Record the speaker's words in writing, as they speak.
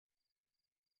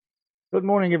Good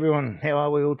morning, everyone. How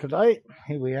are we all today?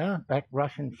 Here we are, back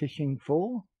Russian fishing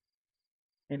for,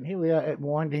 and here we are at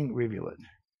Winding Rivulet.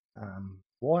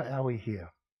 Why are we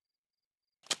here?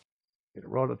 Get a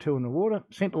rod or two in the water.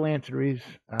 Simple answer is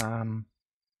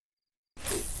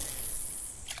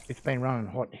it's been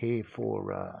running hot here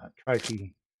for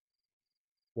trophy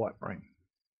White Bream.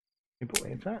 Simple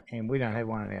answer, and we don't have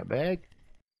one in our bag,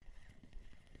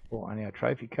 or on our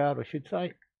trophy card, I should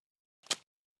say.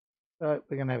 So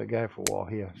we're going to have a go for a while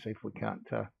here, see if we can't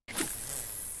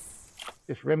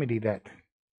just remedy that.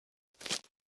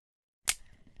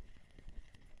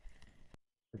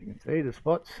 As you can see, the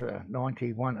spot's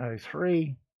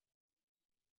 91.03.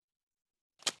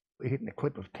 We're hitting a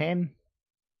clip of 10.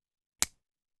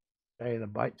 So the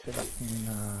bait set up in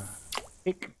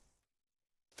thick.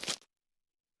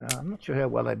 I'm not sure how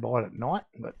well they bite at night,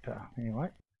 but anyway.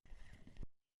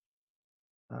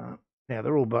 Now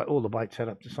they're all the baits set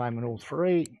up the same on all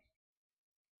three.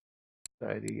 So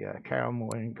the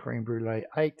caramel and cream brulee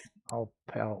 8, Old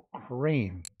Pal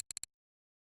cream.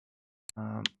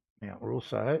 Now we're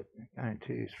also going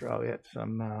to throw out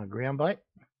some ground bait.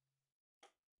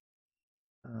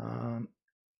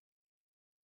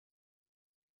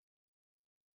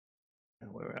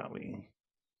 Where are we?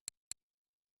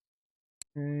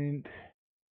 And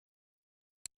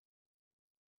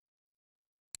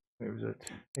where is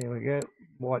it? There we go.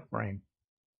 White Bream.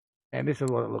 And this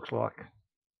is what it looks like.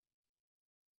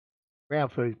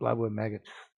 Ground foods, bloodworm maggots,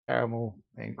 caramel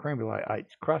and creme brulee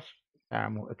 8's crust,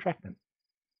 caramel attractant.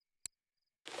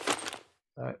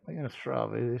 So we're going to throw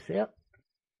this out.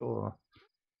 Or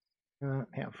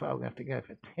how far we're going to have to go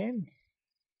for 10.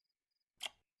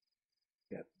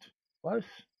 Get close.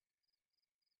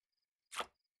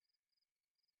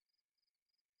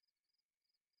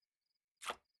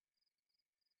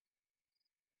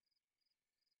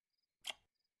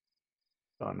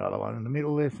 Got another one in the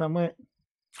middle there somewhere.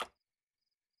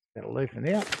 That'll loosen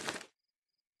out.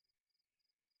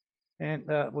 And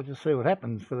we'll just see what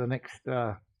happens for the next,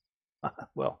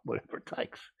 well, whatever it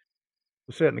takes.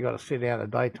 We've certainly got to sit out a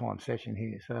daytime session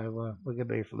here, so we're going to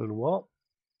be here for a little while.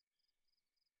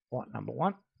 White number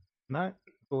 1. No,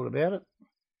 thought about it.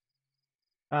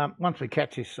 Once we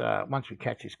catch this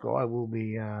guy, we'll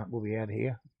be out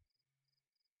here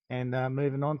and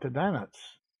moving on to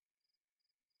Donets,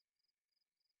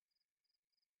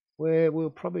 where we'll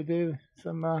probably do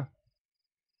some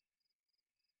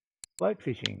float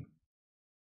fishing.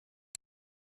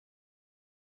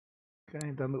 Okay,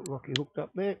 doesn't look like he hooked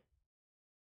up there.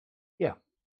 Yeah.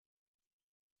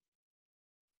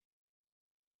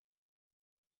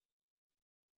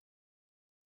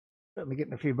 Certainly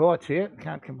getting a few bites here.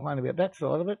 Can't complain about that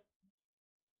side of it.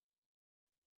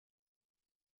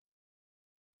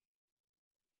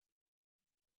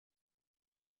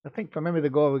 I think from memory, the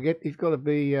guy we get, he's got to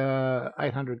be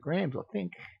 800 grams, I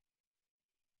think.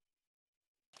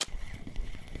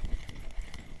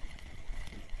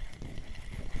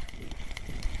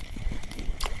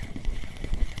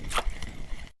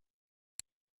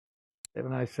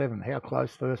 $7.07. How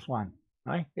close first one?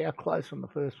 Eh? How close on the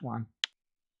first one?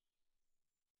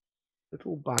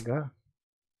 Little bugger.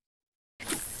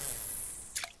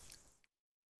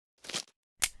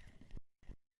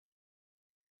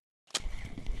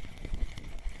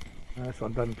 This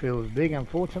one doesn't feel as big,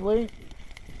 unfortunately.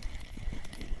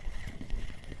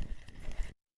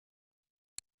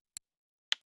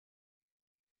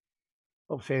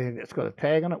 Obviously, it's got a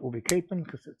tag on it. We'll be keeping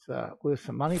because it's worth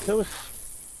some money to us.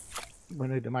 We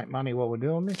need to make money while we're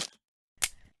doing this.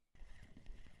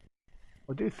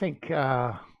 I do think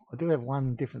I do have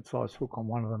one different size hook on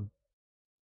one of them.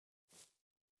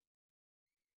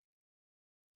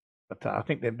 But I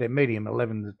think they're medium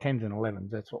 11s, 10s and 11s.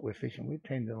 That's what we're fishing with,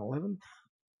 10s and 11s.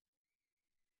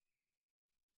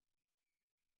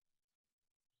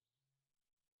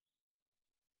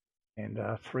 And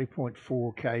 3.4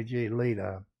 kg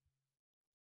leader.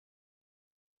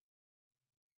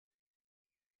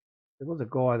 There was a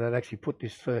guy that actually put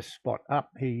this first spot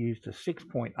up. He used a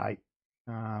 6.8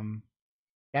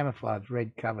 camouflage,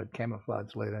 red covered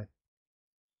camouflage leader.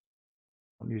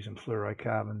 I'm using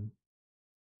fluorocarbon.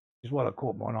 This is what I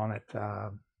caught mine on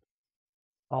at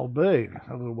Old Bream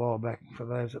a little while back, for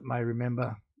those that may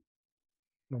remember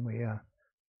when we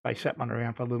chased that one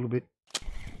around for a little bit.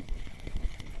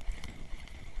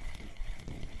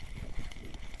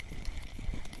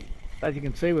 As you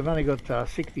can see, we've only got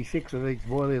 66 of each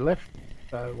boilie left,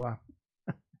 so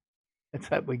let's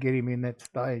hope we get him in that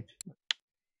stage.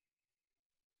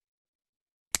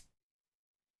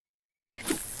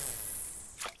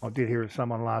 I did hear of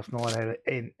someone last night had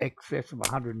in excess of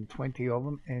 120 of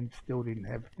them and still didn't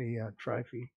have the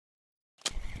trophy.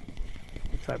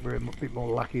 hope we're a bit more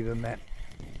lucky than that.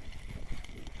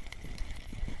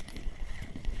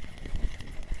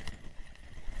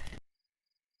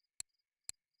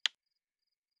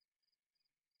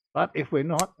 But if we're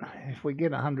not, if we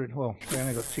get 100, well, we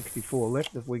only got 64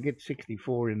 left. If we get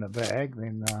 64 in the bag,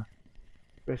 then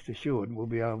rest assured we'll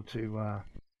be able to go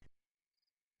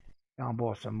and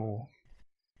buy some more.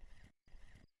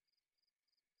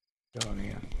 Go on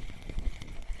here.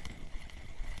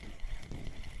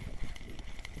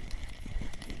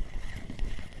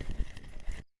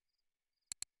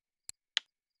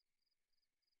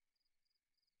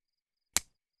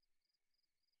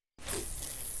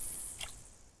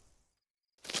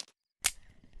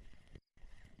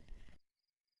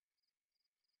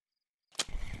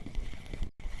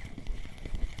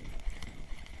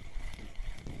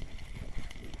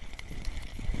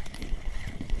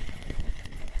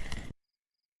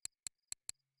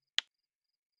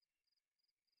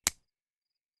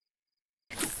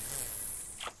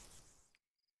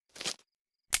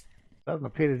 Doesn't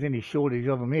appear there's any shortage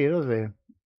of them here, does there?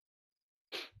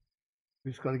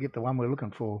 We've just got to get the one we're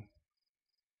looking for.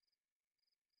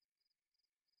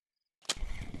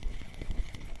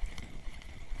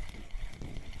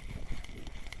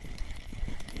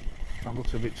 That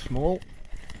looks a bit small.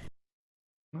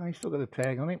 No, he's still got a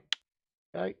tag on him.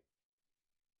 Okay.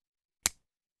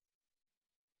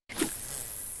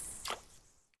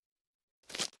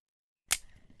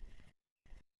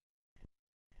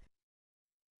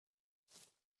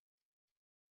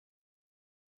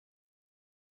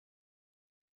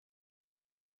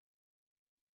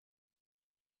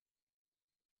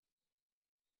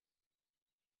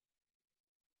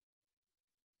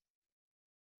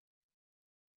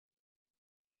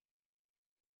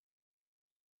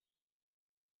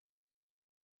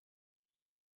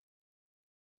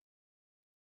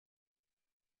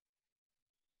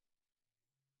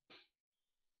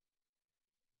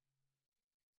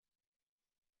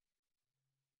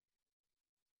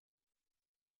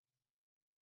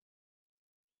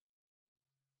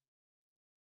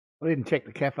 I didn't check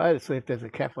the cafe to see if there's a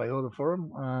cafe order for them.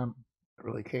 Don't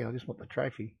really care. I just want the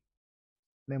trophy.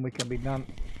 Then we can be done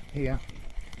here.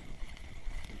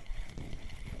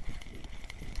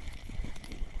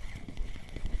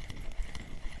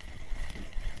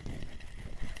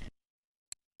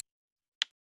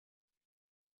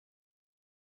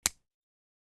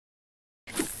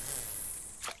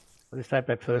 I just hope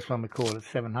that first one we caught at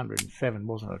 707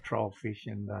 wasn't a trial fish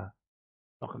and not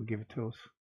going to give it to us.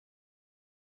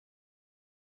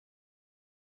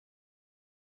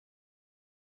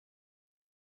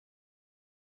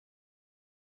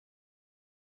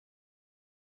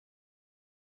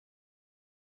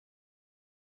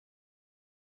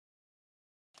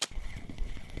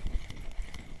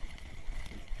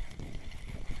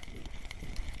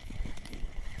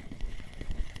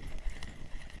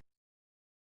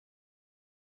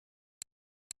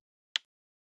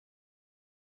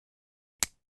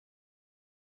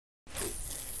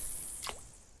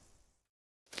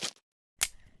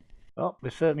 Oh,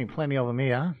 there's certainly plenty of them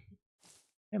here.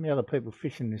 How many other people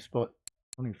fishing this spot?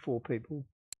 Only 4 people.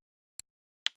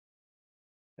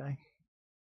 Okay.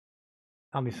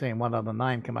 I'll be seeing one other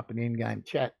name come up in the in-game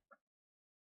chat.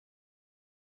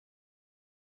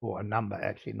 Or a number,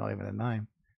 actually, not even a name.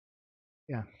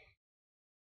 Yeah.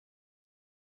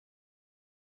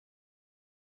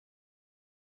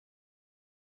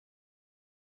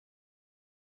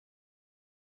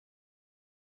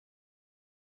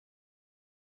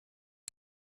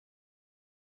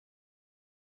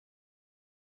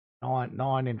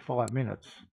 Nine in 5 minutes.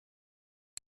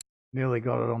 Nearly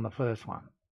got it on the first one.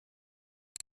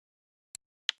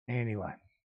 Anyway.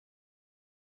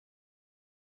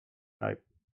 Right.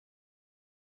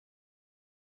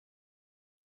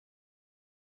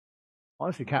 I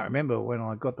honestly can't remember when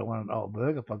I got the one at Old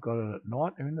Burg, if I got it at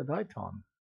night or in the daytime.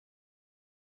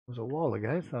 It was a while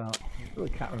ago, so I really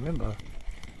can't remember.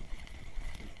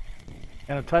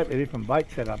 And a totally different bait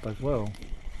setup as well.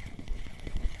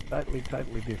 Totally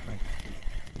different.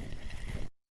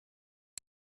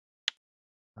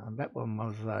 That one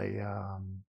was a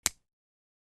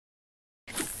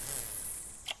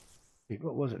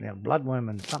what was it now? Bloodworm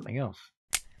and something else.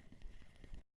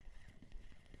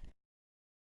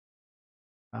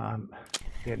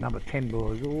 Yeah, number 10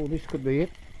 boys. Oh, this could be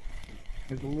it.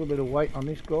 There's a little bit of weight on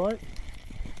this guy.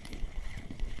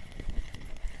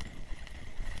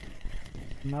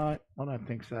 No, I don't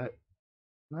think so.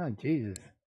 No, Jesus.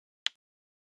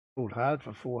 Pulled hard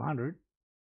for 400.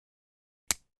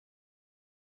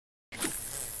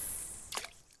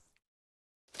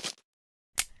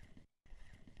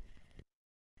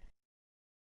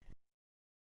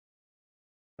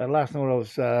 So last night I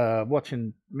was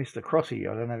watching Mr. Crossy.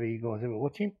 I don't know if you guys ever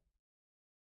watch him.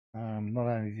 Not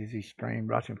only does he stream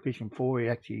Russian fishing for, he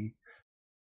actually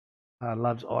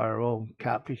loves IRL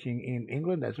carp fishing in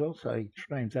England as well, so he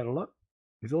streams that a lot.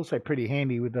 He's also pretty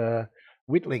handy with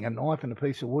whittling a knife and a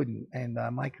piece of wood and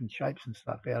making shapes and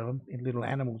stuff out of them in little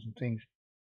animals and things.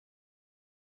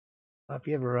 So if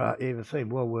you ever see him,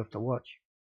 well worth the watch.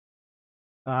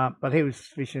 But he was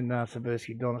fishing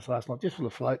Seversky Donets last night, just for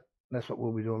the float. That's what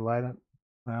we'll be doing later.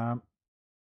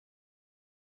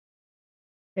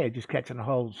 Yeah, just catching a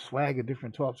whole swag of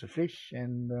different types of fish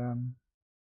and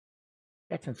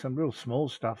catching some real small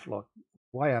stuff, like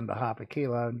way under half a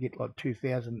kilo, and get like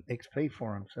 2,000 XP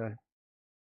for them. So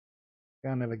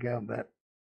can't never go with that.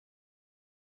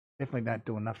 Definitely don't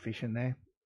do enough fishing there.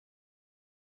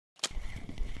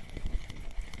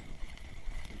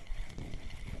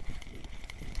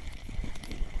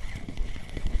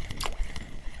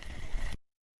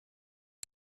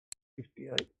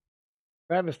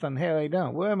 Raviston, how are you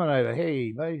doing? Worminator,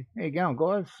 hey, mate. How you going,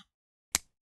 guys?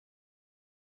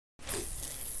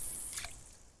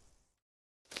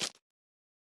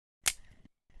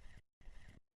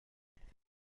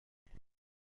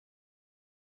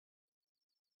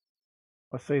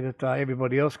 I see that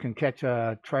everybody else can catch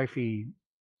a trophy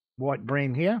White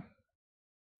Bream here.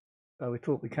 So we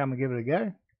thought we'd come and give it a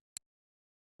go.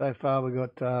 So far we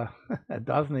got a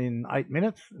dozen in 8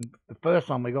 minutes. The first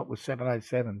one we got was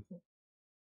 707.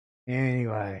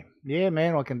 Anyway, yeah,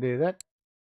 man, I can do that.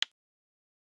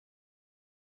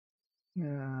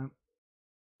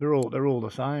 They're all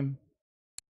the same.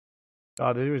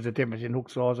 Oh, there is a difference in hook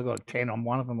size. I got a 10 on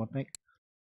one of them, I think.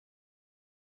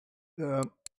 Yep.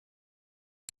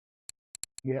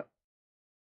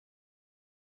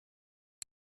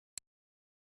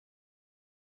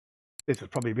 This is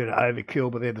probably a bit of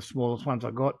overkill, but they're the smallest ones I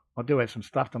got. I do have some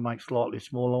stuff to make slightly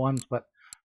smaller ones, but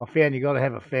I found you got to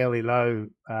have a fairly low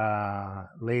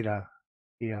leader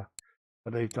here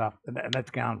for these stuff, and that's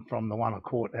going from the one I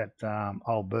caught at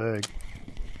Old Berg.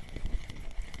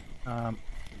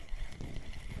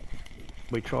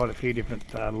 We tried a few different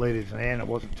leaders and it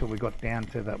wasn't until we got down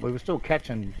to that. We were still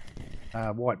catching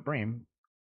White Bream,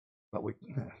 but we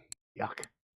yuck.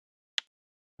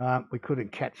 We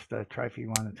couldn't catch the trophy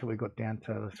one until we got down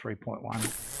to the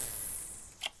 3.1.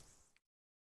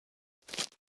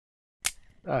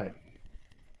 So,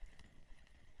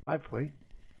 hopefully,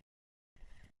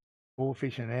 4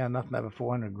 fish an hour, nothing over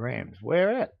 400 grams. Where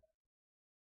at?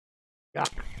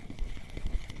 Yuck.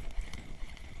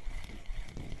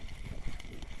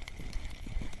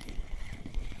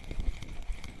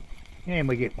 And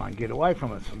we get one get away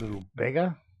from us, a little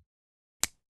beggar.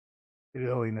 Bit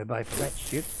early in the day for that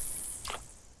shit.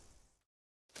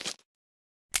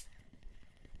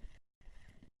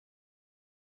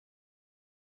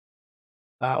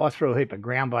 I threw a heap of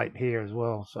ground bait here as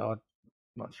well, so I'm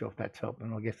not sure if that's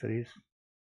helping. I guess it is.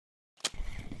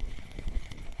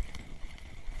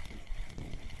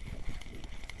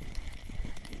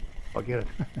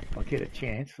 If I get a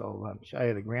chance, I'll show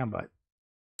you the ground bait.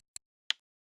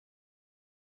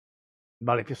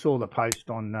 But if you saw the post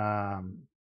on, I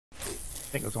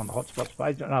think it was on the hotspots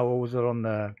page. No, or was it on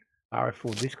the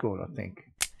RF4 Discord? I think.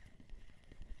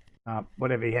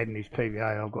 Whatever he had in his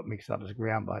PVA, I got mixed up as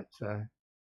ground bait. So,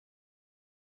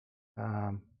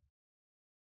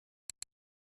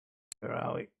 where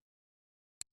are we?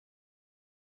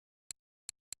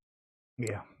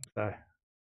 Yeah. So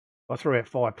I threw out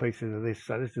 5 pieces of this.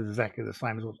 So this is exactly the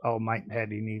same as what old mate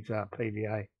had in his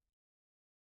PVA.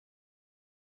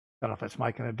 Don't know if that's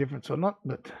making a difference or not,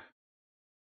 but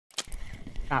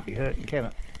can't be hurting, can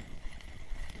it?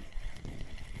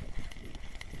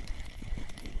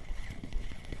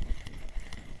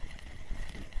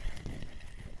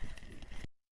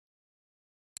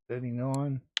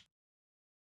 $39.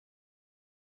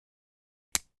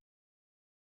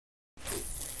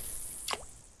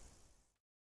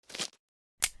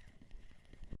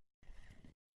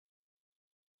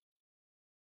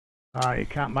 Oh, you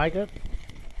can't make it?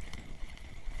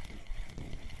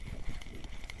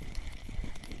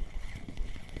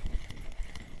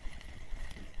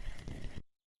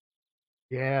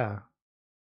 Yeah.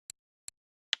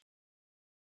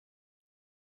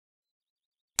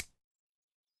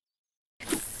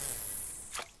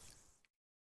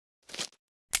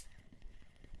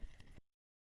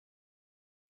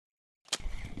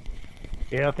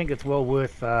 Yeah, I think it's well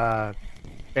worth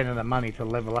spending the money to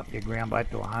level up your ground bait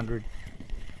to 100.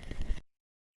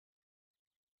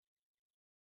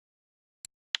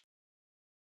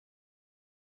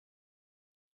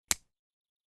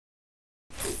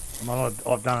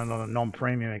 I've done it on a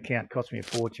non-premium account. Cost me a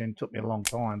fortune. Took me a long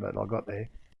time, but I got there.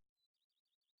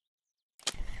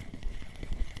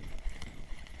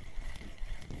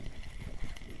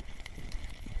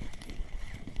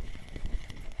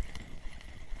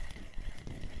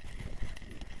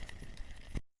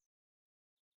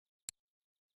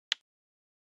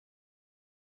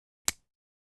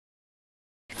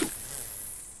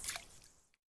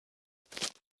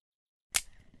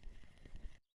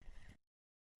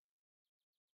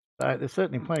 So there's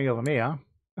certainly plenty of them here.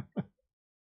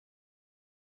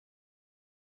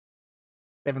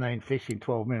 17 fish in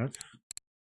 12 minutes.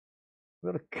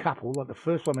 We've got a couple. Like the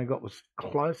first one we got was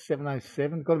close,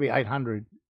 707. Got to be 800.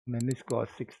 And then this guy's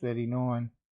 639.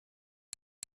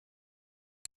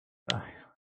 So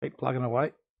keep plugging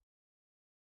away.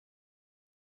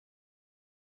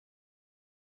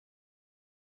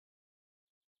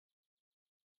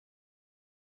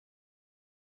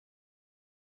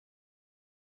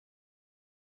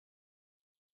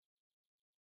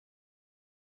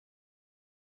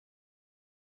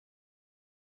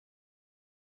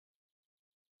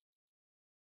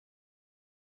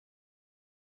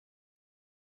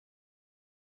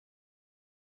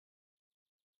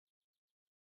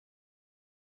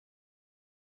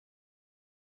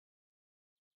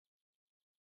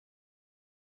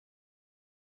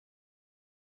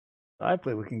 So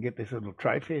hopefully we can get this little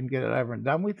trophy and get it over and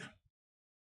done with.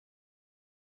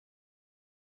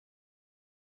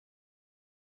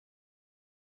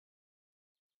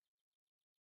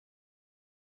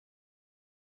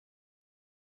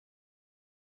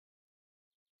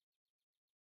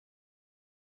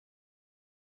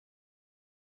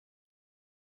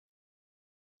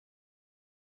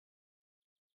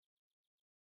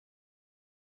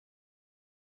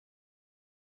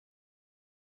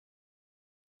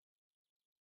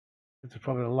 This is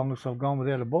probably the longest I've gone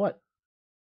without a bite.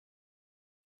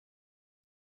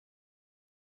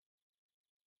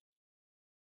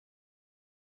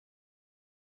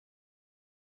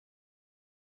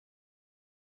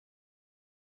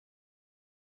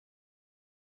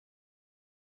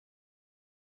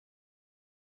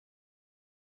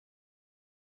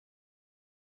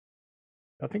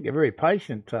 I think you're very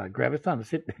patient, Grab. It's time to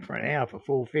sit there for an hour for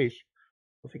 4 fish.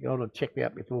 I think I ought to check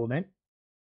out before then.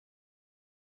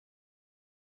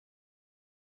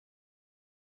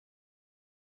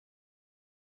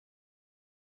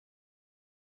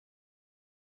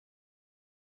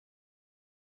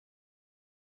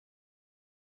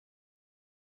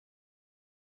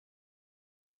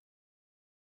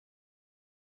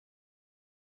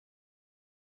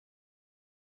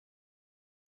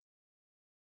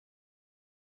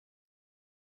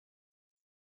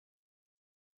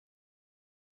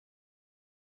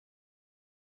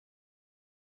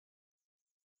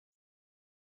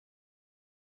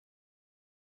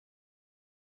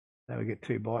 Now we get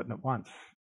 2 biting at once.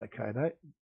 Okay, though. I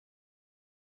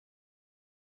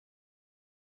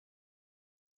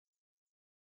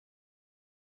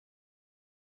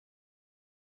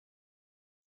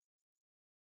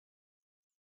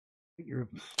think you're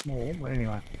small, but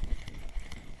anyway.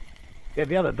 Yeah,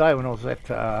 the other day when I was at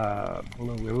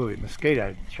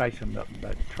Mosquito chasing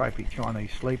that trophy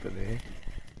Chinese sleeper there,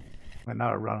 when they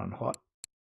were running hot,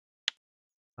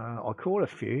 I caught a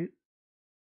few,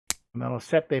 and then I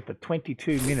sat there for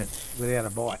 22 minutes without a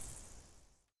bite,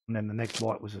 and then the next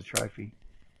bite was a trophy.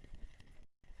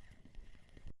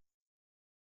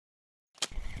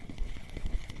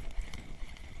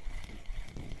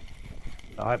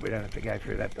 I hope we don't have to go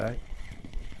through that though.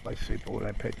 Play Super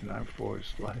Auto Pets and Home for is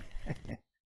slow.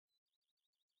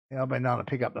 Yeah, I've been able to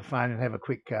pick up the phone and have a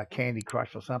quick Candy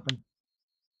Crush or something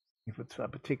if it's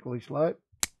particularly slow.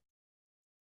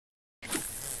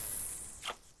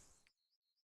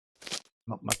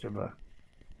 Not much of a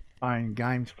phone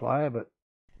games player, but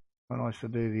when I used to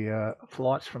do the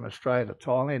flights from Australia to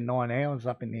Thailand, 9 hours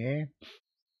up in the air,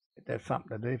 that's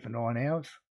something to do for 9 hours.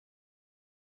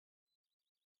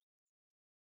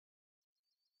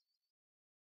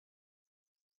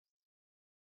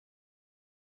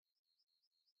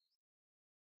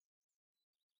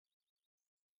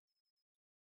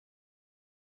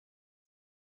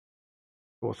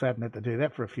 Of course, I haven't had to do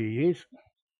that for a few years,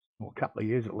 or a couple of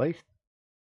years at least.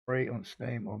 Free on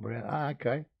Steam or Brown.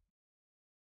 Okay.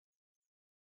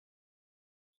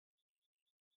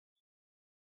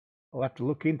 I'll have to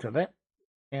look into that.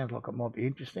 Sounds like it might be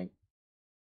interesting.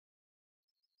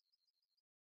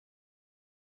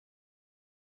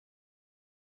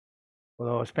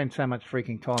 Although I spend so much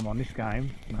freaking time on this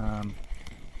game, I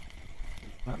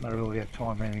don't really have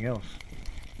time for anything else.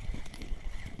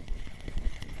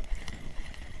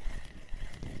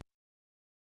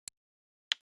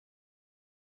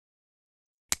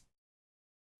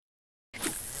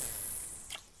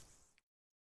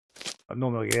 I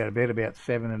normally get out of bed about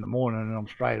 7 in the morning and I'm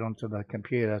straight onto the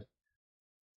computer.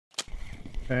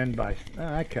 Turn-based.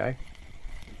 Oh, okay.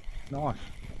 Nice.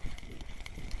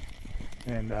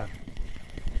 And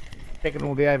checking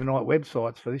all the overnight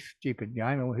websites for this stupid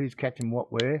game, or who's catching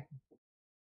what where,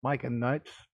 making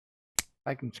notes,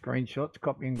 taking screenshots,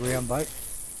 copying ground bait.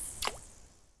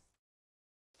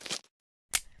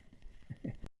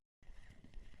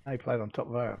 They played on top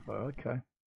of RFO, okay.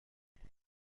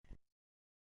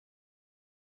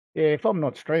 Yeah, if I'm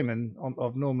not streaming,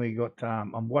 I've normally got,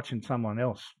 I'm watching someone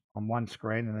else on one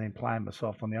screen and then playing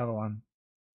myself on the other one.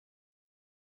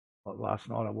 Like last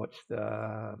night I watched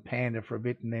Panda for a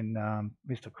bit and then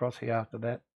Mr. Crossy after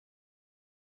that.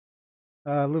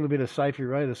 A little bit of Safety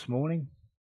Row this morning.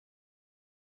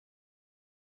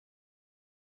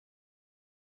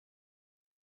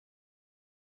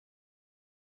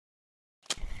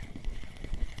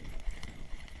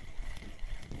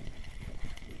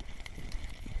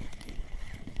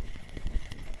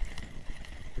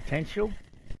 Potential.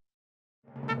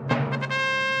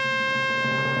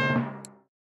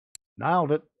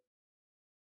 Nailed it.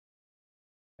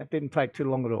 That didn't take too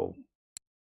long at all.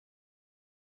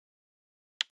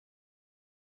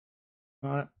 All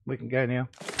right, we can go now.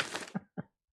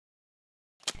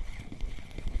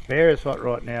 Bear is hot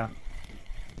right now.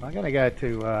 I'm going to go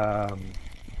to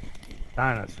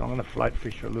Donets. I'm going to float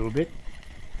fish for a little bit.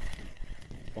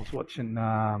 I was watching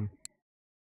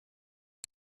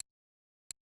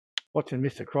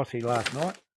Mr. Crossy last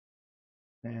night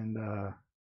and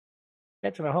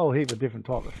catching a whole heap of different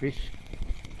type of fish.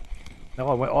 Now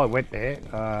I went there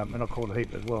and I caught a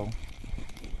heap as well.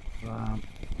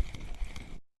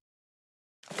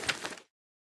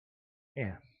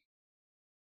 Yeah.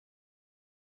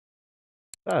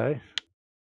 So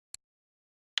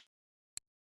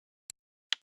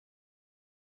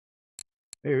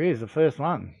there is the first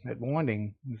one at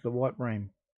Winding. Is the White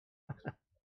Bream.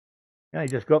 And he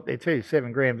just got there too,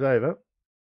 7 grams over.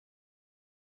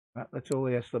 But that's all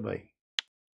he has to be.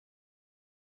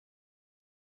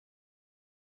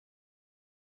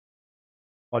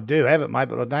 I do have it, mate,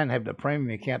 but I don't have the premium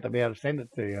account to be able to send it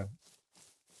to you.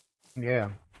 Yeah.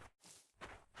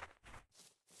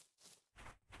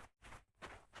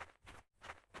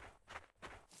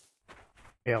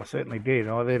 Yeah, I certainly did.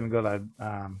 I've even got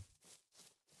a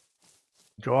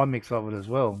dry mix of it as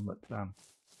well. But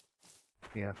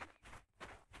yeah,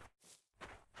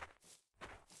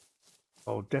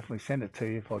 I'll definitely send it to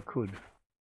you if I could.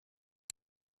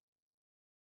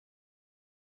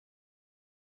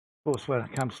 Of course, when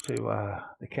it comes to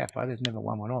the cafe, there's never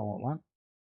one when I want one.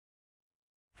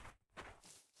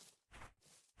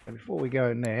 So before we go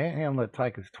in there, how long will it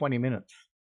take us? 20 minutes.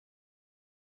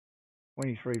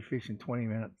 23 fish in 20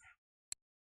 minutes.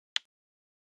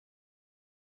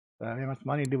 So how much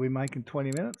money did we make in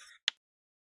 20 minutes?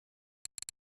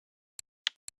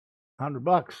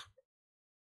 $100.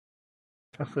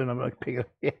 Just then I'm like,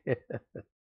 yeah.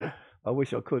 I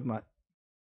wish I could, mate.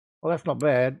 Well, that's not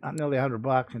bad. Nearly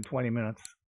 $100 in 20 minutes.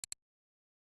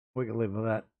 We can live with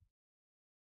that.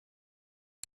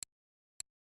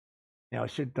 Now I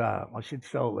should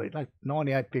sell these. Like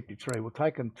 98.53. We'll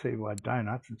take them to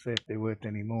Donets and see if they're worth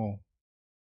any more.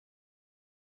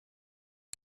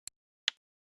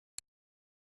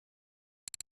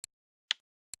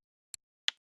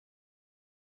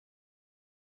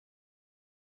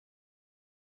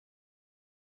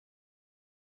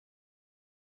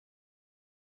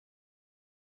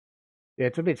 Yeah,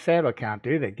 it's a bit sad I can't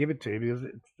do that. Give it to you because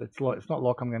it's not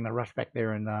like I'm going to rush back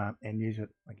there and use it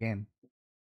again.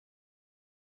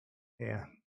 Yeah.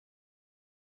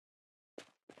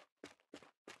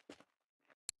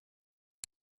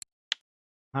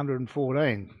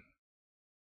 $114.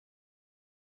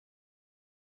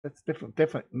 That's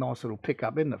definitely nice little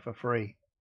pickup, isn't it, for free?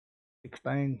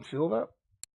 16 silver.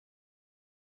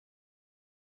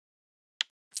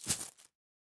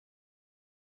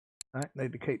 Right,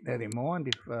 need to keep that in mind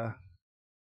if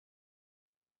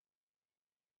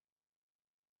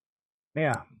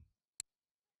now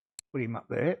put him up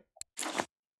there.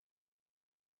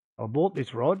 I bought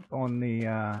this rod on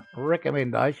the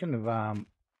recommendation of where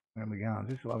are we going?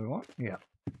 Is this what we want? Yeah.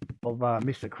 Of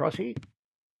Mr. Crossy.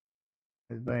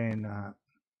 Has been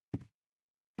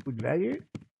good value.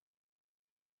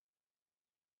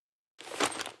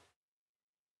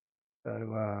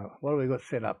 So what have we got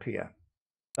set up here?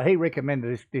 So he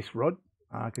recommended this rod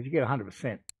because you get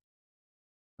 100%,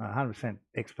 100%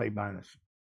 XP bonus.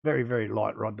 Very, very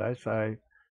light rod though. So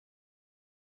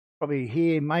probably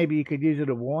here, maybe you could use it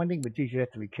at Winding, but you should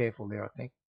have to be careful there, I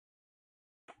think.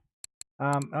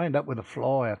 I ended up with a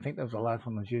fly. I think that was the last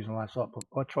one I was using last night. But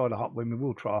I tried a hot we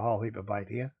will try a whole heap of bait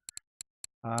here.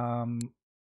 And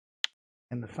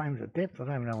the same as the depth. I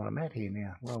don't even know what I'm at here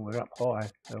now. Well, we're up high,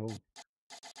 so we'll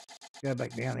go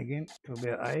back down again to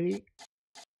about 80.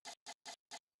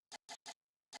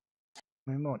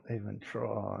 We might even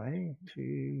try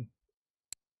to...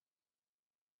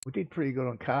 We did pretty good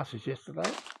on casters yesterday.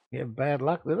 You have bad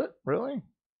luck with it, really?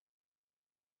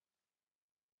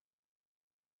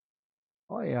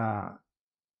 I've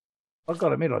got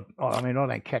to admit, I mean, I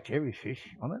don't catch every fish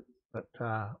on it, but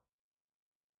I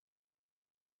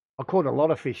caught a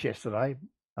lot of fish yesterday,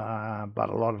 but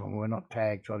a lot of them were not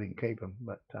tagged, so I didn't keep them.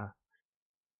 But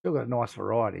still got a nice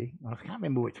variety. I can't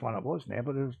remember which one it was now,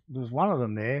 but there was one of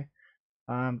them there.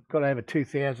 Got over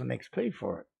 2,000 XP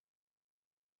for it.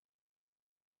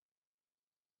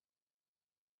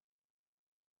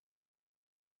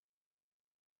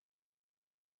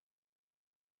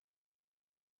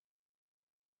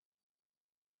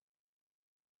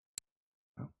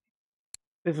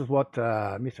 This is what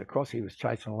Mr. Crossy was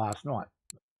chasing last night.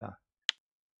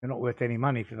 They're not worth any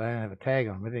money if they don't have a tag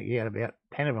on them. I think he had about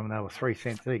 10 of them, and they were 3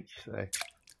 cents each. So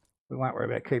we won't worry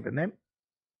about keeping them.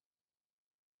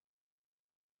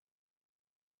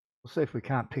 We'll see if we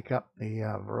can't pick up the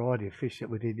variety of fish that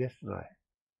we did yesterday.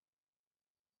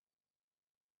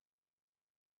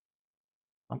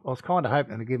 I was kind of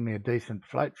hoping to give me a decent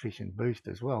float fishing boost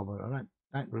as well, but I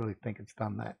don't really think it's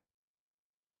done that.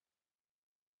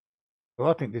 Well,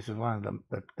 I think this is one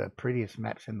of the prettiest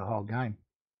maps in the whole game.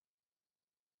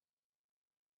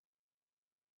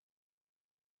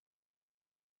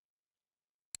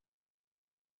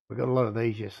 We got a lot of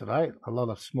these yesterday, a lot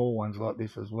of small ones like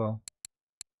this as well.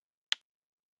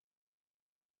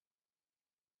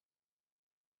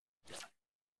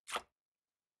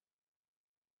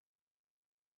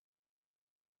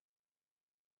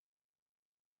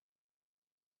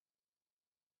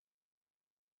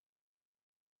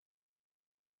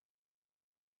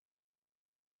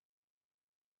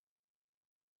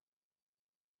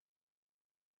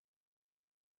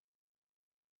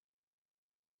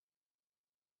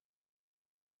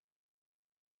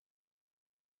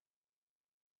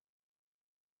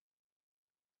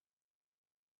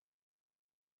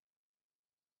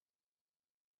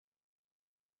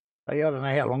 I don't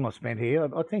know how long I spent here.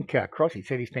 I think Crossy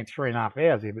said he spent 3.5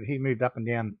 hours here, but he moved up and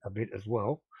down a bit as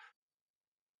well.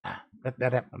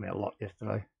 That happened to me a lot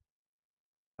yesterday.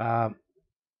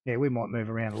 Yeah, we might move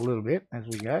around a little bit as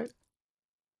we go.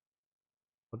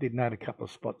 I did note a couple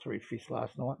of spots where he fished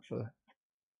last night. So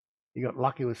he got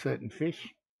lucky with certain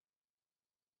fish.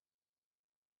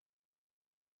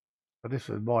 But this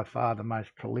was by far the most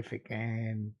prolific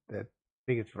and the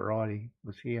biggest variety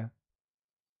was here.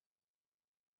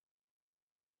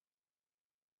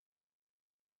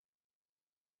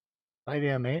 Stay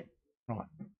down there. Right.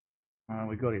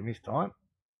 We got him this time.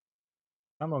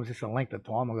 Sometimes it's a length of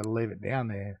time. I've got to leave it down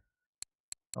there.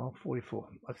 Oh, 44.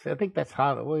 I think that's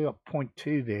harder. We got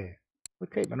 0.2 there. We'll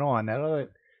keep an eye on that.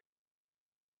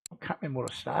 I can't remember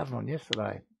what I started on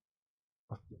yesterday.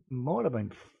 It might have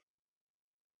been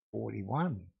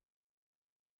 41.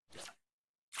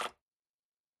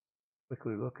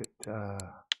 Quickly look at... no,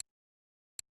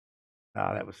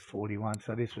 that was 41.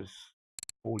 So this was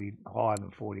 40, higher than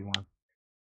 41.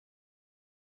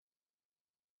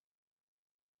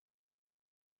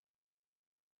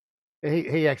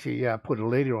 He actually put a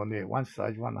leader on there at one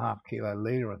stage, 1.5 kilo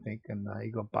leader, I think, and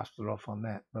he got busted off on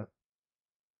that. But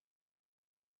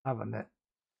other than that,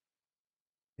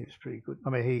 he was pretty good.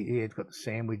 I mean, he had got the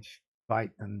sandwich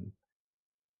bait, and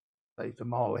he's a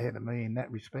mile ahead of me in that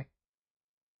respect.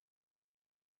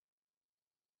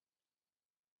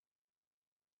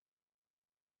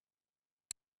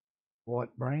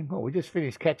 White Bream. Well, we just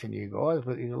finished catching you guys,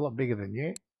 but he's a lot bigger than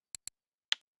you.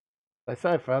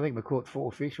 So far, I think we caught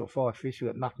 4 fish or 5 fish. We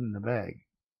got nothing in the bag.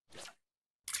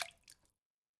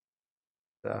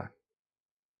 So,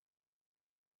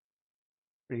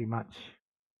 pretty much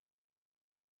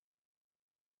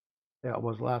how it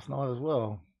was last night as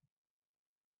well.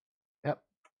 Yep.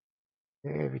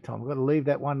 Yeah, every time. We've got to leave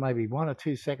that one maybe 1 or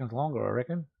 2 seconds longer, I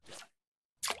reckon.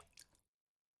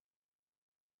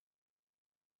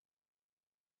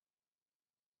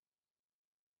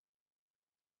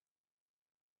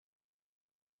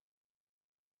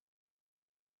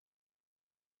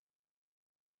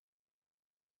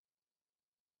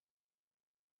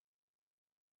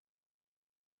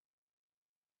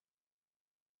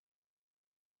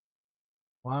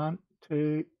 One,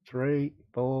 two, three,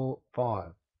 4,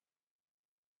 5.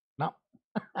 No.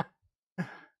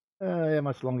 How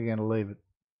much longer are you going to leave it?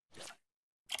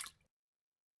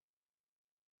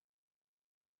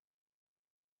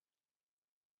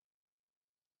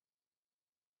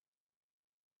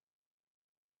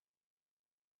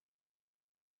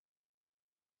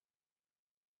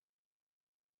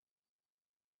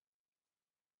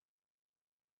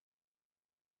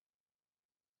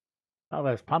 Oh,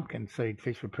 those pumpkin seed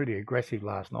fish were pretty aggressive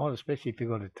last night, especially if you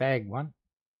got a tag one.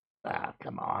 Ah,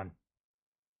 come on.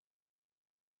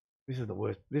 This is the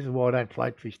worst. This is why I don't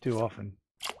float fish too often.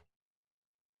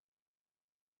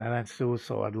 I don't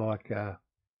suicide like the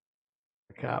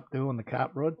carp do on the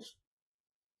carp rods.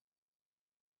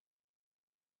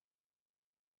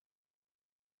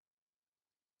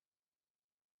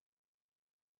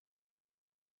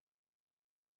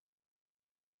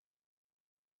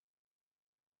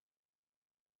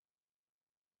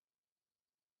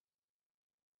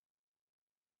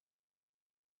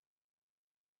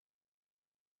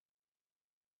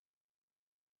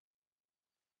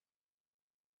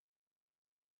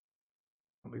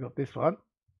 We got this one.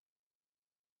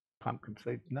 Pumpkin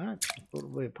seed. No, I thought it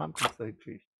would be a pumpkin seed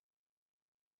fish.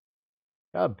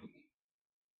 Cub.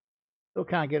 Still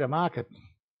can't get a market.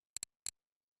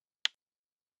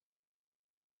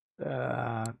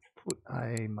 Put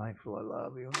a mayfly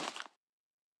larvae on it.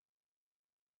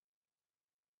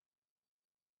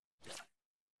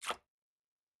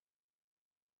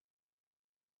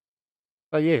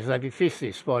 So yes, if you fish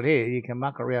this spot here, you can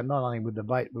muck around not only with the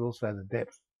bait but also the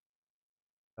depth.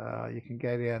 You can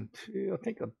go down to, I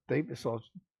think the deepest was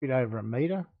a bit over a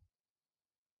metre.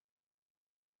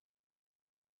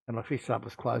 And I fished up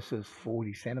as close as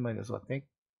 40 centimetres, I think.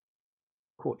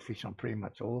 Caught fish on pretty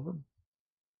much all of them.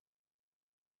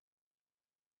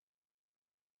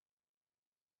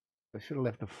 I should have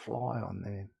left a fly on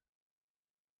there.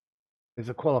 There's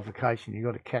a qualification. You've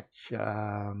got to catch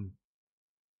a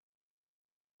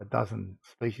dozen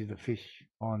species of fish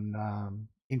on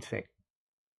insect.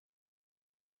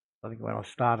 I think when I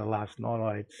started last night,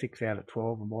 I had 6 out of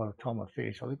 12, and by the time I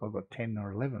finished, I think I've got 10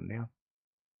 or 11 now.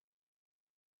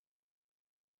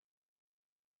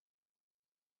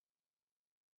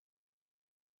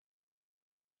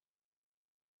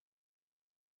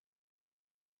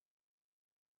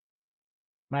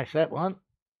 Smash that one.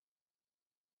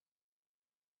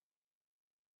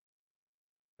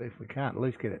 See if we can't at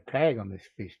least get a tag on this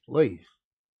fish, please.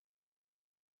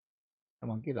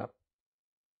 Come on, get up.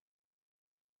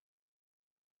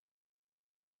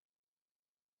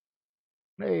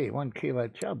 Hey, 1 kilo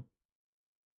chub.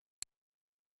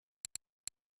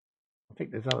 I think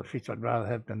there's other fish I'd rather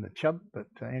have than the chub, but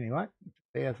anyway,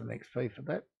 1,000 XP for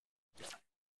that.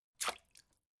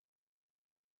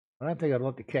 I don't think I'd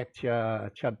like to catch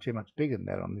a chub too much bigger than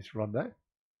that on this rod though.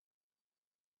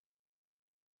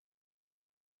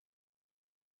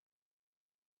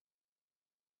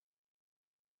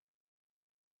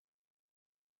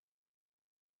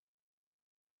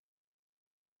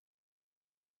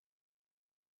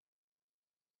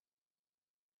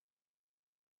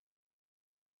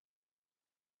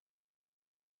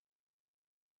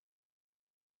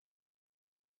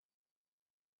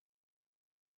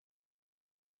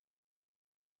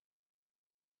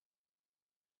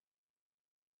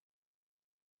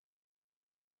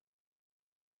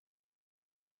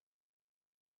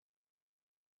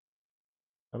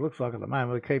 It looks like at the moment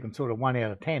we're keeping sort of 1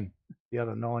 out of 10. The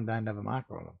other 9 don't have a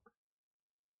marker on them.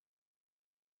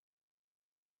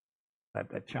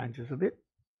 Hope that changes a bit.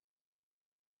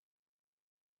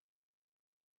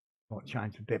 Might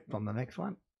change the depth on the next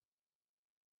one.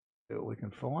 See what we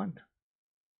can find.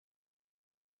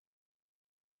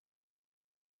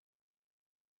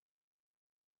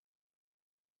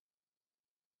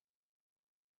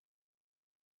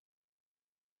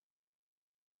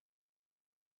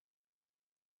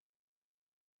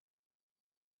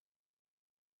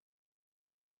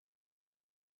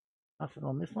 Nothing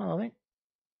on this one, I think.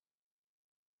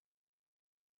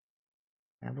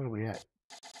 And where are we at?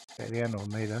 About down to a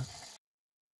metre. See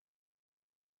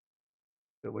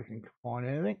if we can find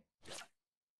anything.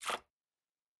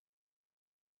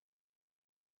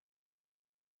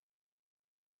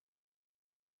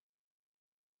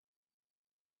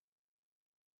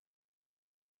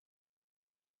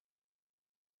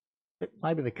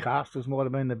 Maybe the casters might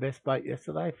have been the best bait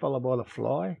yesterday, followed by the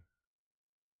fly.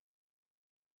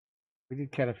 We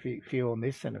did catch a few on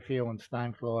this and a few on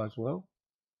stonefly as well.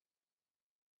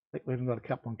 I think we even got a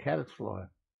couple on caddis fly.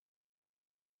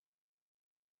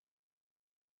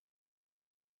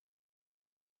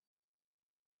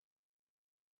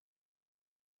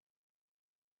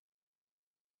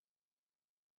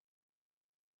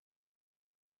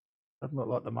 Doesn't look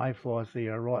like the mayfly's the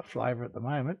right flavour at the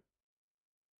moment.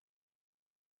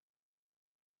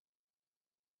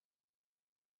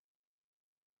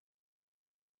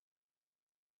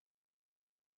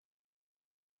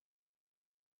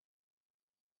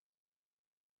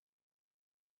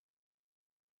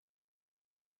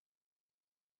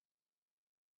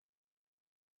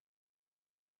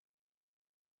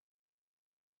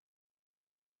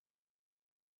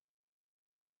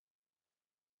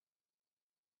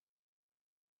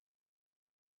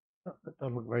 That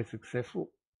doesn't look very successful.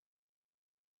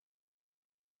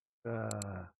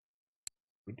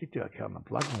 We did do okay on the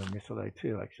blood worm yesterday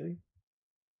too, actually.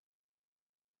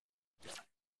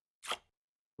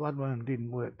 Blood worm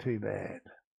didn't work too bad.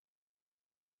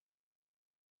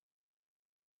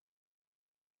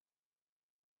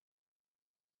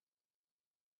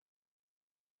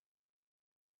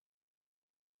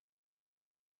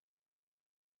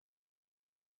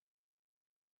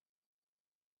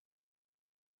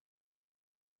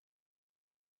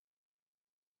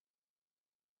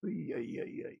 Yeah.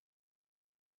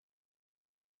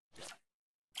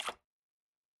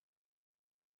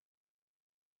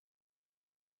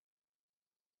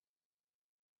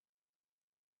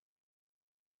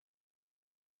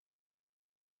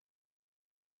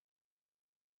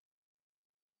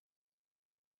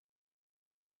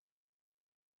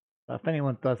 If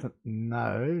anyone doesn't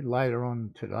know, later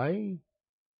on today,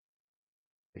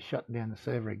 they're shutting down the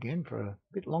server again for a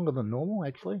bit longer than normal,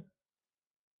 actually.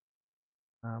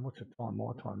 What's the time?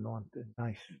 My time, 9.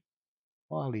 Nice.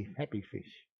 Highly happy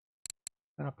fish.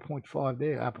 And up 0.5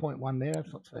 there, 0.1 there,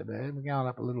 that's not so bad. We're going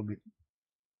up a little bit.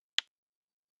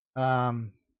 About,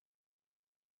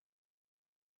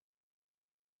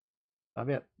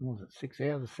 what was it, 6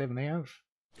 hours or 7 hours?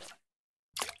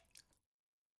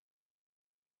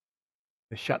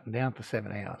 They're shutting down for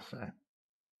 7 hours, so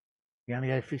you only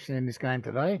go fishing in this game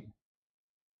today.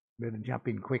 Better jump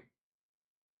in quick.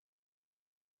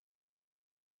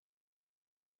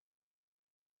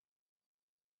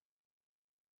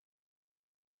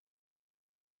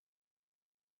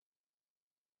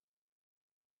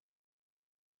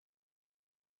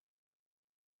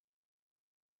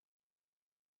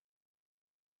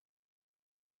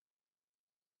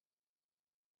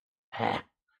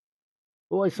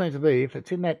 Always seems to be, if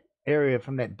it's in that area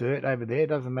from that dirt over there,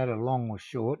 doesn't matter long or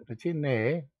short, if it's in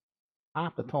there,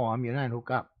 half the time you don't hook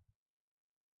up.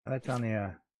 That's only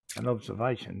an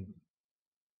observation.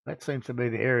 That seems to be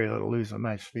the area that'll lose the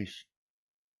most fish.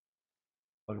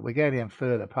 But if we go down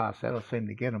further past that, I seem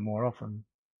to get them more often.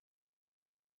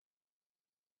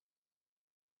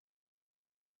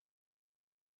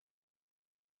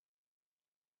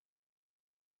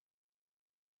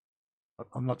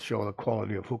 I'm not sure the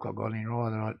quality of hook I got in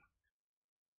either.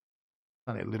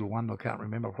 Only a little one, I can't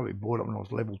remember. I probably bought it when I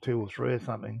was level 2 or 3 or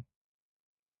something.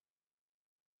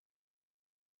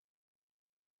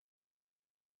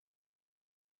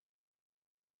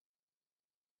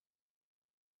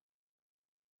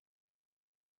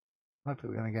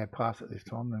 Hopefully we're going to go past it this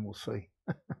time, then we'll see.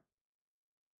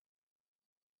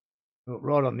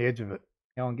 Right on the edge of it.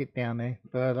 Go and get down there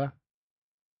further.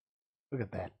 Look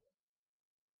at that.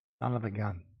 Son of a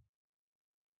gun.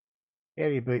 How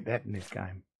do you beat that in this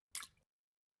game?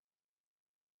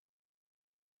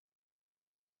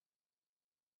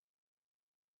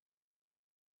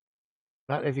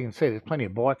 But as you can see, there's plenty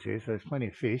of bites here, so there's plenty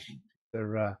of fish.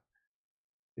 They're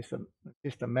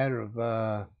just a matter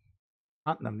of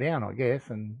hunting them down, I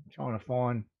guess, and trying to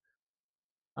find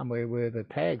somewhere where the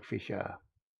tag fish are.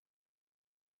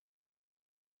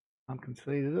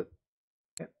 Unconceded it.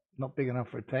 Yep, not big enough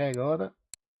for a tag either.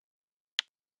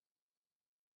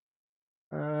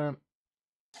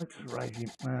 Let's raise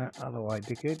him other way,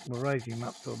 dickhead. We'll raise him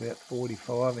up to about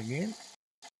 45 again.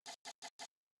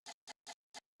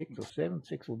 6 or 7,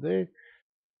 6 will do.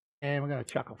 And we're going to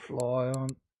chuck a fly on.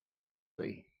 Let's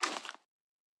see.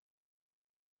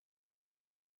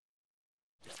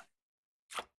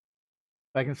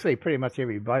 I can see pretty much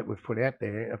every bait we've put out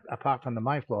there, apart from the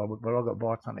mayfly, but I got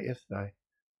bites on it yesterday.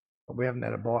 But we haven't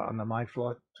had a bite on the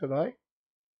mayfly today.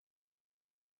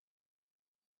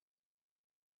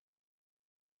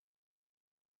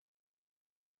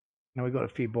 And we've got a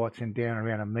few bites in down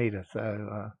around a metre,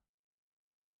 so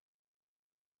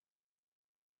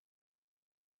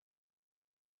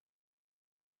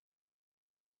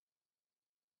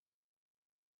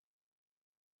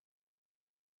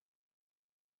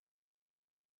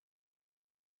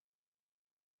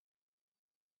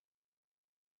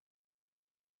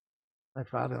so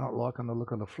far they're not liking the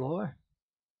look of the fly.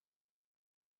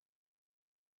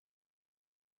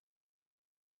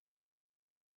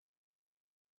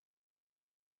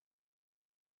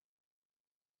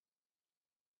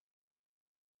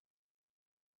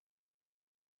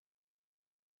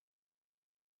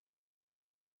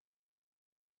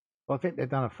 I think they've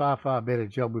done a far better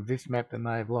job with this map than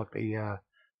they've like the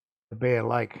Bear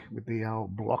Lake with the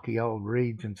old blocky old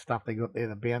reeds and stuff they got there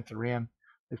to bounce around.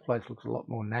 This place looks a lot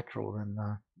more natural than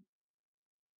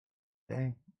yeah.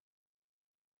 I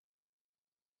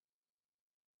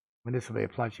mean, this will be a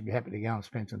place you'd be happy to go and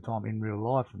spend some time in real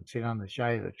life and sit under the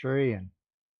shade of the tree and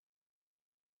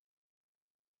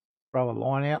Throw a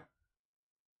line out.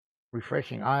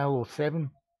 Refreshing ale or 7.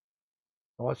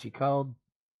 Icy cold.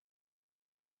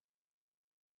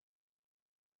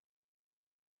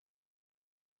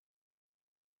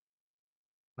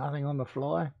 Nothing on the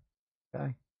fly.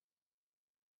 Okay.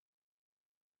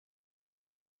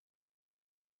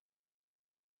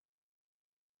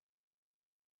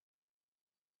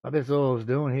 So this is all I was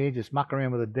doing here, just muck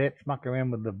around with the depth, muck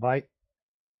around with the bait.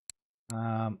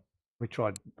 We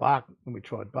tried bark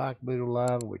beetle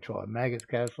larva, we tried maggots,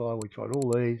 caddisfly, we tried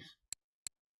all these.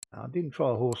 I didn't try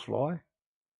a horsefly.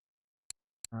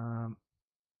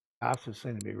 Casters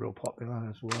seem to be real popular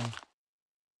as well.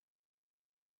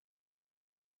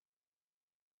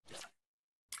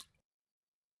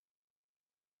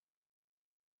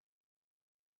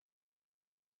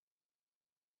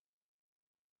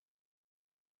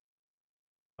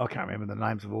 I can't remember the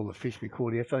names of all the fish we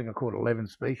caught yesterday. I think I caught 11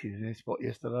 species in this spot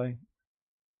yesterday.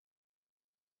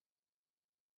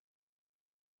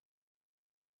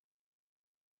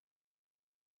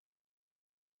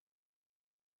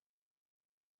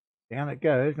 Down it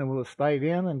goes. Now will it stay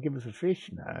down and give us a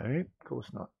fish? No, of course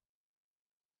not.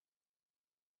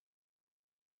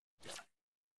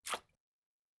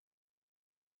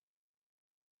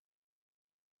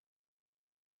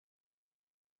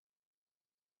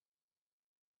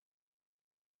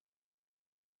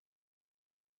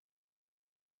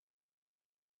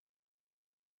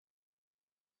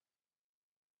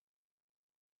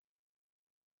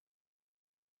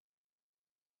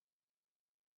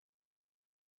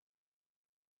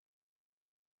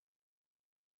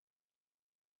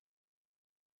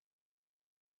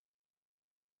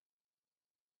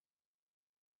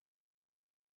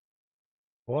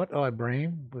 White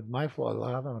Bream with mayfly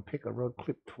larva and a picker rod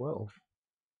clip 12.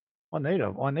 I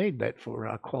need that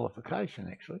for qualification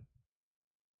actually.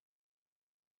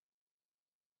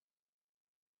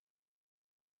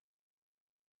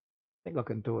 I think I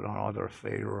can do it on either a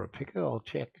feeder or a picker. I'll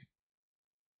check.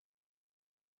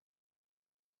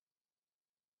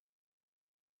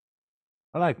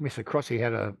 I know Mr. Crossy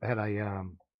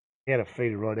had a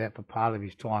feeder rod out for part of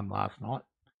his time last night.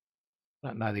 I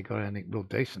don't know they got anything real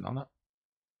decent on it.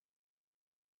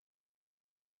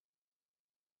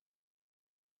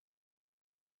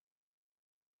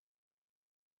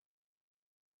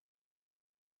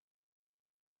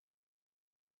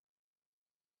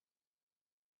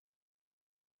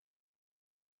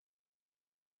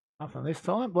 Nothing this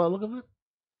time. Well, look at it.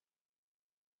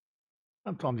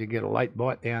 Sometimes you get a late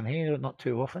bite down here, but not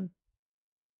too often.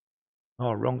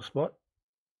 Oh, wrong spot.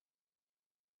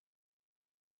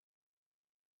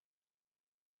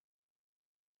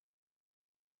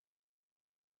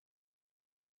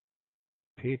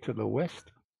 Here to the west.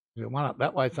 Is there one up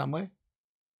that way somewhere?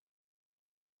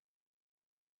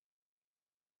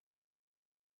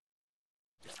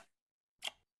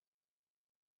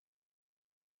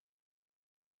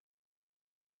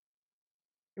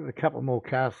 Give it a couple more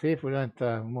casts here. If we don't,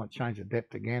 we might change the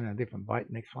depth again and a different bait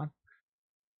next one.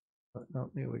 But no,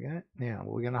 there we go. Now,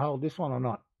 we're going to hold this one or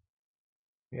not?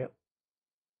 Yep.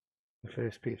 The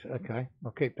first piece. Okay,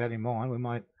 I'll keep that in mind. We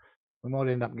might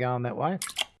end up going that way.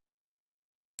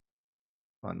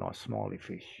 Oh, a nice smiley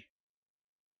fish.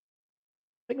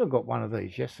 I think I got one of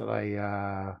these yesterday.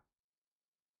 I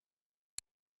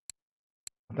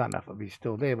don't know if it'll be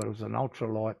still there, but it was an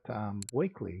ultralight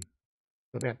weekly.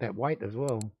 About that weight as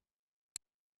well.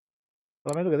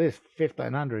 I mean, look at this,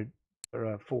 1,500 for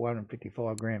a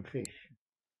 455 gram fish.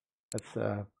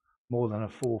 That's more than a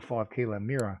 4 or 5 kilo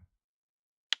mirror.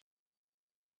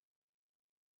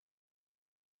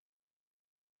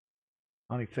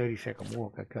 Only 30-second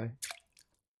walk, okay.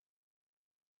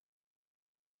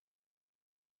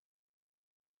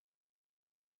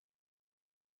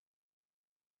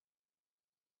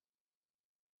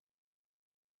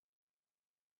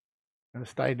 Gonna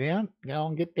stay down? Go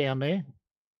on, get down there.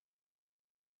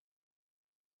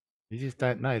 You just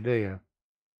don't know, do you?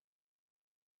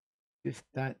 Just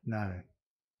don't know.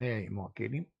 There, you might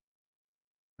get him.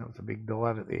 That was a big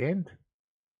dive at the end.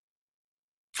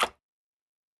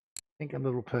 Think a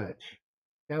little perch.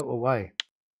 Go away.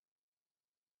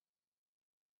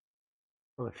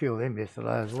 Got a few of them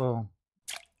yesterday as well.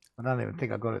 I don't even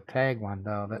think I got a tag one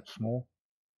though, that small.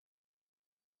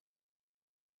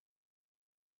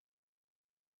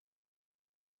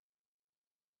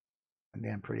 Went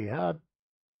down pretty hard.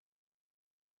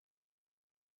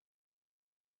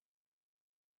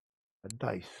 A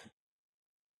dace.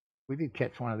 We did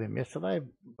catch one of them yesterday,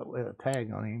 but we had a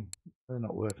tag on him. They're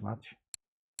not worth much.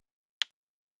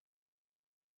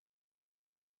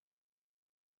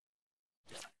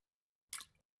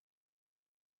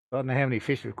 I don't know how many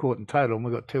fish we've caught in total, and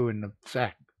we've got 2 in the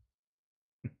sack.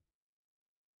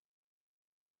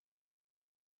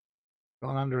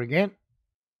 Gone under again.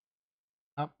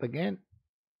 Up again.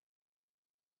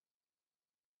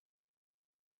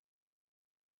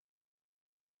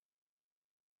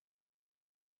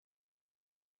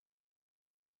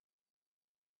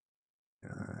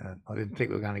 I didn't think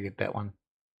we were going to get that one.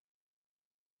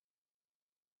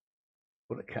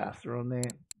 Put a caster on there.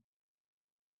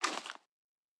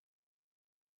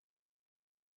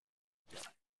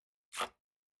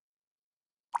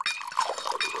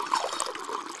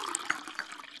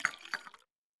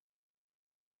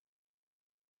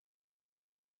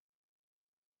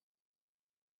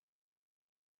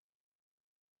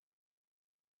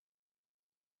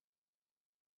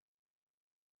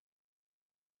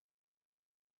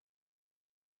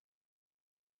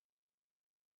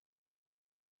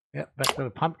 Yep, back to the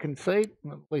pumpkin seed.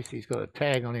 At least he's got a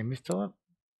tag on him this time.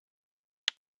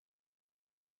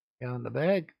 Go in the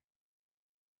bag.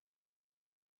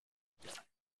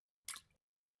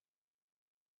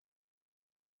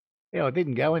 Yeah, I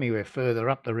didn't go anywhere further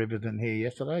up the river than here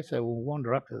yesterday, so we'll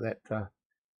wander up to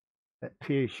that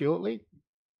pier shortly.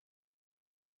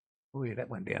 Oh yeah, that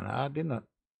went down hard, didn't it?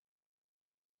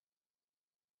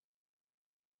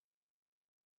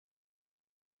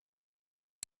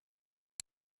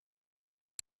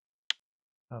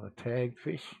 Another tagged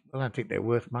fish. I don't think they're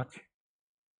worth much.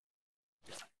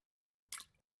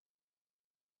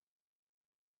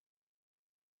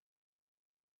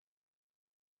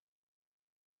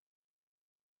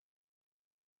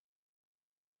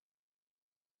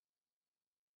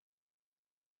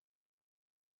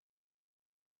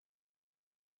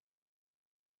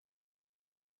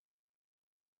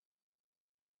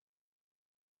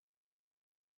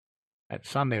 That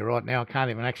sun there right now, I can't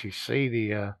even actually see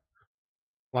the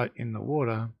float in the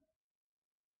water.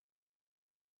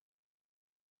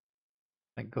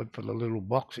 Thank God for the little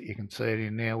box that you can see it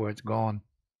in now where it's gone.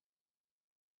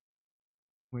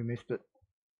 We missed it.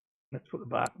 Let's put the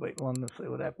bark beetle on to see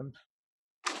what happens.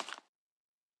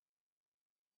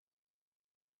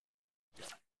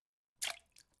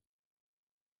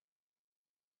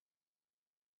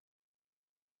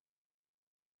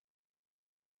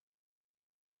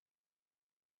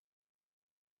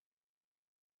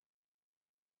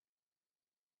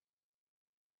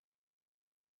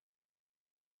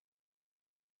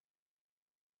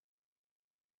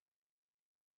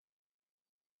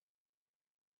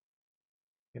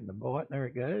 Getting the bite, there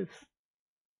it goes.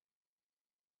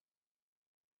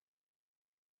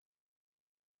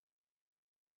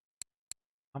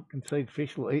 Pumpkin seed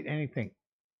fish will eat anything.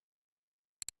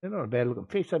 They're not a bad looking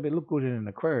fish, they look good in an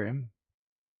aquarium.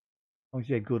 As long as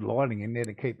you have good lighting in there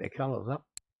to keep their colours up.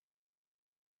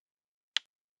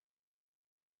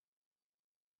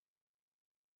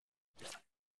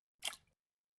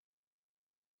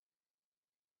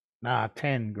 Nah,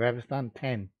 10, Gravestone,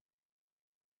 10.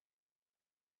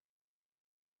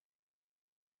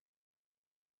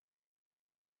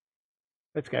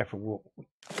 Let's go for a walk.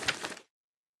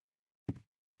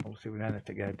 Obviously, we don't have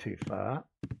to go too far.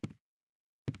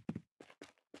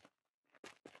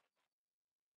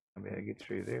 I'll be able to get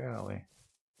through there, are we?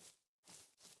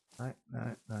 No,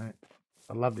 no, no.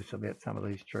 I love this about some of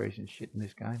these trees and shit in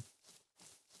this game.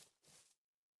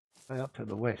 Way up to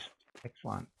the west. Next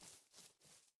one.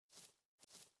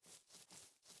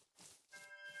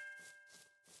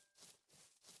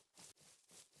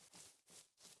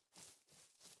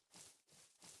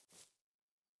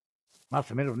 Must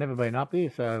admit, I've never been up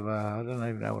here, so I don't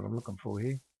even know what I'm looking for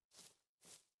here.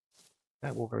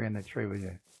 Don't walk around that tree with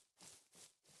you.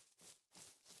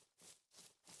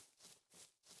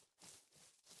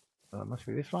 Well, it must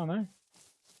be this one,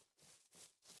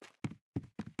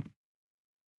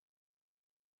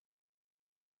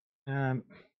 eh?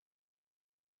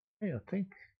 Yeah, I think.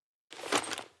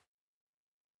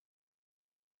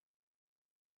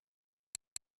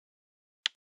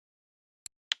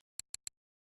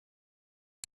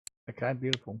 Okay,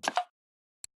 beautiful.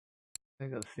 I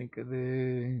got to think of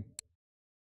the.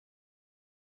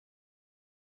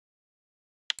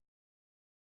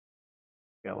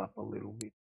 Go up a little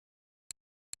bit.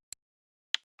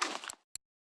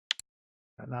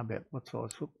 I don't know about what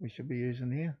size hook we should be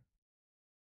using here.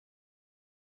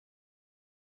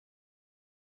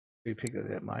 We pick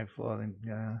it out mayfly, then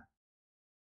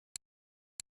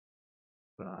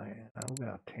we'll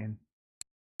go 10.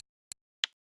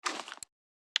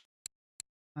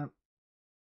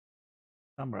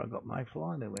 Somewhere I got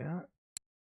mayfly, there we are.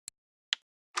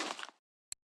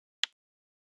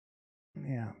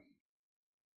 Yeah. I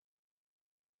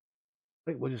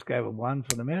think we'll just go with 1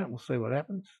 for the minute, we'll see what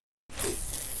happens.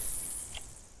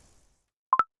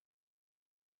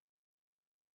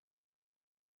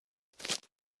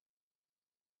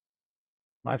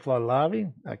 Mayfly larvae?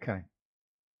 Okay.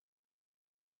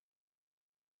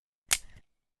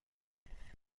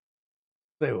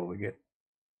 See what we get.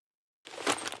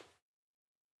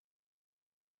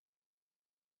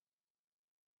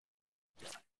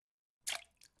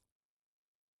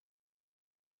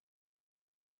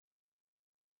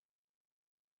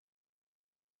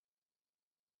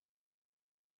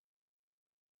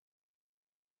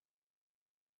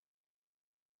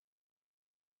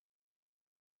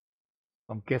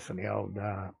 I'm guessing the old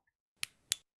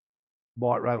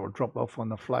bite rate will drop off on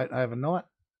the float overnight.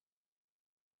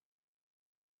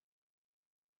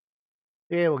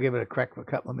 Yeah, we'll give it a crack for a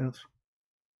couple of minutes.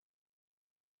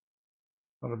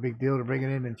 Not a big deal to bring it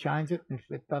in and change it if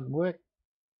it doesn't work.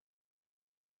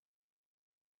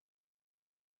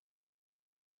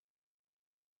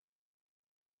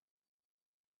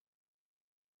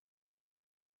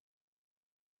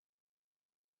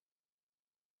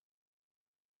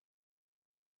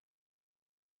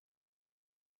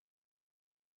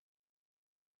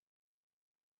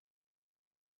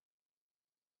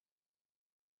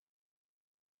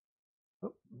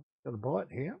 Oh, got a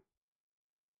bite here.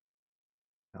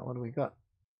 Now, what do we got?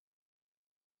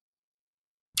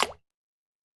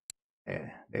 Yeah,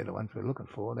 they're the ones we're looking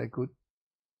for. They're good.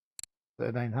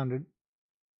 1,300.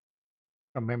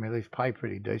 From memory, these pay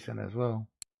pretty decent as well.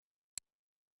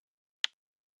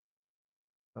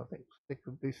 I think we'll stick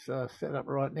with this setup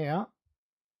right now.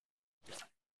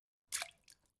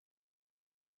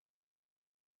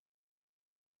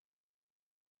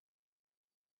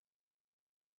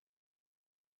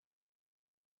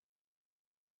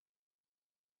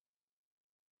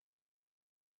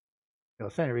 I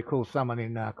seem to recall someone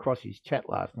in Crossy's chat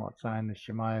last night saying the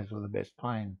Shimayas were the best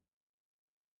paying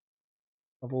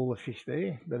of all the fish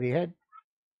there that he had.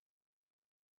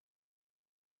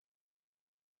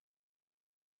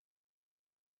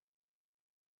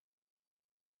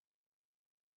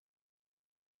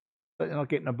 But they're not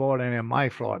getting a bite on our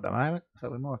mayfly at the moment, so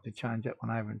we might have to change that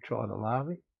one over and try the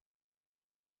larvae.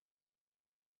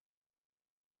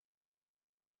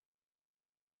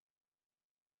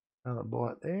 Another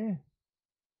bite there.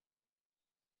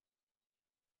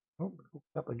 Oh,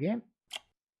 hooked up again.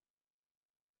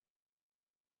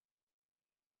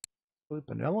 Blue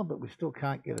Panella, but we still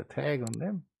can't get a tag on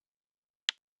them.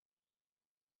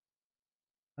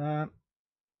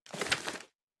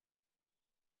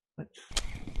 Let's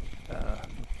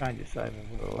change this over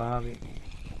for the larvae.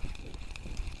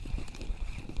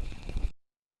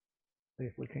 See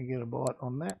if we can get a bite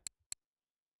on that.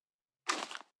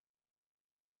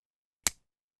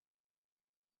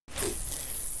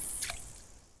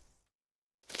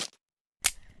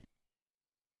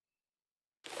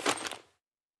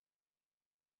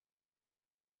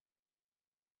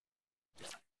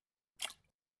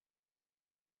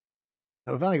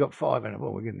 So we've only got 5 in it.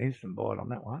 Well, we get an instant bite on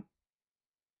that one.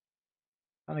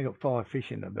 Only got 5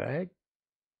 fish in the bag.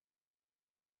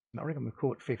 I reckon we've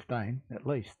caught 15 at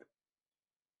least.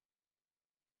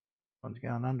 One's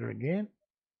going under again.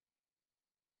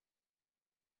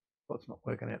 Spot's not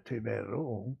working out too bad at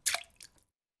all.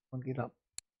 One get up.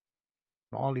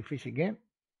 Smiley fish again.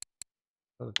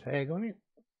 Got a tag on it.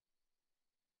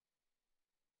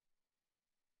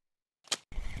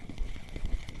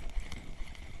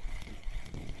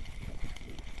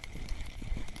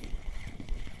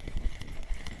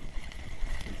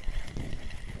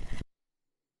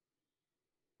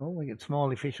 Oh, we get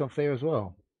smiley fish off there as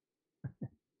well.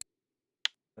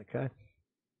 Okay.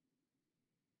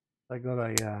 They got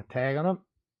a tag on them.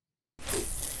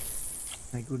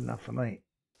 Ain't good enough for me.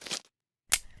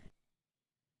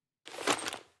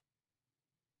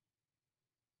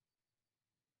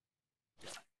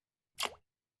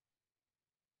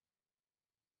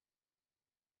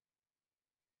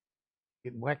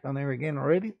 Getting whacked on there again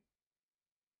already.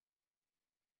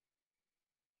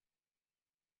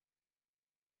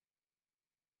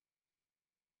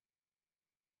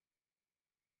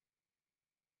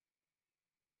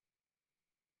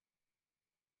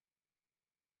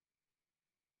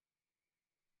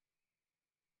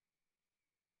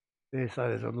 There, so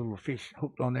there's a little fish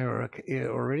hooked on there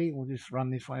already. We'll just run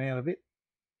this one out a bit.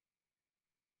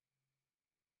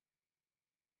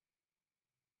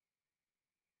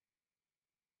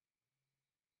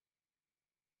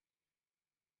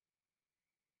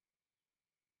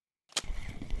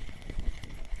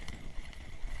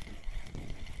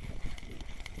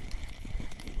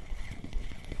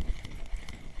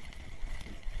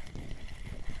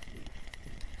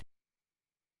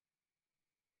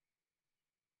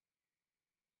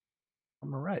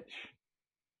 I'm a roach.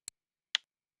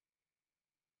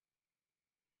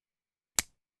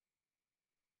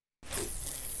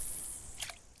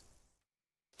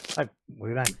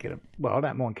 We don't get them. Well, I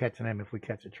don't mind catching them if we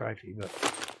catch a trophy, but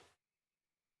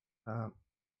go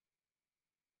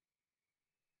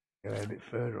a bit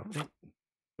further, I think.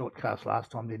 Short cast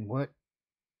last time didn't work.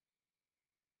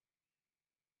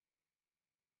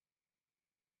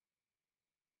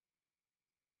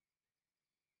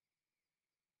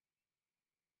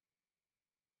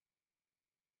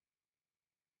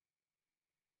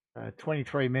 So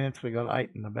 23 minutes, we got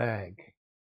 8 in the bag.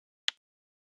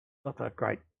 Not that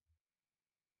great.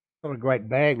 Not a great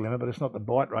bag limit, but it's not the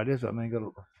bite rate, is it? I mean, got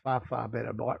a far, far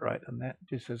better bite rate than that.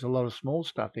 Just there's a lot of small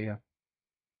stuff here.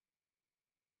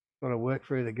 Got to work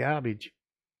through the garbage.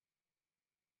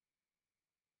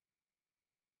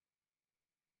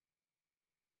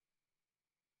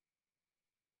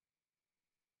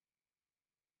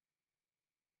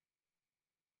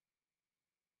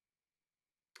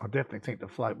 I definitely think the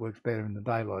float works better in the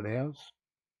daylight hours.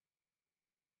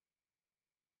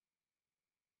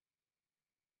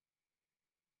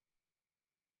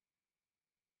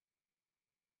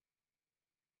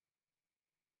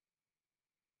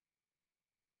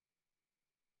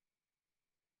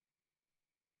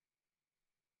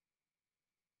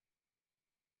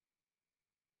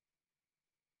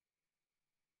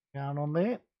 Going on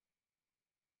there.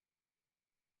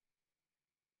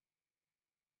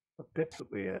 What depth are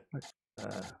we at? Let's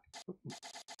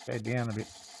go down a bit.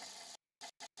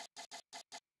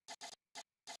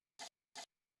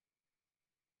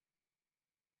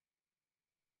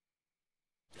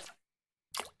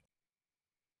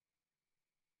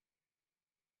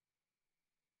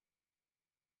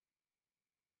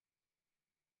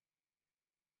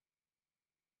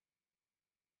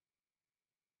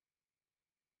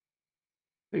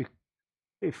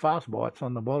 Two fast bites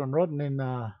on the bottom rod and then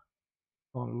on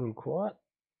a little quiet.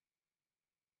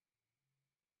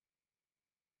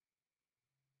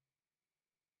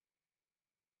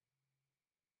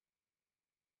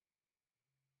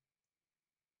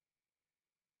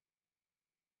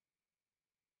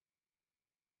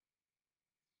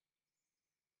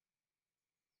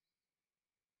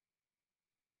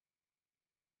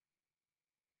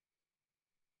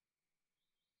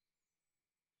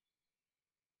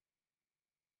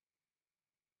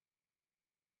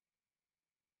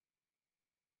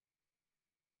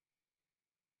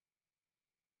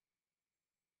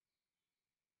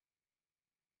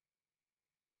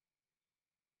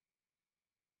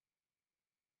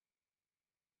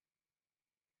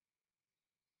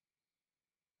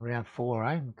 Around 4,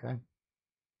 eh? Okay.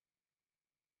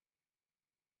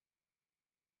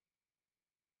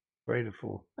 Three to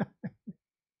four.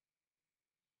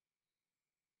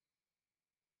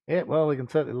 Yeah, well, we can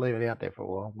certainly leave it out there for a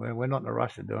while. We're not in a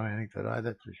rush to do anything today,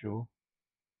 that's for sure.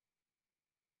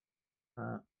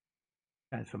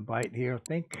 And some bait here, I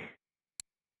think.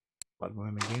 Plug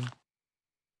worm again.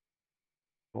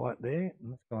 Right there.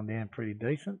 And that's gone down pretty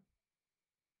decent.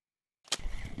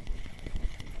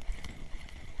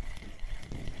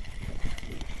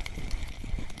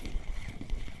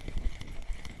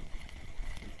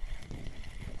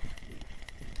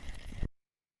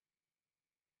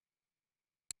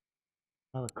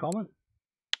 Another comment.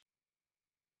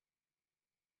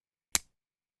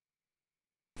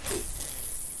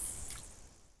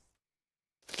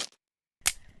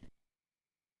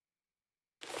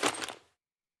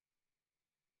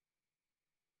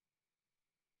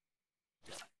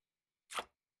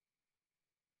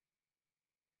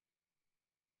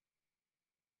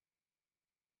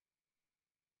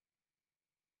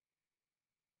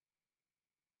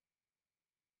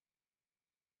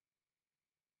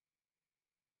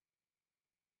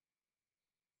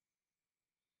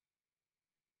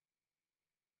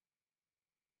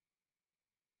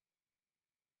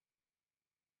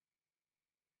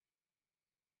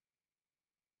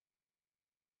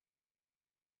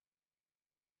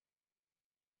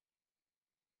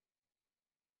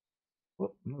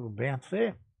 Whoop, a little bounce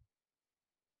there.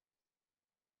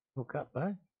 Hook up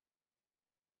though.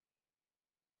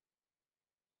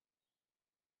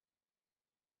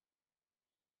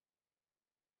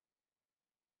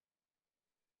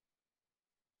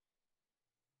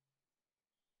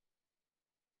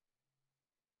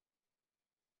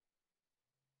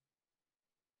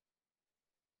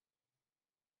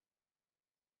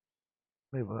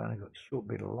 We've only got a short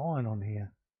bit of line on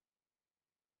here.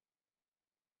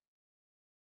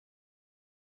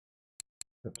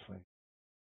 Let's see.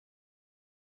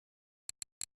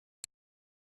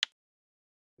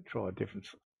 Try a different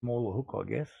smaller hook, I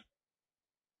guess.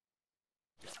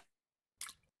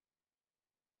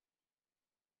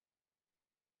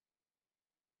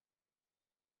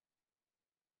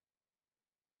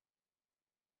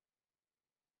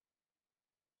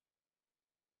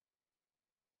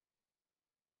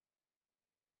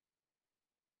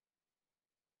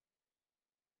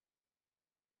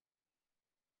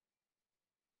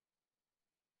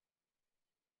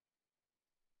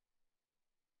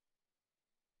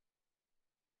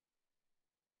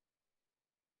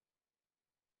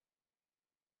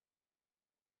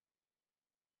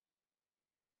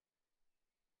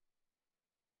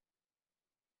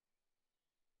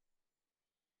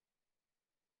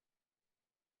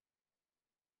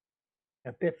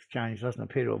 Our depth change doesn't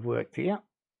appear to have worked here.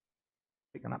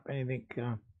 Picking up anything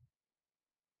down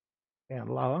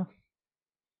lower.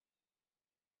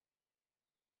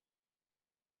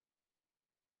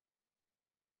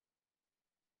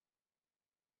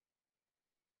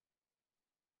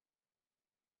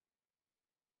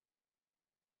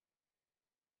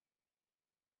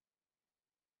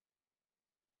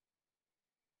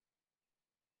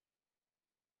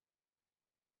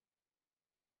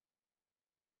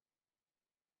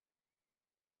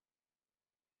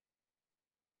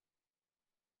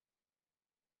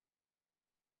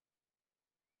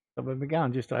 So we've been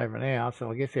going just over an hour,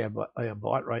 so I guess our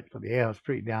bite rate for the hour is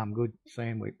pretty damn good,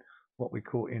 seeing with what we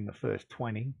caught in the first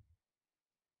 20.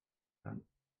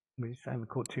 We just haven't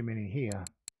caught too many here.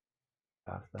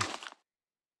 Faster.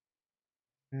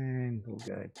 And we'll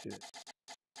go to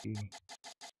the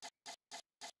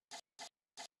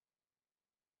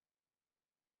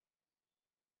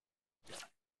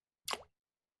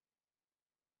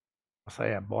I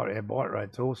say our bite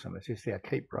rate's awesome. It's just our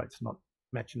keep rate's not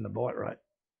matching the bite rate.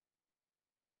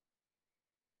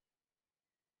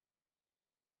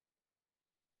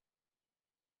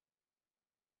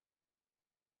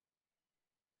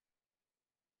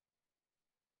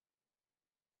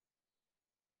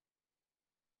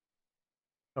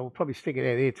 So we'll probably stick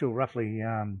it out here till roughly,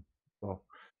 well,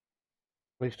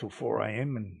 at least till 4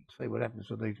 a.m. and see what happens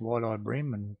with these white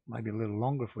bream, and maybe a little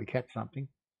longer if we catch something.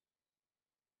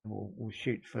 And we'll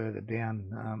shoot further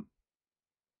down.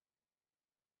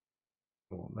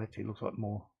 Well, actually looks like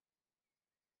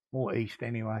more east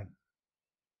anyway.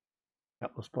 A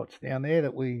couple of spots down there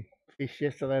that we fished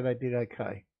yesterday, they did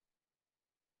okay.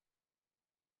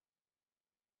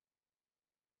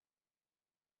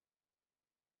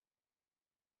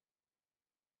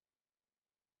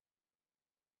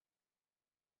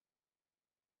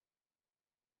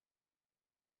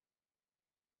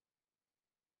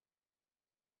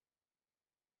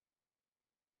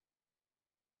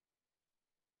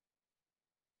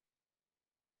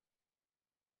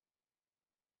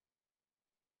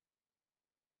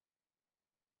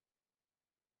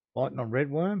 Biting on red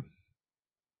worm.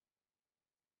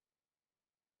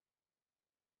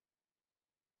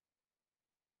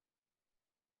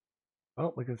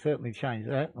 Well, we can certainly change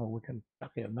that, or we can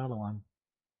chuck out another one.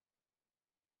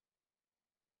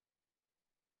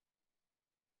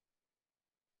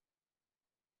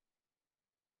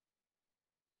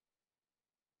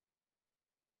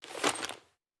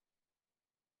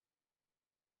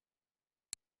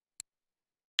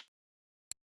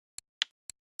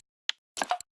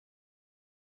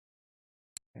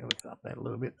 Yeah, let's up that a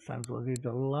little bit, same as we did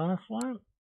the last one.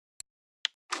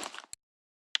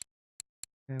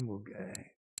 And we'll go.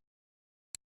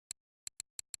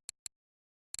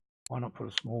 Why not put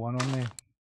a small one on there?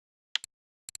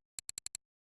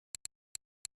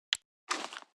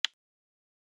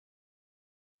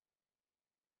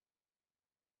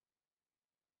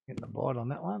 Getting the bite on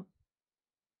that one.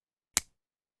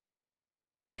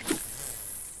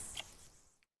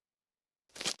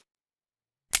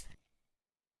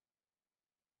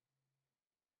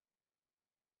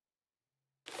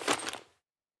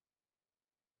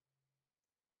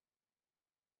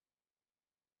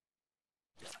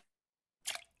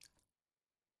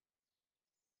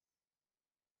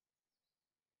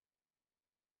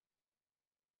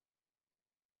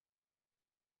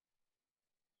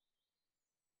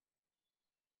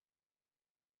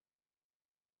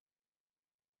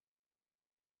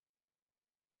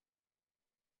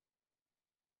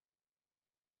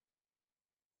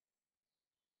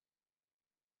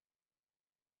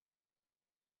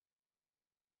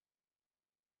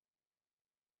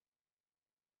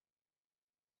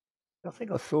 I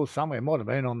think I saw somewhere, it might have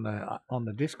been on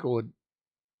the Discord,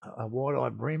 a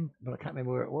white bream, but I can't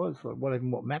remember where it was, or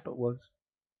what map it was.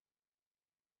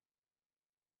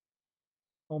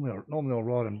 Normally I'll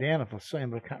write them down if I see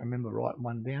them, but I can't remember writing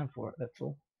one down for it, that's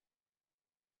all.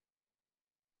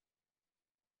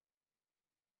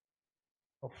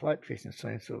 I'll float fishing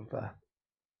seems sort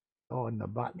of in the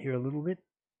butt here a little bit.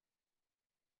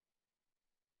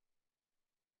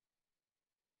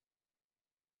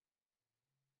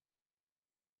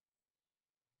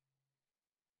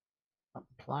 I'm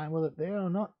playing with it there or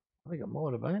not? I think it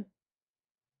might have been.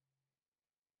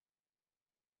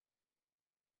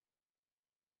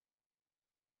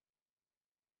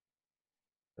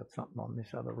 Got something on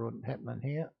this other rod happening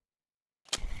here.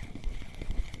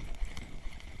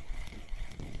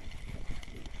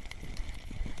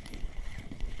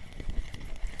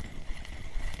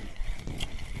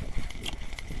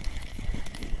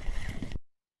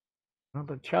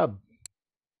 Another chub.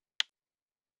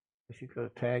 He's got a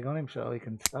tag on him so he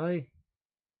can stay.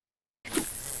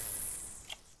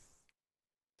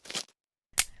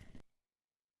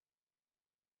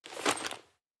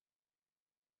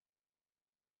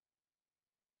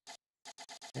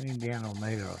 Get him down on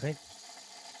meter, I think.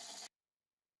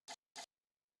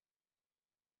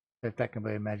 If that can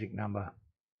be a magic number.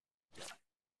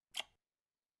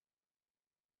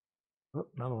 Oh,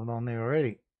 another one on there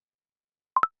already.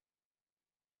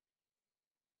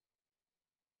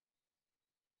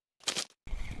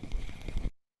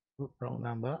 Oops, wrong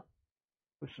number.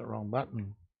 Push the wrong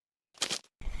button.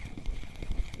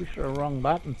 Push the wrong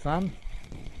button, son.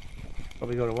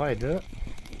 Probably got a way to do it.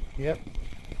 Yep.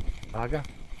 Bugger.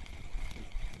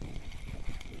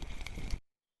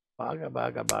 Bugger,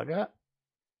 bugger, bugger.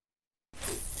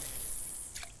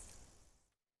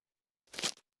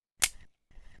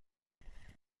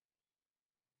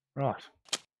 Right.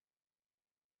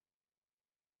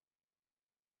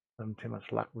 Having too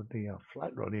much luck with the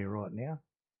float rod here right now.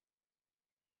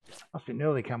 Must be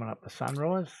nearly coming up to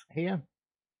sunrise here.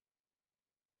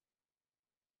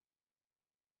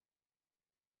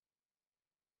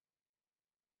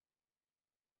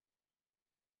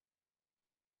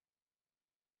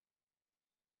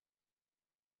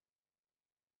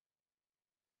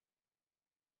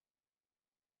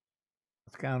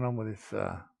 What's going on with this?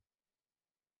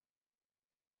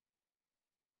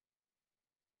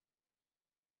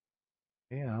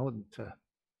 Yeah, I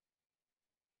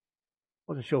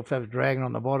wasn't sure if that was dragging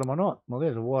on the bottom or not. Well,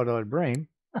 there's a wide-eyed bream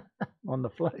on the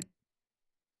float.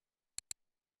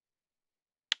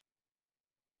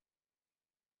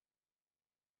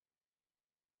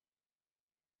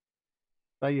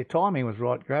 So your timing was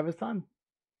right, Gravison.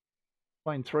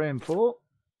 Between 3 and 4,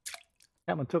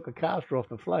 that one took a caster off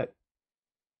the float.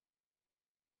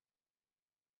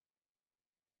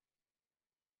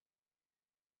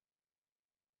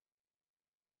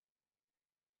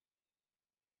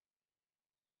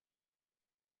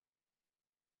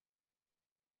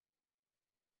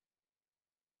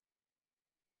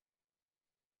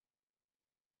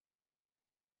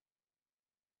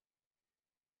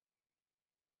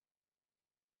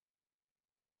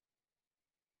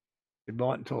 Good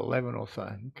night until 11 or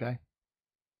so. Okay. I'd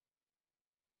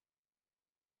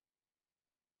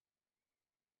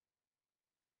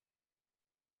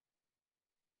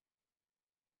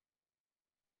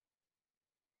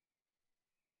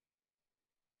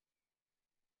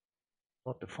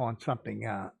like to find something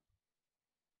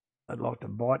I'd like to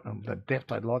bite on the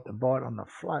depth I'd like to bite on the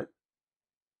float.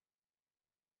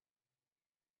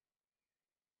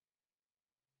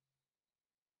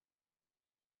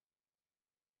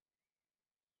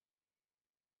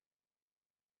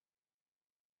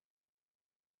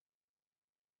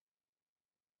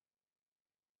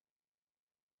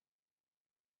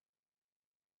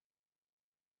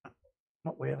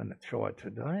 What we haven't tried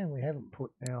today, we haven't put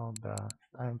our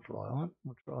stonefly on.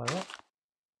 We'll try that.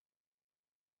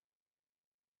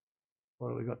 What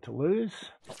have we got to lose?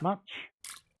 Not much.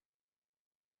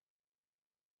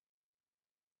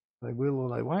 They will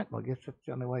or they won't. I guess that's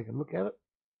the only way you can look at it.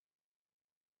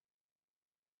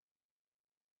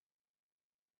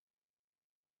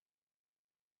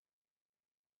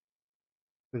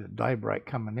 There's a daybreak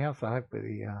coming now, so hopefully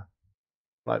the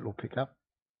float will pick up.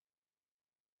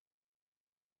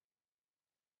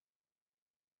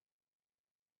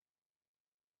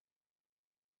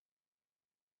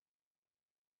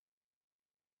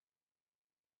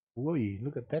 Whee,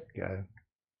 look at that go.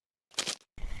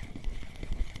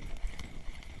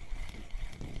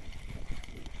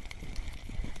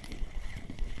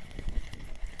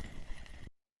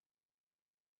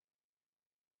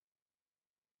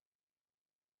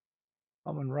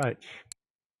 Common roach.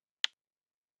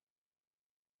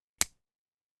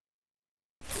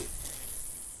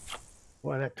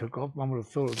 Boy, that took off. One would have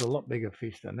thought it was a lot bigger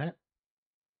fish than that.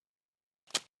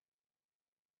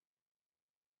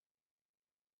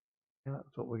 Yeah, I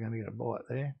thought we were going to get a bite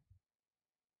there.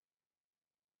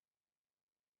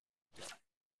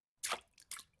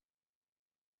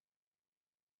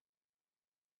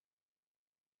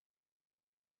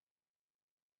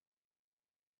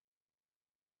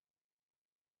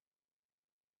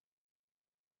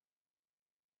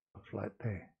 Float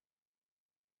there.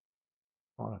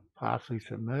 Kind of partially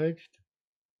submerged.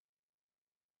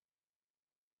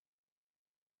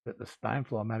 But the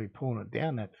stonefly may be pulling it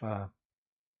down that far.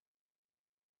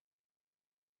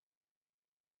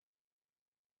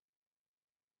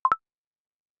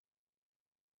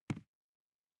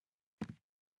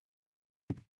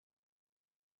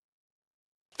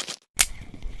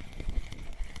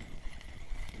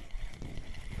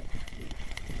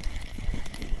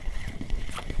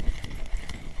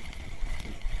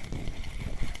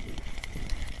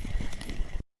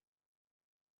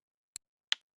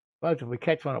 Suppose if we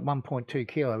catch one at 1.2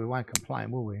 kilo, we won't complain,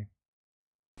 will we?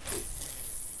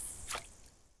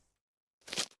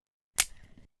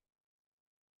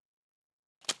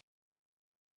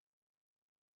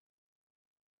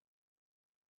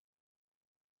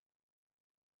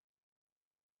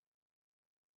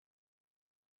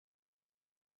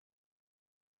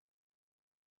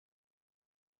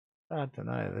 Hard to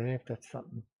know there if that's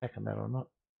something back on that or not.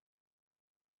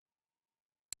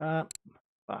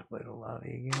 Fuck, little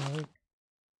lady again, I think.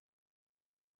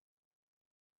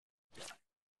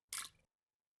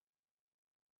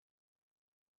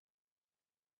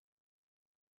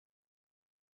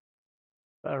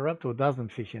 So we're up to a dozen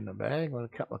fish in the bag. Got a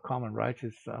couple of common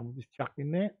roaches we'll just chucked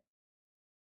in there.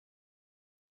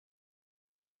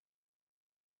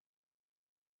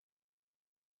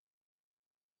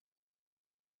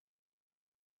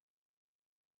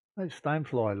 Those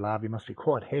stonefly larvae must be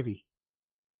quite heavy.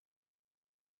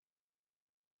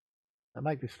 They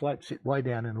make this float sit way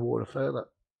down in the water further.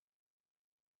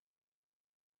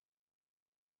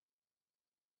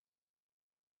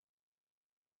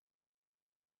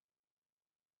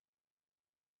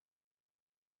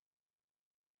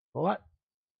 Right,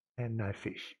 and no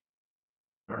fish.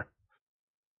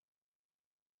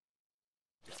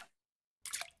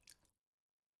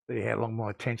 See how long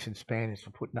my attention span is for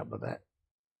putting up with that.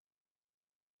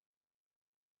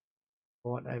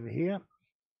 Right over here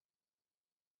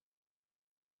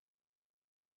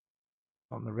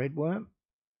on the red worm.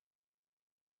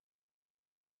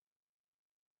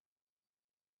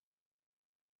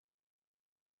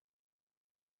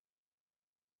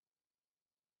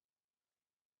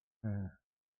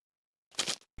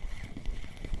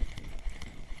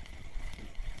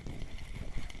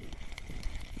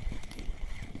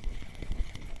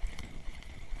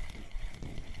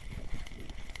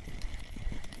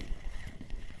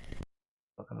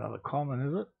 Like another common,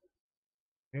 is it?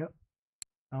 Yep.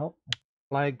 Oh,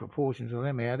 flag proportions of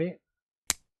them out here.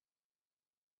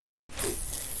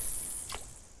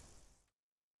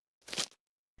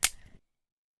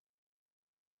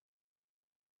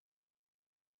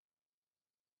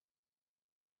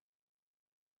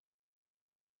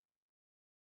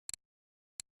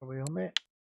 Are we on there?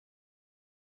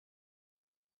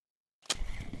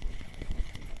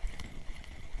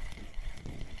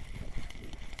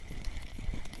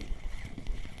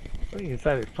 Well, you can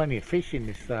say there's plenty of fish in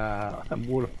this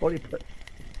water body, but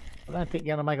I don't think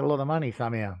you're going to make a lot of money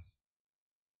somehow.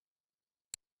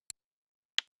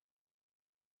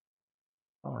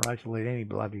 I'm going to eat any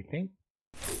bloody thing.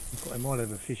 I might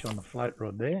have a fish on the float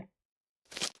rod there.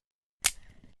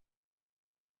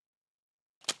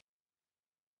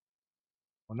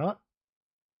 Or not.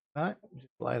 No, just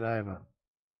lay it over.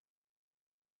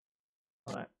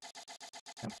 Right.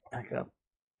 Back up.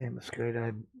 And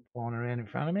mosquito flying around in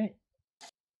front of me.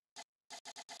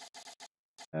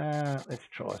 Let's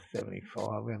try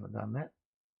 75. We haven't done that.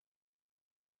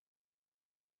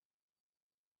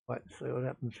 Wait and see what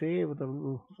happens here with the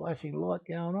little flashing light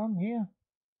going on here.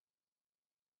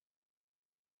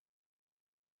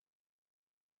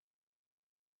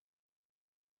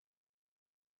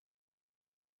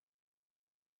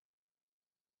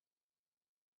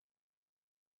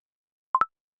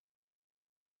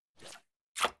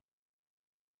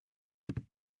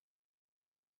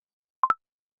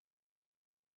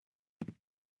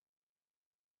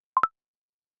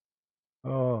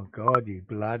 Oh God, you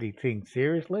bloody thing!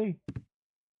 Seriously?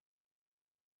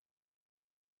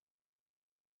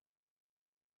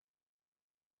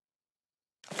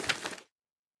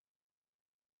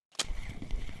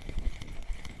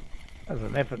 That was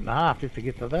an effort and a half just to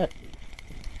get to that.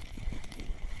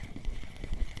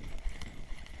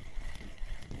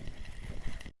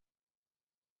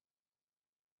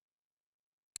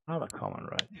 Another common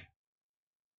roach.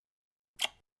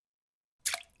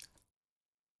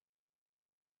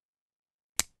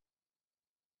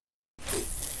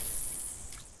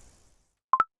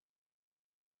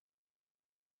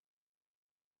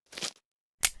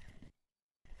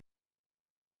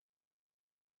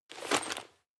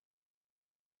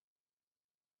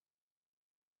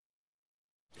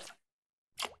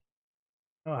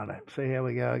 Right, see how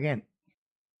we go again.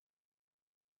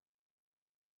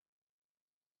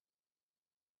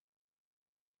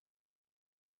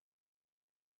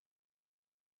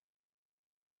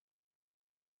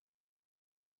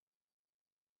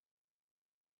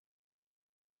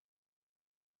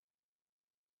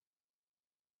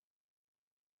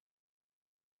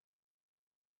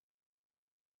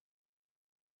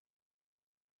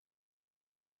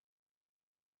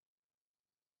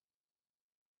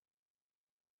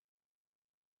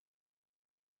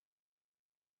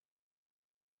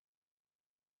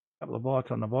 Couple of bites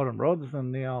on the bottom rods,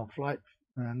 and the old float's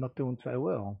not doing so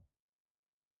well.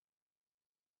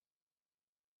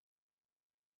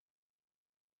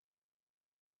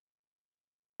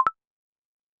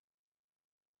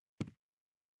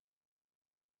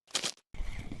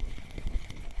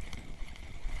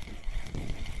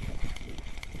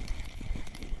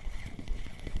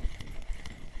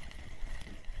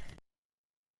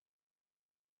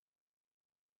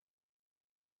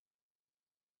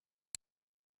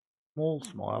 Small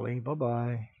smiley,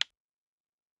 bye-bye.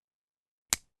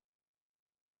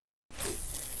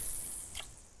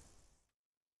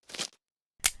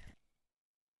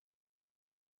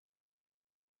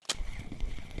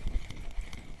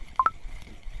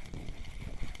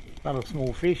 Another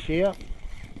small fish here.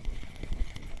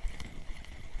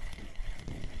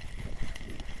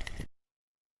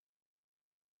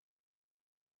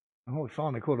 Oh, we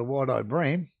finally caught a white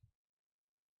bream.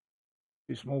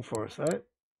 Too small for us though,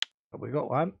 but we got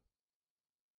one.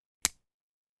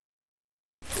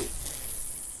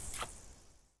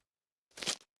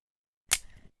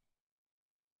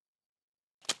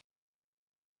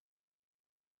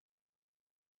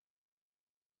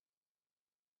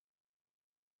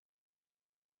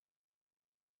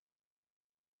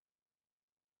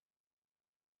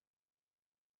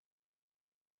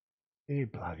 You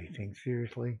bloody thing,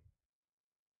 seriously.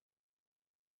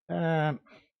 I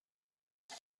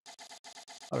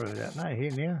really don't know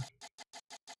here now.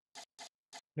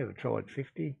 Never tried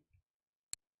 50.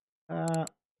 How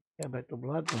about the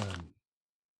blood worm?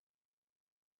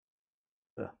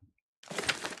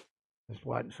 Just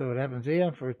wait and see what happens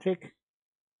here for a tick.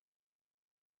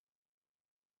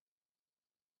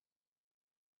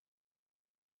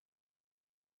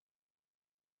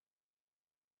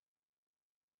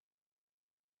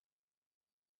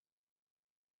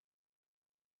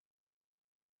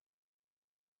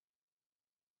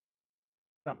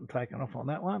 Something taken off on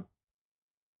that one.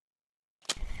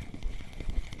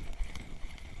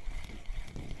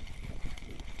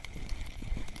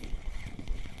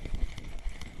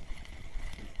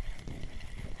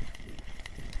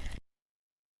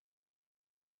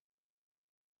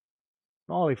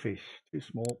 Smiley fish, too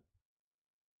small.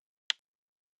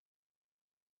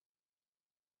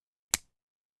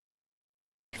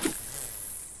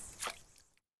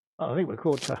 Oh, I think we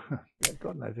caught,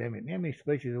 God knows how many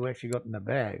species have we actually got in the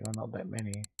bag? Well, not that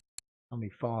many,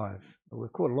 only 5. But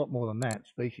we've caught a lot more than that,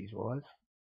 species-wise.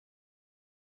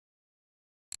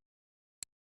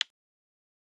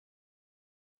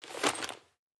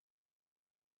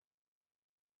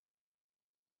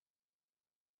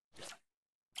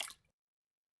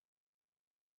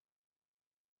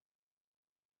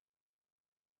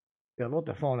 Yeah, I'd like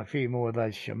to find a few more of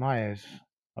those shamayas.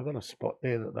 I've got a spot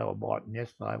there that they were biting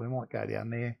yesterday. We might go down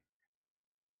there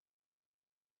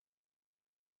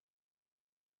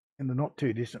in the not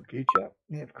too distant future.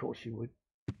 Yeah, of course you would.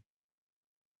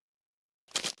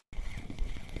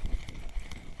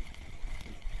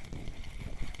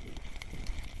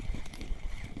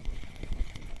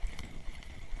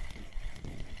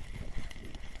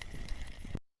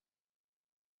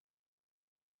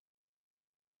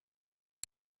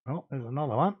 Oh, there's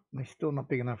another one. They're still not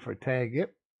big enough for a tag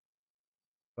yet,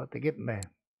 but they're getting there.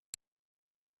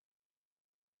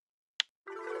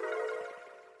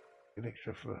 Good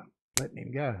extra for letting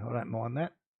him go. I don't mind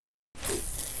that.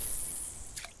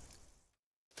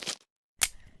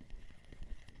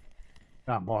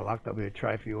 Not my luck, there'll be a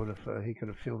trophy order for, he could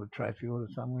have filled a trophy order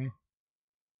somewhere.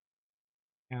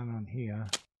 Down on here,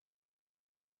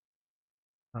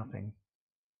 nothing.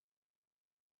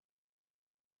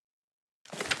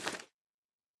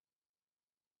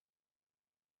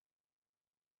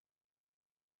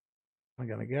 Am I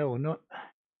going to go or not?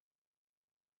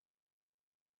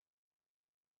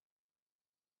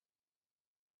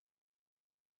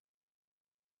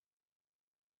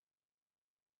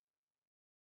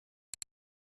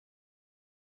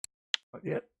 Not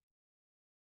yet.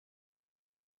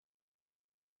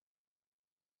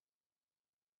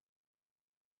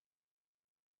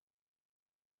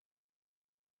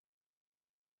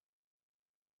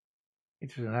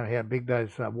 Interesting to know how big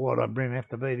those white bream have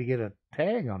to be to get a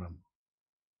tag on them.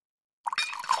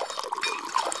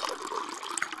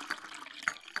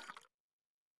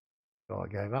 Guy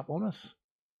gave up on us.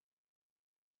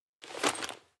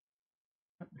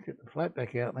 Let's get the float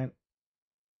back out then.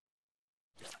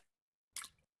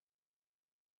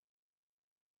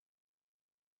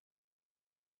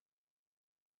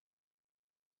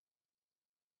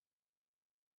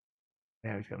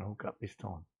 Now he's going to hook up this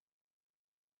time.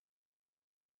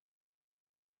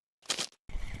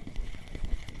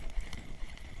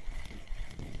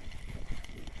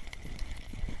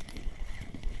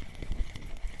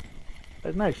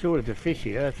 There's no shortage of fish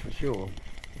here, that's for sure.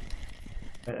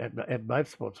 At both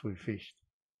spots we've fished.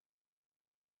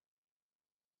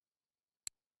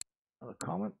 Another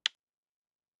comment.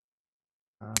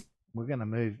 We're going to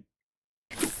move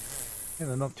in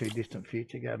the not too distant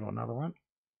future, go to another one.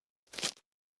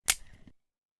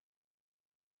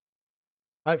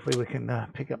 Hopefully we can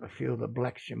pick up a few of the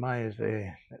black shimayas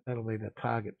there. That'll be the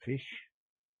target fish.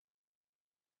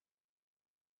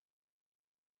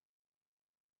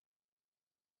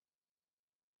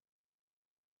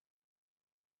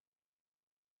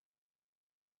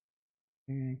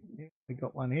 Yeah, we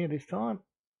got one here this time.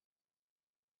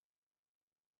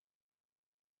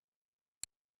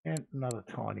 And another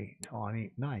tiny,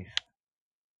 tiny nice.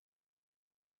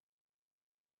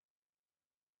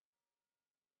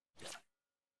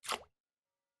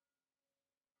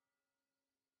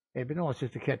 It'd be nice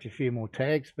just to catch a few more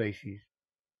tag species.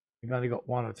 We've only got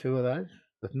one or two of those.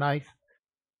 With Nath,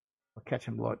 I'll catch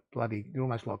them like bloody, they're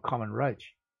almost like common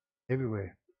roach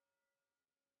everywhere.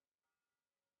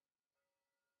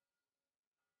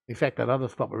 In fact, that other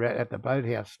spot we're at the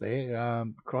boathouse there,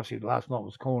 Crossy last night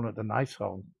was calling it the Nath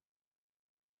hole.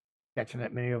 Catching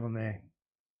that many of them there.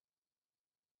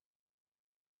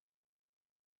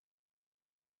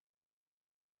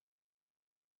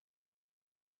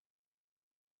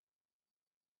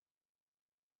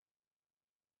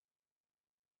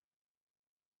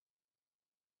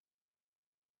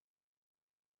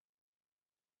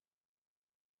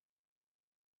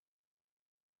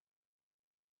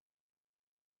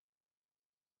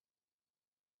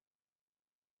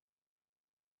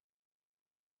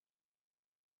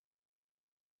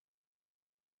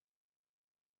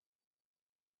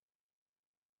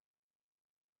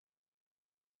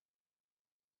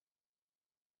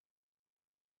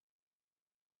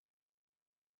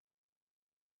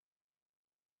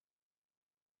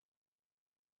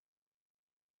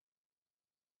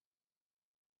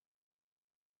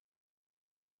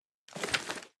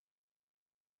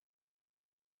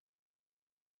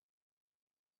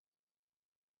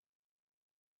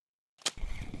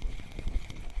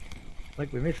 I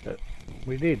think we missed it.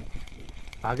 We did.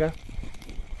 Bugger.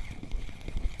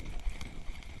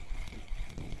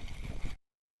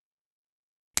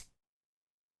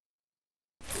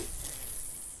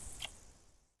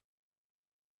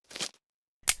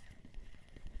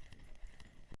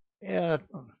 Yeah,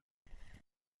 I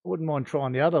wouldn't mind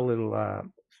trying the other little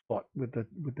spot with the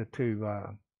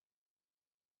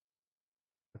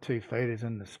two feeders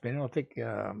and the spinner. I think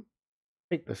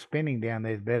the spinning down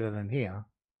there is better than here.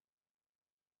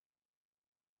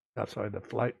 Oh, sorry, the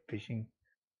float fishing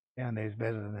down there is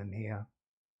better than here.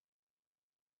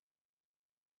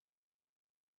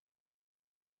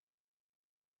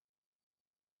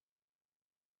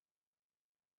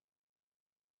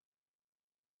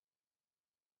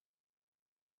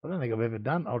 I don't think I've ever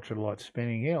done ultralight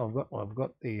spinning here. I've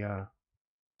got the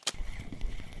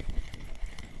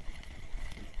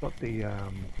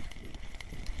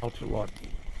ultralight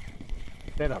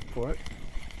setup for it.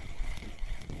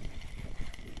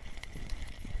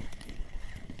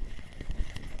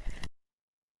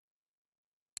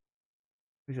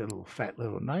 He's a little fat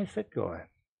little nice, that guy.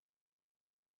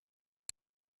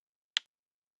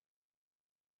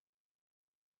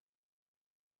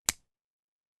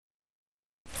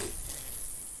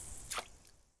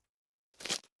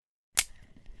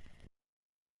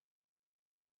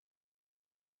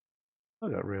 I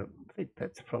think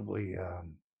that's probably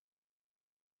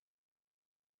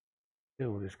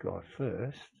deal with this guy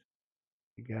first.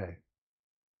 Here you go.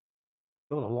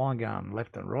 Got a line going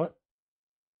left and right.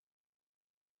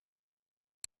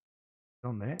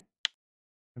 On there.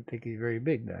 I don't think he's very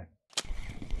big though.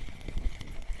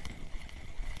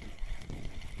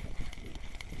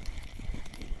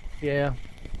 Yeah.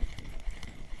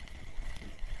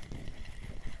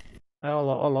 I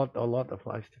like the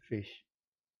place to fish.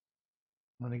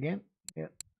 And again, yeah.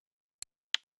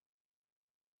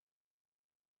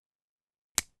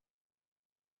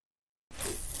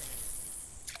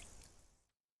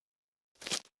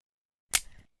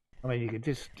 I mean, you could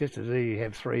just as easy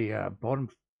have three bottom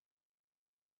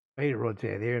feeder rods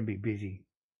out there and be busy.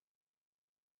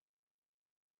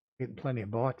 Getting plenty of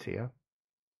bites here.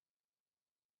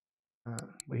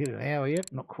 We hit an hour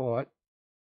yet? Not quite.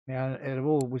 Now, out of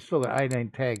all, we've still got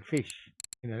 18 tag fish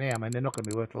in an hour. I mean, they're not going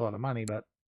to be worth a lot of money, but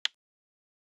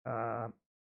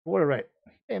water rate,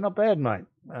 yeah, not bad, mate.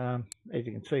 As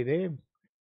you can see there,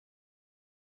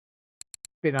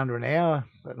 bit under an hour,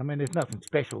 but I mean, there's nothing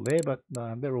special there, but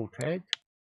they're all tagged.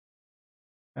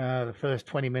 The first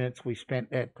 20 minutes we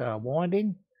spent at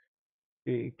winding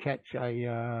to catch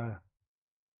a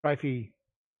trophy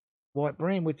White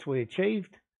Bream, which we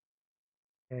achieved.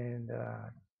 And I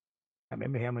can't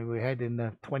remember how many we had in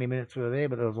the 20 minutes we were there,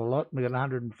 but there was a lot. We got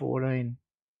 114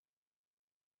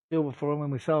 silver for them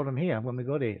when we sold them here, when we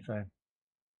got here. So it's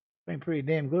been pretty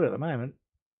damn good at the moment.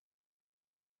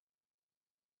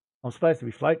 I'm supposed to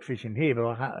be float fishing here, but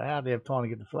I hardly have time to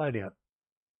get the float out.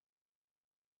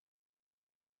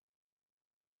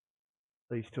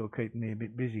 These two are keeping me a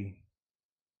bit busy.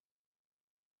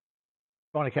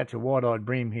 Trying to catch a white-eyed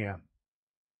bream here.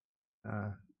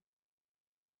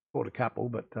 Caught a couple,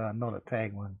 but not a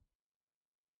tag one.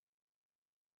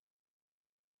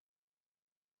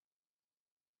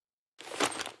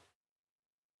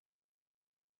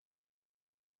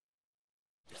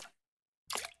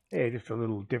 Yeah, just a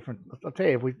little different. I'll tell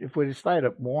you, if we just stayed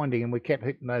up winding and we kept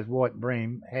hitting those white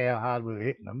bream, how hard we were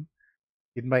hitting them,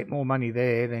 you'd make more money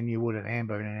there than you would at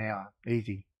Amber in an hour.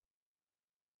 Easy.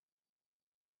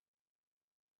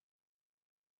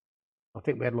 I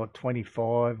think we had like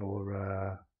 25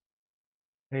 or...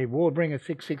 Hey, Warbringer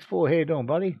 664, how you doing,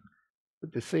 buddy?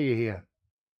 Good to see you here.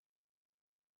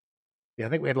 Yeah, I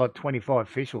think we had like 25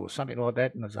 fish or something like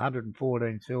that, and it was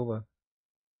 114 silver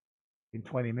in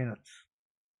 20 minutes.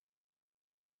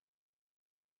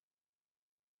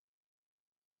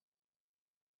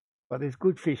 But there's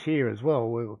good fish here as well.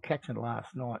 We were catching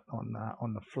last night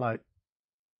on the float,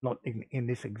 not in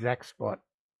this exact spot.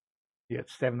 Yeah,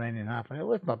 it's 17.5.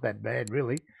 Well, it's not that bad,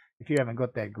 really, if you haven't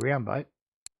got that ground bait.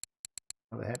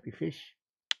 Another happy fish.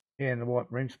 Yeah, in the White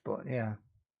Bream spot, yeah.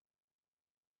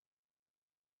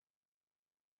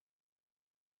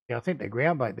 Yeah, I think the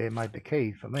ground bait there made the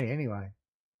key for me anyway.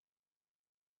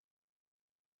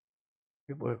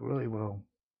 It worked really well.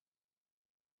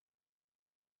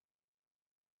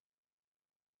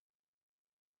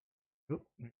 Oop,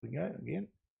 here we go again.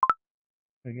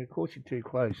 We get caught you too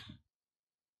close.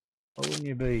 Why wouldn't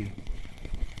you be?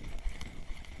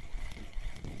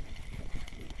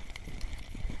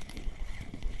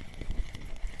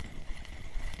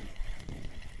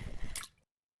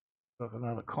 Got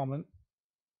another comment.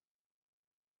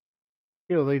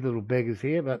 Still these little beggars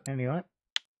here, but anyway.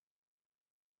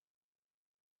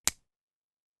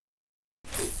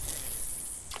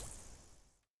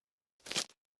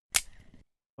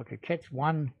 I could catch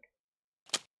one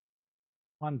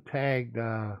tagged.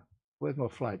 Where's my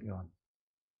float gone?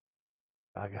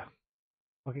 Bugger.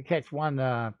 I could catch one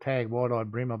tagged white-eyed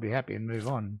bream. I'll be happy and move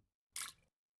on.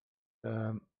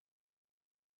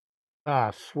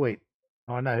 Sweet.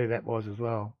 I know who that was as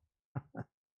well. I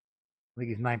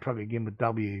think his name probably begins with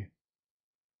W.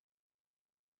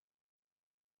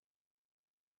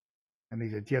 And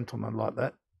he's a gentleman like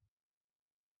that.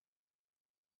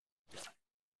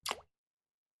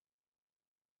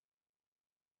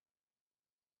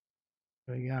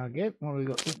 There we go again. What have we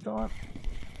got this time?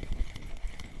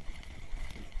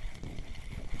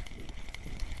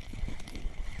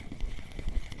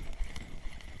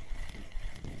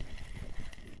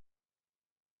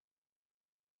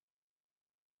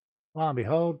 Lo and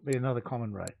behold, be another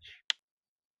common roach.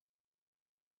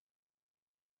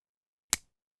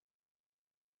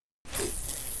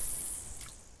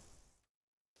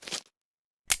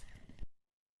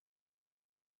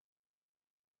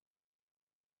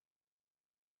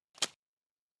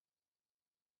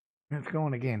 It's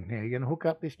gone again. Now, you going to hook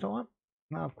up this time?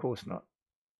 No, of course not.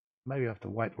 Maybe I have to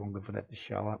wait longer for that to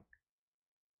show up.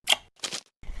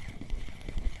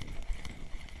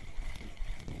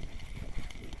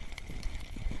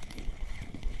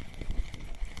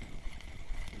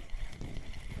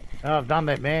 Oh, I've done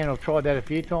that, man. I've tried that a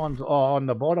few times. Oh, on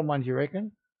the bottom ones, you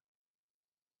reckon?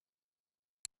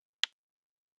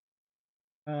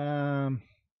 We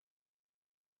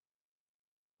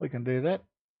can do that.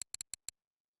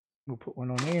 We'll put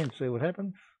one on here and see what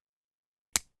happens.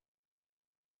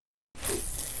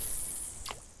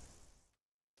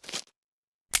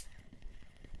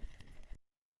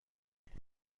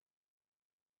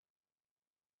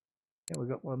 Yeah, we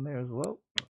got one there as well.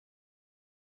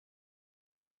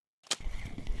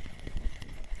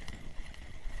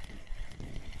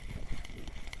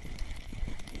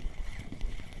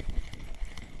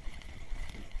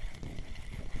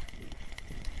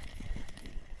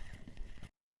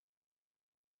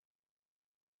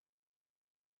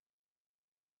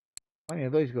 Plenty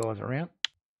of these guys around.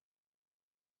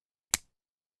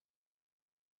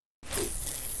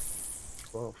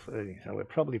 12:30, so we're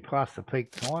probably past the peak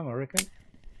time, I reckon.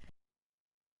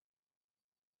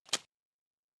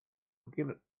 We'll give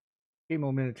it a few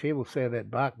more minutes here. We'll see how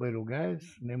that bark beetle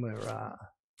goes, and then we're going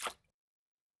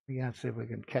to see if we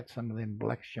can catch some of them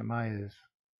black chamayas.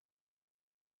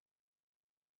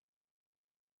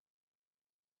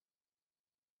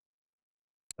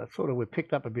 But sort of we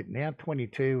picked up a bit now,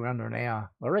 22, we're under an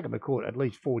hour. I reckon we caught at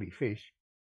least 40 fish.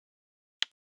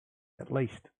 At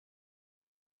least.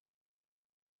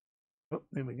 Oh,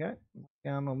 there we go.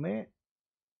 Down on there.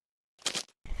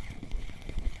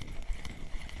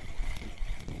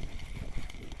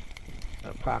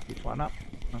 I'll park this one up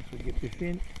once we get this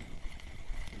in.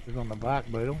 It's on the bark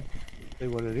beetle. See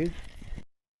what it is.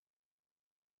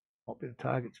 Might be the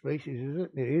target species, is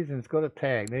it? It is, and it's got a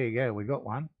tag. There you go, we got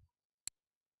one.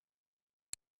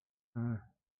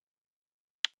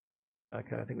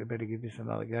 Okay, I think we better give this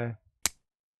another go.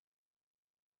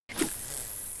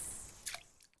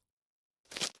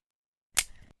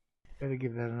 Better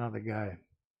give that another go.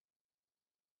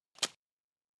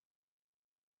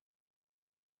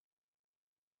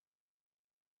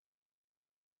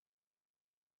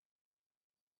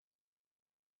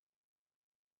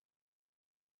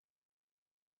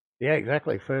 Yeah,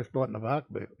 exactly. First bite in the bark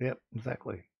boot. Yep,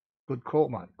 exactly. Good call,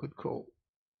 mate. Good call.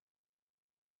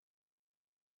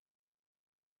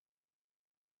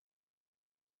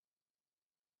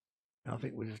 I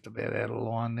think we're just about out of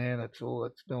line there. That's all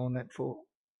that's doing that for.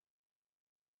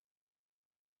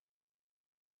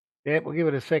 Yeah, we'll give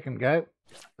it a second go.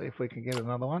 See if we can get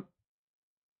another one.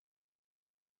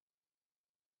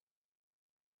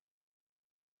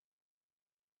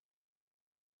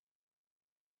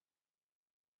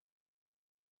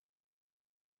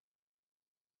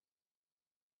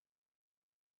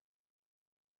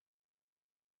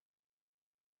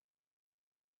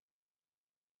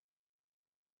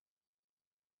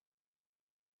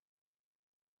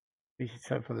 You should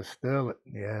say for the sterlet.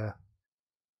 Yeah.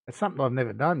 It's something I've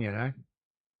never done, you know.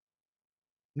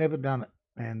 Never done it.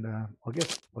 And I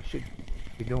guess I should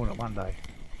be doing it one day.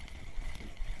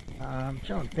 I'm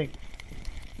trying to think.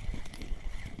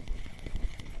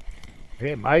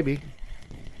 Yeah, maybe.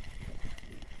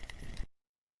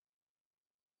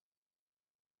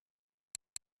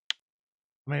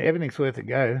 I mean, everything's worth a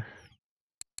go.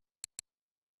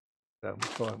 So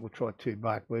we'll try 2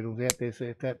 bark beetles out there, see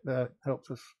if that helps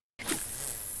us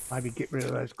maybe get rid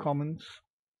of those commons.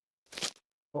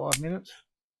 5 minutes.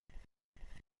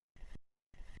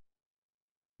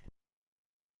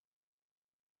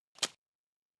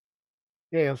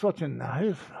 Yeah, I was watching.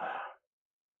 I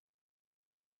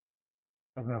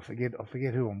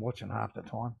forget who I'm watching half the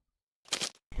time.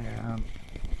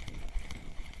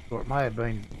 Or it may have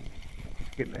been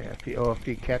getting a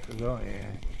few cats as well.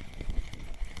 Yeah.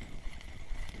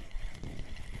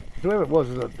 Whoever it was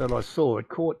that I saw, it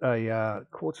caught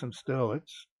some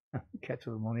sterlets. Catch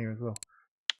them on here as well.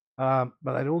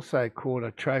 But they'd also caught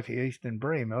a trophy eastern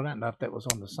bream. I don't know if that was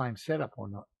on the same setup or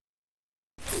not.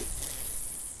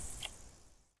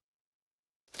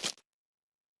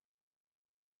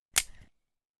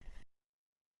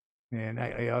 Yeah, no,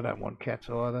 I don't want cats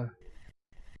either.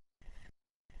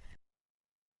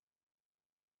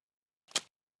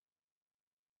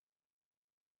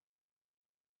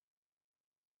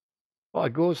 Hi,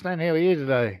 Gorston, how are you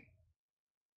today?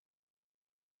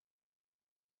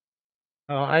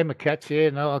 Oh, aim a cats, yeah,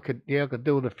 no, I could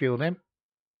do with a few of them.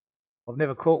 I've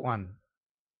never caught one.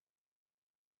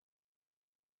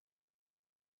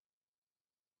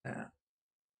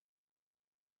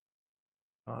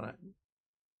 Alright.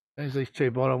 There's these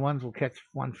 2 bottom ones. We'll catch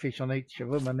 1 fish on each of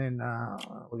them, and then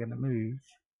we're going to move.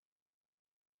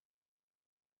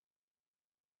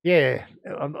 Yeah,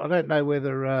 I don't know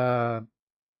whether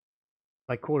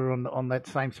they caught her on that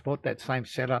same spot, that same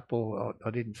setup, or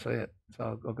I didn't see it,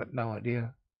 so I've got no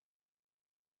idea.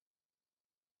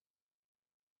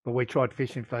 But we tried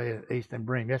fishing for eastern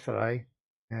bream yesterday,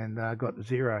 and got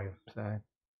 0. So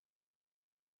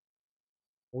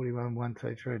 41, 1,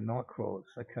 2, 3 night crawlers.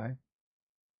 Okay.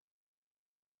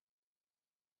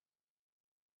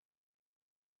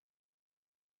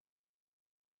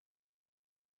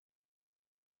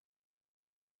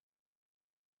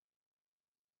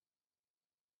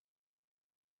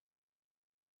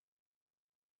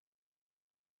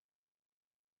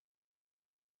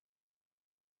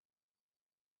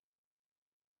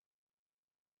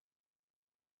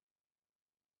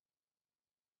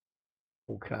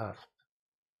 Full cast.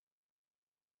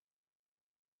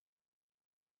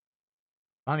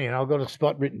 Funny, and I've got a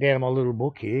spot written down in my little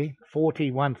book here,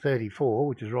 4134,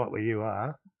 which is right where you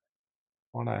are,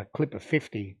 on a clip of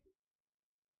 50.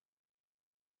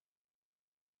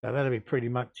 So that'll be pretty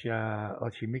much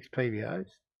actually mixed PVOs.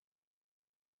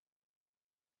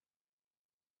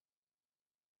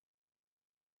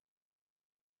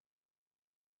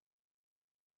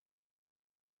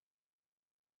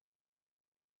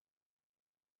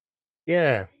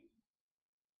 Yeah.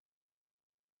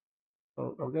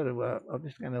 I'm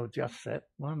just going to adjust that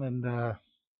one and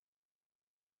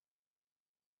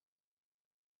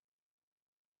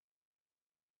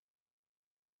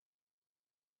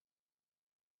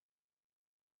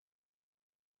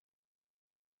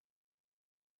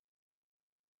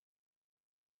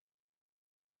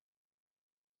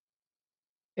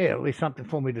yeah, at least something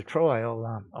for me to try.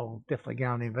 I'll definitely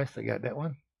go and investigate that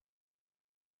one.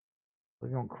 We're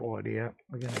gone quiet here.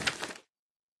 We're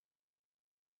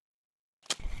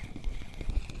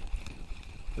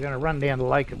gonna run down the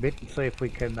lake a bit and see if we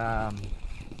can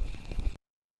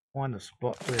find the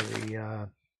spot where the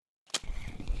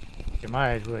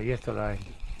tomatoes were yesterday.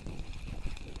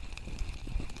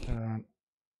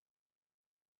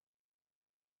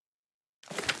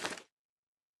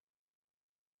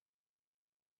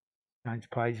 Change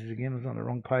pages again. I was on the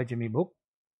wrong page in my book.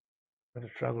 Got a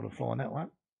struggle to find that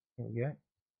one. Here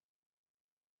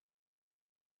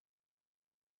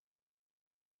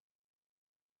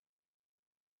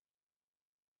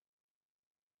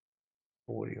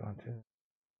we go.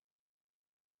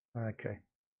 Okay.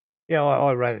 Yeah,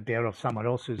 I wrote it down off someone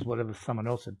else's, whatever someone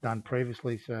else had done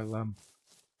previously. So,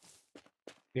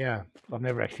 yeah, I've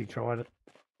never actually tried it.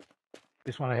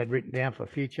 This one I had written down for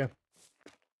future.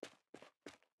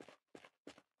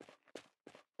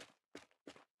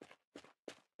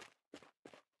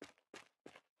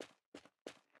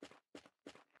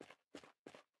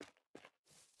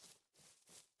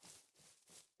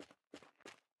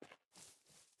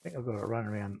 I think I've got to run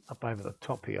around up over the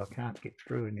top here. I can't get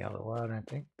through in the other way, I don't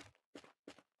think.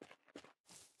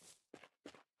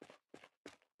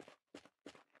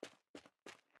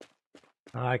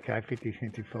 Okay,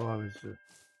 50-55 is...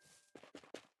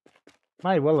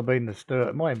 may well have been the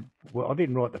stir. Well, I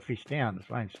didn't write the fish down. It's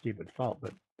my own stupid fault,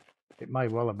 but it may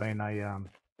well have been a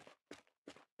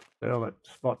sterlet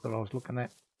spot that I was looking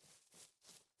at.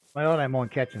 I don't mind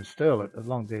catching sterlet as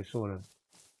long as they're sort of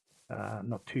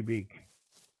not too big.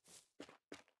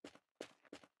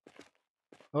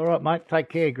 All right, mate. Take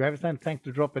care, Gravison. Thanks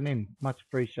for dropping in. Much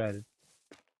appreciated.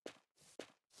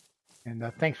 And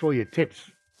thanks for all your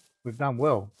tips. We've done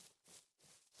well.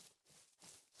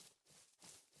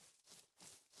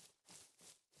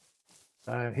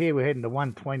 So here we're heading to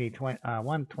 120,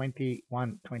 120,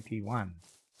 121.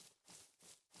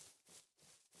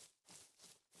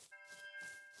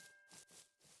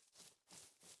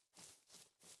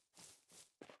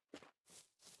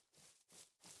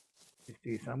 Just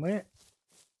here somewhere.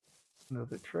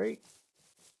 Another tree.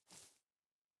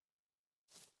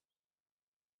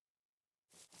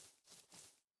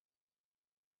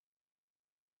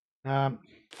 Yeah,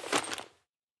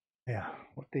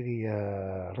 what did he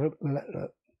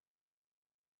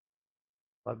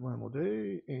bloodworm will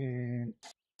do, and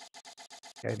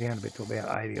go down a bit to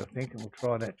about 80, I think, and we'll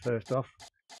try that first off.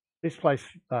 This place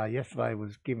yesterday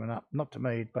was given up, not to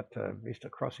me, but to Mr.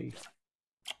 Crossy.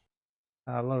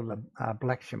 A lot of the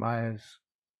black shamayas.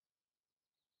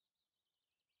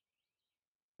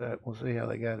 So we'll see how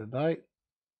they go today.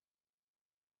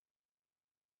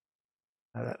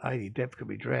 That 80 depth could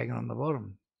be dragging on the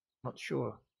bottom. Not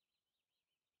sure.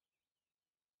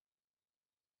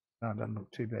 No, it doesn't look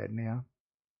too bad now.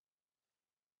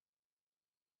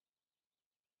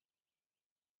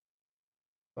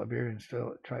 Siberian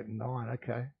still at trait 9,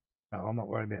 okay. No, I'm not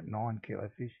worried about 9 kilo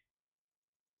fish.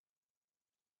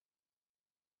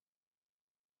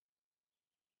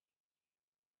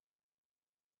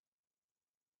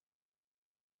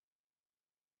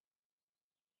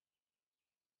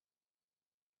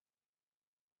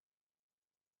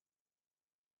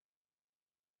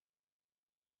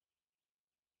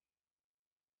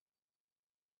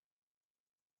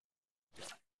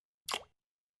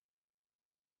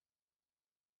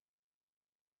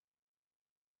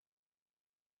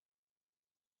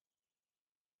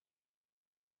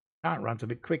 Current run's a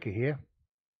bit quicker here.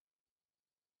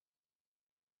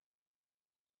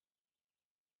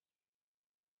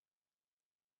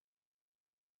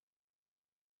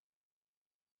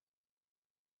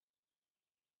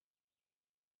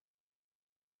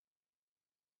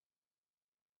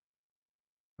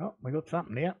 Oh, we got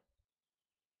something here.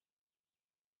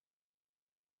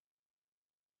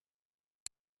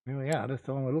 Here we are, that's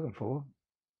the one we're looking for.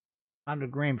 100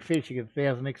 gram fish, you get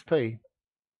 1000 XP.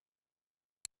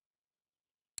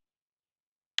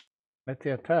 That's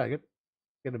our target.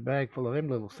 Get a bag full of them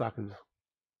little suckers.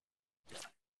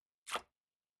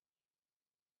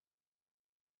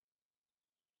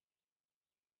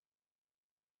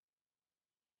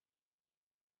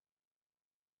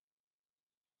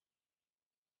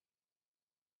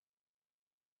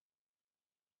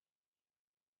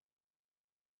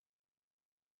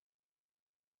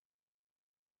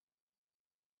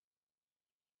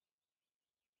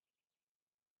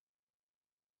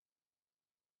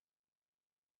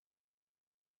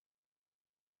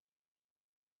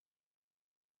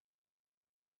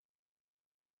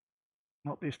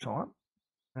 Not this time.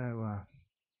 So,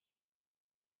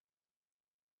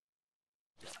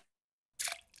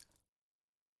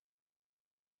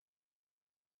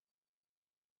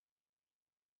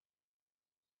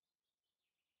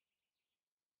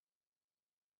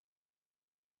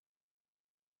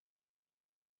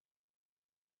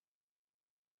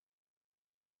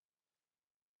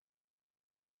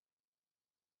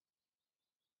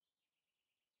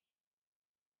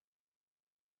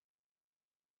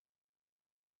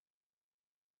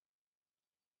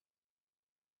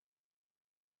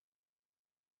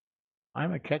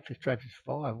 I'm a cactus trap is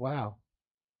 5. Wow.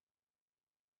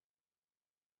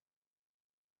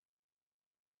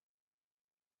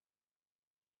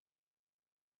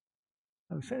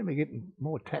 We seem to be getting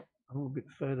more tap a little bit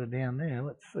further down there.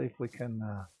 Let's see if we can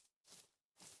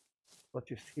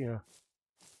just here.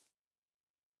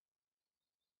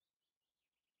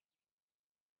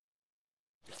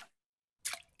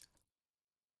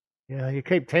 Yeah, you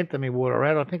keep tempting me, water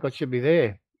rat. I think I should be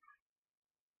there.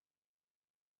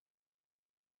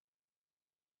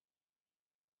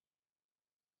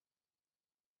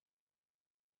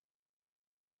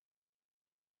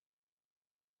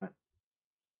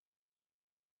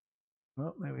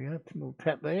 Well, there we go. A little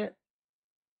tap there.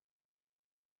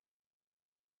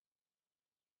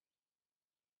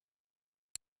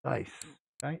 Nice.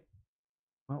 Okay.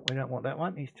 Well, we don't want that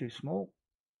one. He's too small.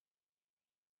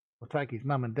 We'll take his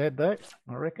mum and dad though,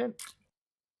 I reckon.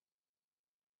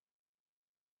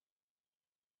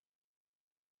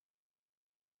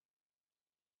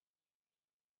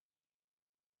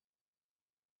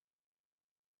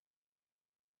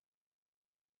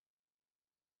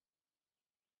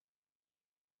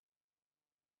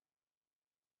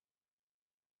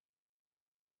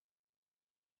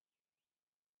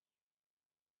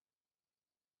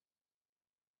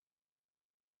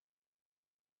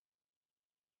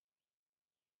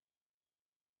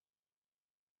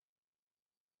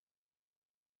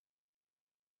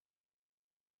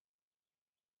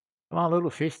 Come on, little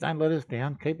fish, don't let us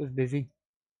down. Keep us busy.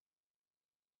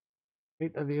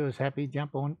 Keep the viewers happy.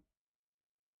 Jump on.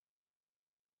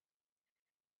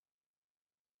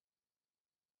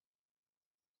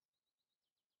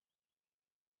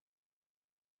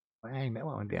 Bang, that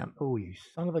one went down. Oh, you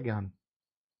son of a gun.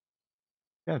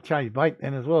 Going to change bait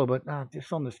then as well, but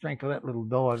just on the strength of that little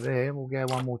dive there, we'll go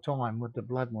one more time with the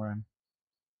bloodworm.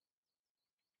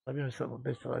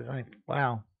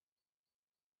 Wow.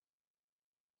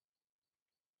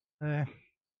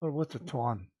 What's the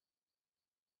time?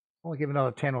 I'll give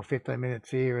another 10 or 15 minutes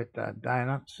here at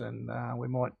Donets, and we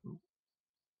might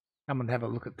come and have a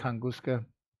look at Tunguska.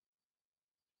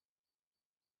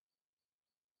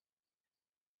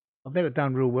 I've never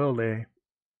done real well there.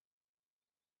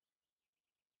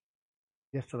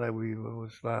 Yesterday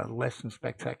was less than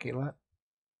spectacular.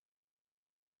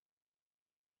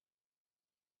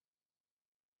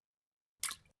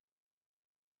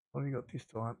 What have you got this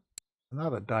time?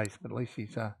 Another dace, but at least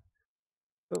he's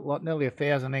like nearly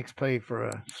 1,000 XP for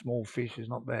a small fish is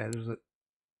not bad, is it?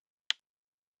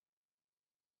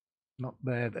 Not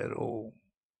bad at all.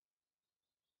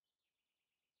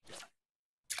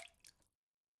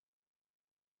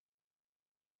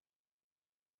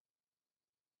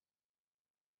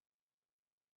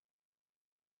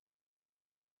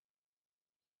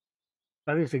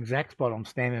 So this exact spot I'm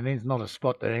standing in is not a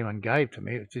spot that anyone gave to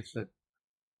me. It's just that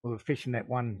we were fishing that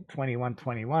 120,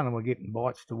 121 and we're getting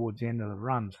bites towards the end of the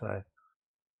run. So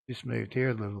just moved here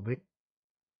a little bit.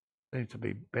 Seems to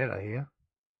be better here.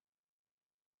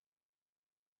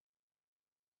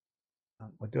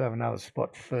 We do have another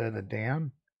spot further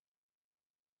down.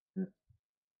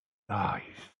 Oh,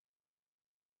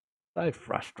 so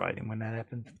frustrating when that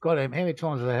happens. God, how many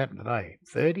times has that happened today?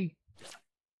 30?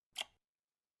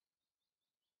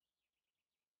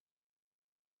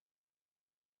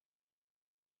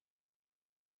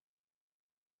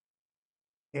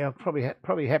 Yeah, I'm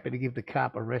probably happy to give the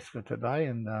carp a rest for today.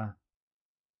 And I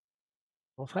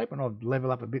was hoping I'd level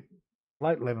up a bit,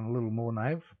 float level a little more,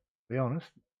 Nave, to be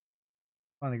honest.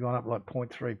 Only gone up like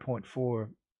 0.3, 0.4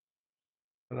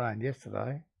 today and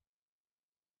yesterday.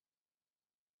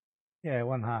 Yeah,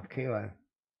 1.5 kilo.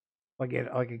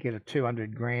 I could get a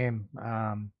 200 gram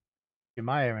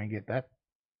Jamaica and get that.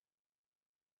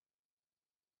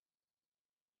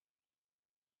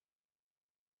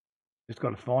 Just got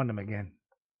to find them again.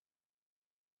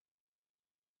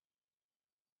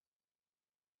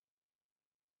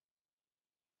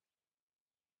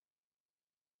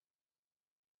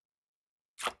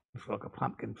 Looks like a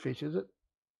pumpkin fish, is it?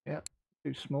 Yeah,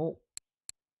 too small.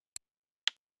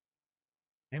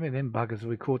 How many of them buggers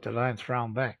we caught today and throw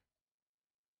them back?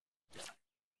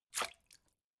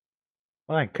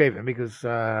 I don't keep them because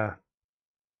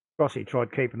Rossi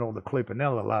tried keeping all the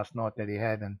Clupanella last night that he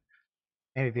had, and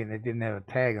anything that didn't have a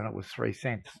tag on it was 3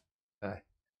 cents. So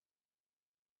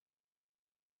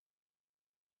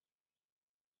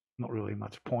not really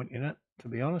much point in it, to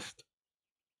be honest.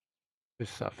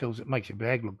 Just it makes your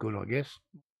bag look good, I guess.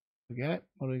 Okay,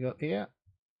 what do we got here?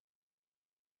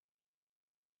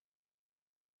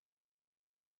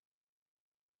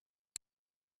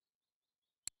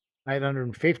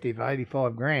 850 for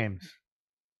 85 grams.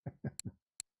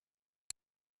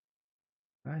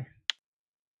 Okay.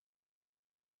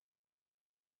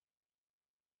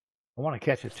 I want to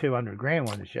catch a 200 gram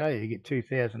one to show you. You get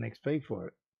 2,000 XP for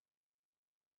it.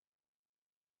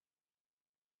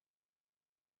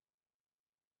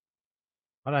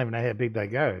 I don't even know how big they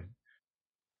go.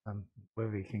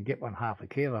 Whether you can get one half a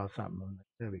kilo or something,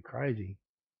 that'd be crazy.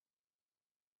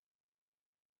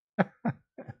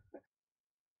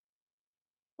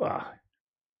 Well,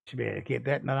 should be able to get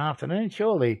that in an afternoon,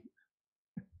 surely.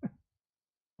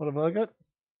 What have I got?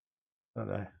 I don't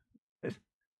know. It's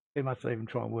too much to even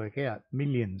try and work out.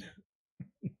 Millions.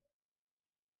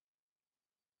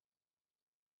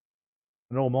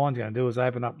 And all mine's going to do is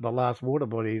open up the last water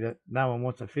body that no one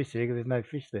wants to fish there because there's no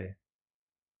fish there.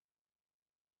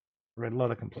 I read a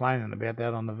lot of complaining about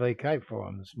that on the VK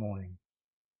forum this morning.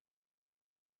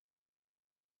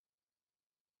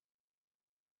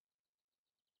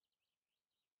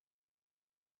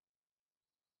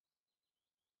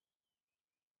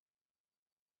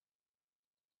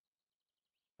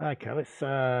 Okay, let's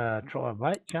try a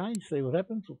bait change, see what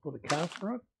happens. We'll put a cast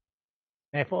on it.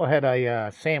 Now, if I had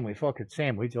a sandwich, if I could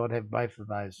sandwich, I'd have both of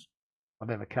those.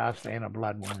 I'd have a cast and a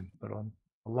blood one, but I'm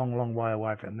a long, long way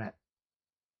away from that.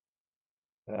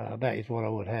 That is what I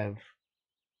would have.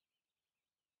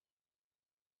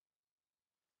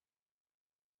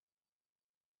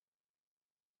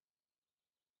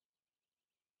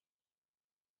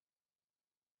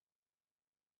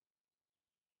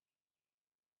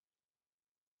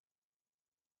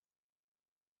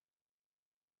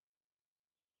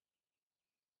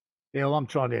 Yeah, all I'm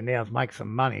trying to do now is make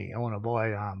some money. I want to buy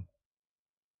a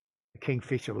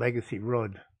Kingfisher Legacy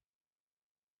rod.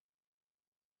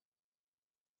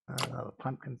 Another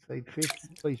pumpkin seed fish.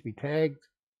 Please be tagged.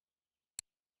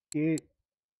 Yeah.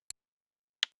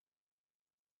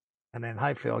 And then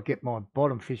hopefully I'll get my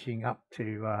bottom fishing up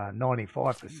to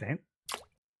 95%. And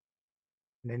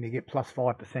then you get plus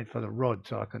 5% for the rod,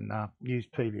 so I can use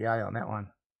PVA on that one.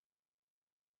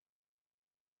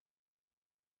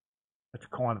 That's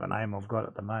kind of an aim I've got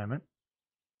at the moment.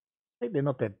 I think they're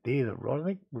not that dear, the rod. I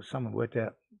think someone worked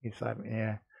out,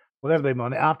 yeah. Well, that'll be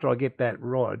my, after I get that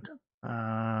rod,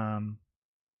 that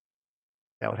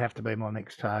would have to be my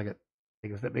next target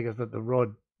because the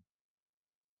rod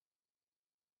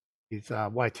is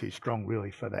way too strong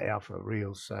really for the alpha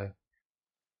reels. So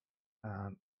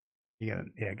you're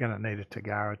gonna need a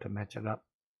Tagara to match it up.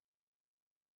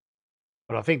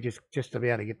 But I think just to be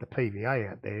able to get the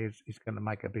PVA out there is going to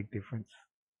make a big difference.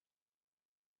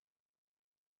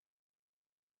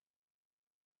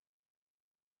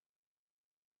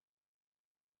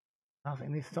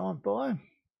 Nothing this time, boy.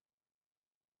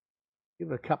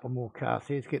 Give it a couple more casts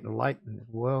here. It's getting late as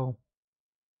well.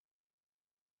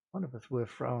 I wonder if it's worth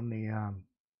throwing the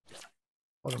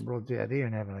bottom rods out here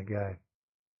and having a go.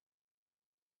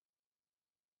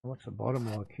 What's the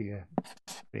bottom like here?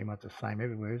 Pretty much the same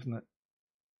everywhere, isn't it?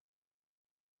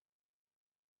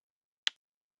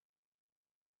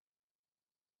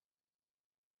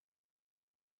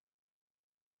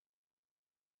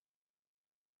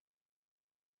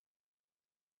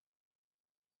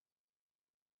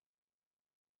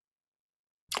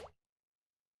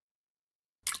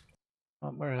 Oh,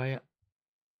 where are you?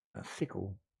 A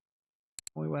sickle.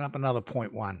 We went up another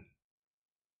 0.1.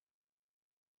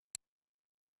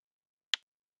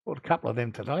 Bought a couple of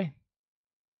them today.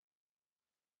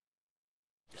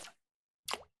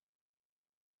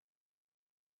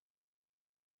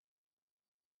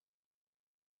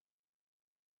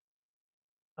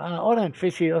 I don't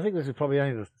fish here. I think this is probably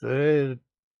only the third,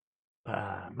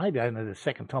 maybe only the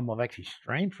second time I've actually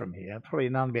streamed from here. Probably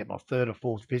known about my third or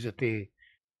fourth visit there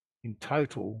in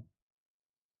total.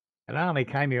 And I only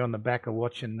came here on the back of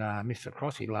watching Mr.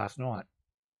 Crossy last night.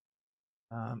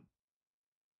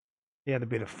 He had a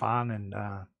bit of fun and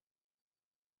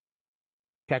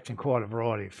catching quite a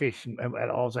variety of fish. And I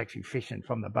was actually fishing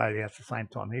from the boat house the same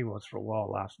time he was for a while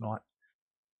last night,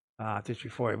 just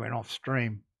before he went off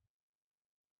stream.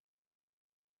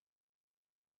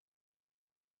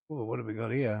 Oh, what have we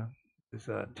got here? There's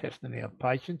testing our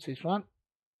patience, this one.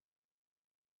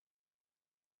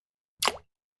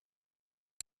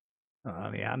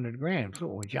 Only 100 grams. Oh,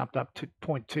 we jumped up to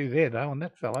 0.2 there, though, on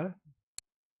that fellow.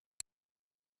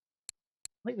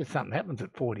 I think there's something happens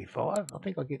at 45. I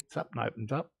think I'll get something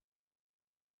opens up.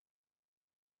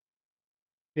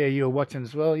 Yeah, you were watching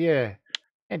as well, yeah.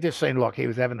 It just seemed like he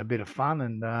was having a bit of fun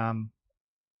and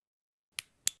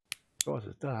guys,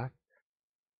 it's dark.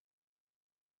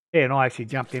 Yeah, and I actually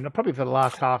jumped in. Probably for the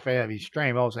last half hour of his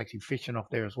stream, I was actually fishing off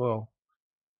there as well.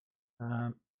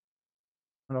 And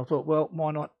I thought, well,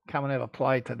 why not come and have a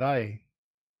play today?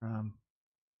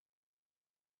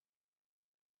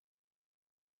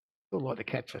 Still like to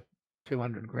catch a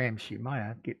 200 gram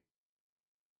Shimea.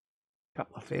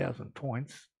 couple of 1,000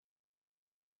 points.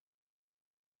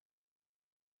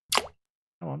 Come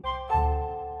on.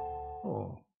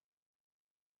 Oh,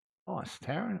 nice,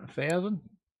 Taryn. 1,000,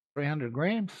 300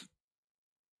 grams.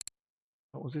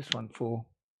 What was this one for?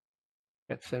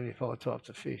 Got 75 types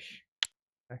of fish.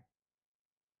 Okay.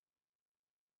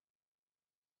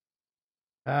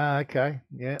 Okay.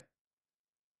 Yeah.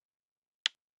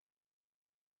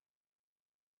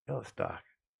 Oh, it's dark.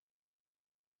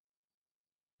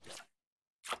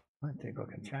 I don't think I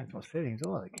can change my settings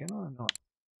either, can I or not?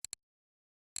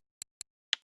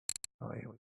 Oh,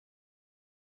 yeah.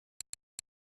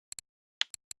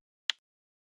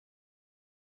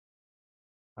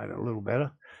 Made it a little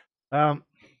better.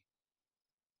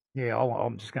 Yeah,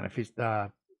 I'm just going to fish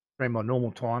stream my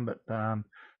normal time, but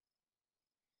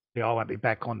yeah, I won't be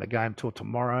back on the game till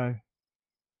tomorrow.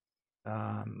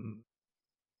 I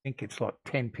think it's like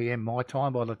 10 p.m. my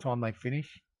time by the time they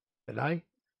finish today.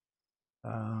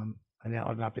 And now I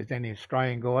don't know if there's any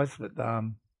Australian guys, but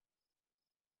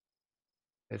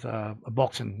there's a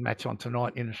boxing match on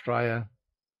tonight in Australia,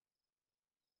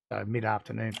 so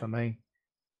mid-afternoon for me.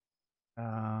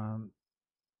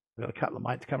 We've got a couple of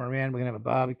mates coming around. We're going to have a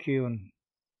barbecue and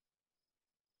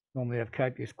normally have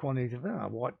copious quantities of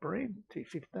White Bream,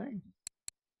 215.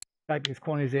 Copious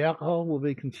quantities of alcohol will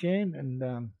be consumed, and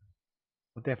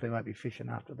we'll definitely won't be fishing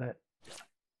after that.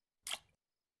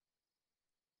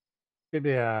 Should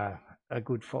be a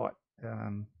good fight.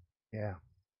 Yeah.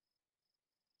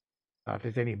 If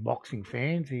there's any boxing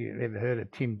fans, you ever heard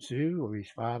of Tim Tszyu, or his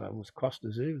father was Costa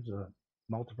Tszyu, was a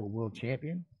multiple world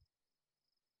champion.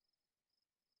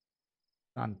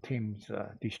 Son Tim's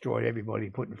destroyed everybody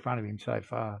put in front of him so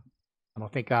far. And I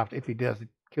think if he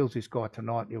kills this guy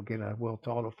tonight, he'll get a world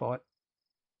title fight.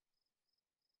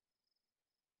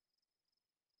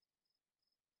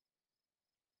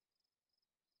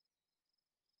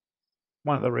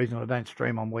 One of the reasons I don't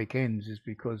stream on weekends is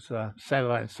because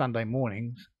Saturday and Sunday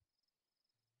mornings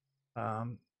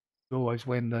always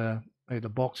when either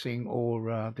boxing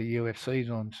or the UFC's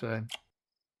on. So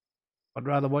I'd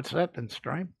rather watch that than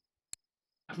stream.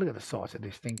 Look at the size of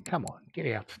this thing. Come on, get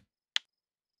out.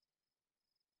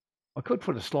 I could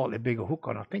put a slightly bigger hook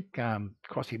on. I think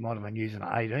Crossy might have been using an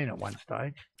 18 at one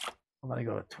stage. I've only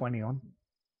got a 20 on.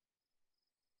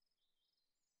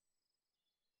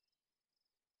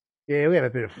 Yeah, we have a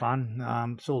bit of fun.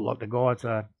 It's all like the guys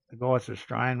are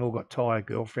Australian, all got Thai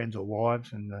girlfriends or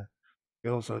wives, and the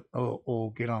girls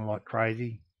all get on like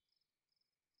crazy.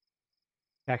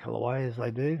 Cackle away as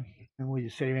they do. And we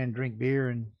just sit around and drink beer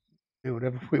and do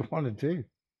whatever we want to do.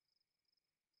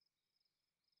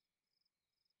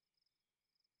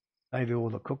 They do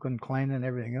all the cooking, cleaning, and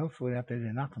everything else. We don't have to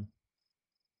do nothing.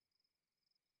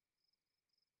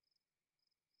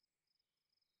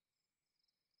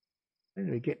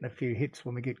 We're getting a few hits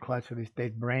when we get close to this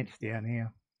dead branch down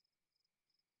here.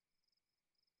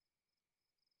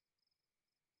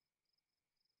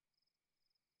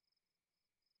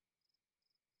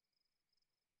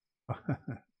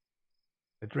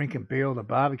 The drinking beer or the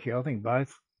barbecue, I think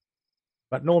both.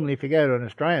 But normally if you go to an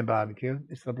Australian barbecue,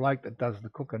 it's the bloke that does the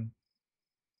cooking.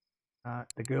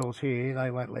 The girls here, they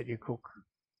won't let you cook.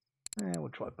 We'll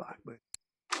try barbecue.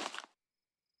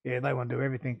 Yeah, they want to do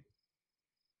everything.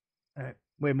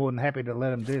 We're more than happy to let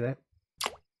them do that.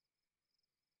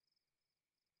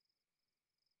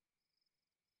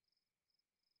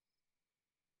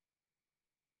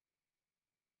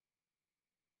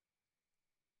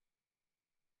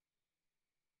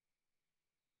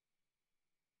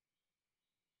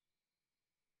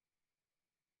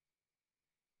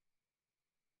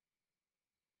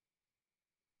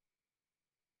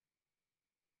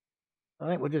 I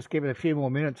think we'll just give it a few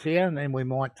more minutes here, and then we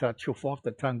might chuff off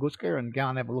to Tunguska and go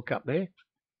and have a look up there.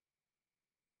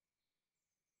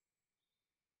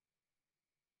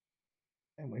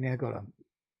 And we now got a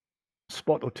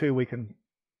spot or two we can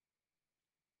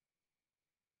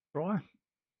try.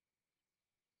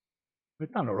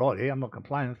 We've done all right here. I'm not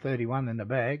complaining. 31 in the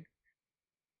bag.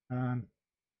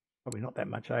 Probably not that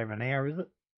much over an hour, is it?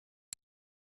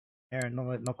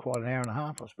 Not quite an hour and a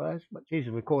half, I suppose. But geez,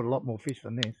 we caught a lot more fish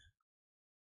than this.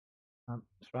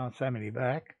 Throwing so many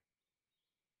back.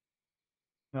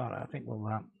 Right, I think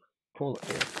we'll call it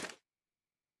there.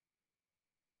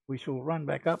 We shall run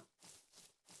back up.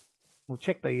 We'll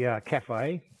check the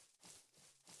cafe,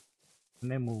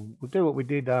 and then we'll do what we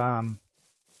did from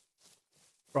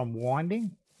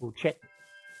winding. We'll check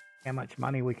how much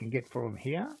money we can get for them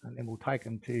here, and then we'll take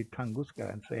them to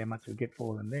Tunguska and see how much we get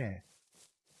for them there.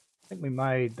 I think we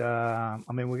made, I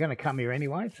mean, we're going to come here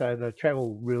anyway, so the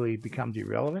travel really becomes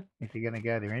irrelevant if you're going to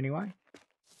go there anyway.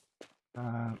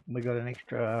 We got an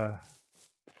extra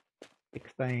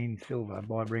 16 silver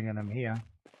by bringing them here.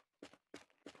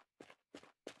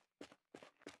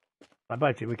 So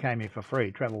basically we came here for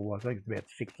free, travel was, I think it's about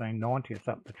 16.90 or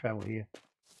something to travel here.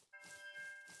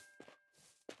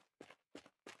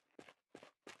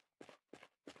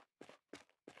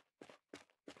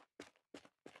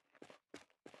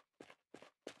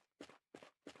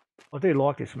 I do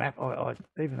like this map. I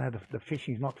even though the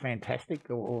fishing's not fantastic,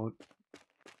 or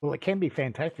well, it can be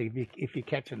fantastic if you're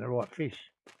catching the right fish.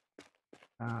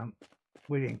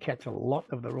 We didn't catch a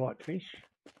lot of the right fish.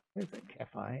 There's that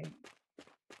cafe.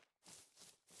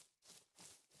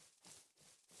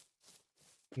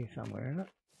 Here somewhere, isn't it?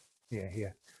 Yeah,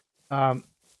 here.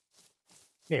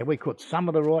 Yeah, we caught some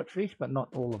of the right fish, but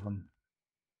not all of them.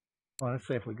 Well, let's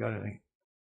see if we got any.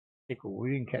 Pickle.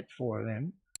 We didn't catch 4 of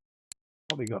them.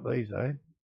 Probably got these though.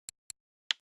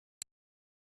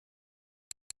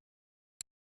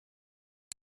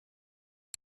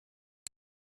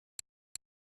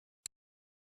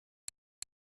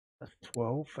 That's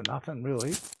 12 for nothing,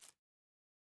 really.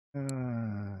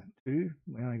 2. We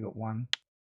only got 1.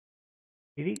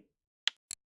 Kitty.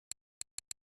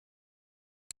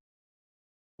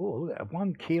 Oh, look at that.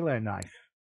 1 kilo knife.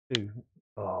 2.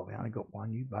 Oh, we only got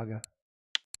 1, you bugger.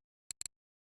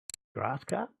 Grass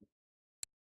carp.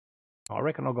 I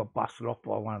reckon I got busted off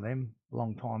by one of them a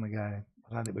long time ago.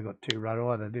 I don't think we got 2 rud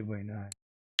either, did we? No.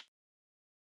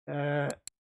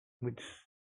 Which,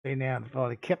 see now, if I'd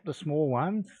have kept the small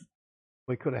ones,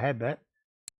 we could have had that.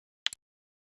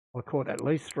 I caught at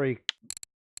least 3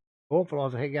 awful.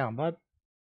 How you going, bud?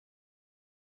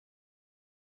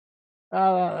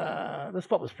 The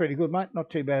spot was pretty good, mate. Not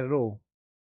too bad at all.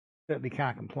 Certainly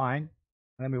can't complain.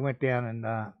 And then we went down and,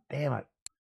 damn it,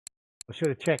 I should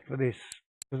have checked for this,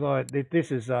 because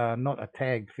this is not a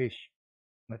tagged fish.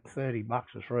 It's $30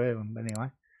 for them,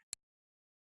 anyway.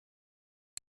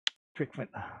 Trick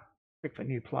for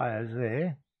new players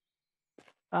there.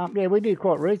 Yeah, we did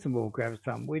quite reasonable,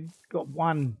 Graviton. We got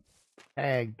 1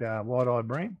 tagged white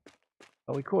bream,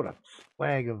 but we caught a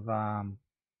swag of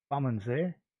bombings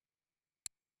there.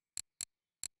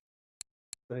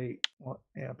 See what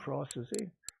our price is here.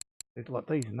 It's like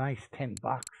these nice $10.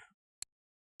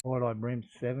 White bream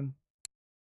 7.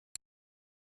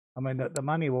 I mean, the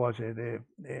money wise, they're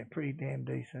pretty damn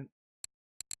decent.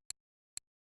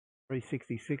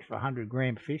 366 for 100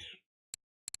 gram fish.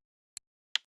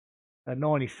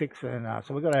 96, and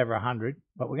so we got over 100,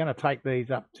 but we're going to take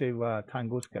these up to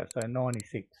Tunguska, so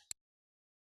 96.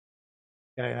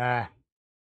 Okay,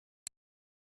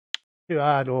 too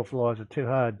hard, awful too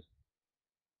hard.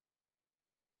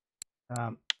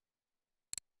 But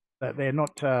they're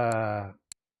not that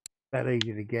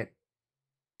easy to get.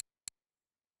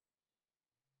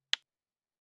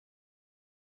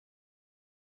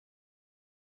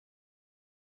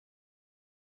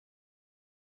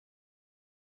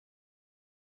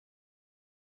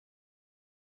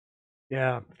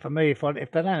 Yeah, for me, if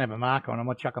they don't have a mark on them,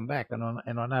 I chuck them back, and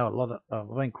I know a lot of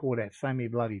I've been caught out so many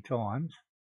bloody times.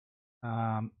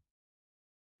 Yeah,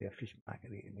 fish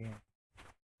market here, yeah.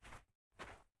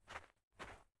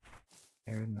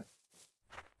 There, isn't it?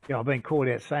 Yeah, I've been caught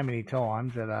out so many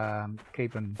times that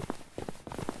keeping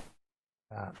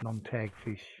non-tag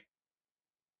fish.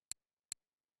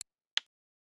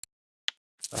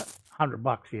 But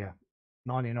 $100 here,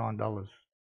 $99.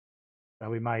 So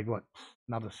we made what,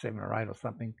 another 7 or 8 or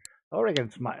something. I reckon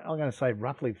it's, I'm going to say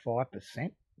roughly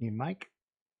 5% you make.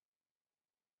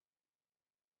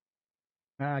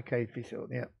 Okay, fish out,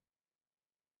 yeah.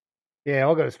 Yeah,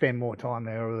 I've got to spend more time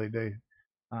there, I really do.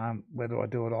 Whether I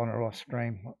do it on or off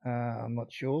stream, I'm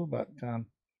not sure, but I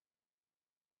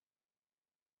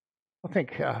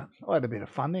think I had a bit of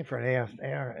fun there for an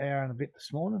hour and a bit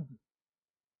this morning.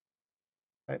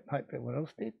 Hope everyone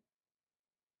else did.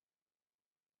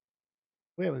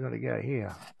 Where we got to go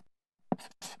here?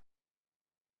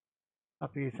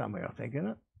 Up here somewhere, I think, isn't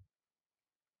it?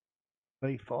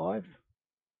 B5.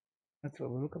 That's what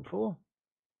we're looking for.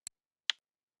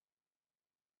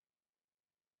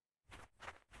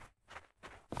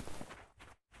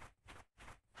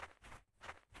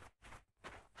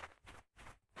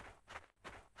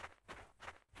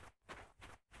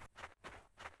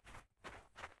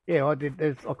 Yeah, I did.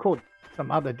 I caught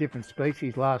some other different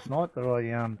species last night that I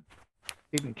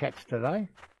didn't catch today.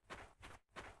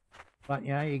 But you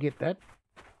know, you get that.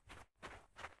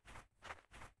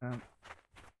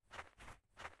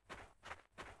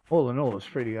 All in all, it's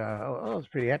pretty. I was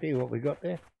pretty happy with what we got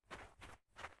there.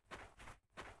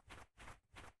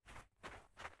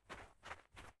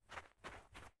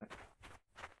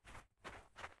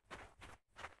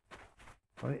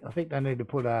 I think they need to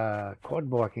put a quad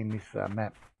bike in this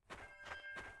map.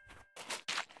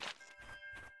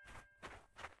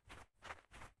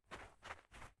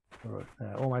 Or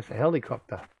almost a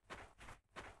helicopter.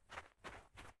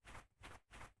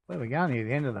 Where are we going here?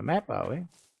 The end of the map, are we? Is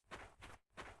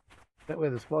that where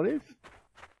the spot is?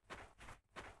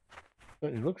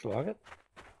 Certainly looks like it.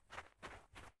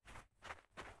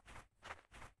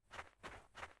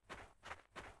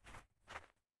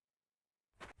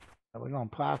 We're going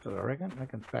past it, I reckon. I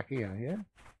reckon it's back here, yeah?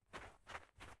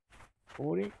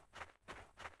 40.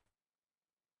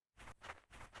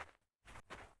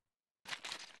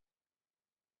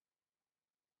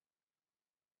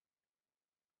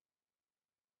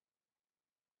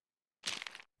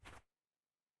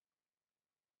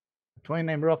 Between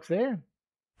them rocks there.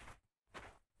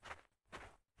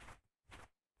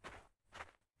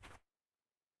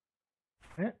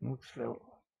 Yeah, looks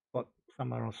like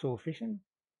somewhere I saw fishing.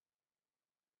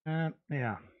 Yeah,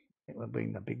 I think we'll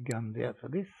bring the big guns out for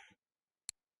this.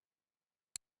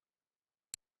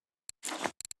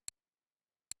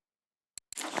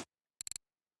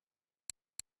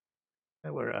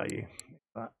 Where are you?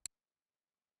 But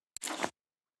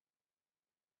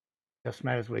just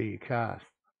matters where you cast.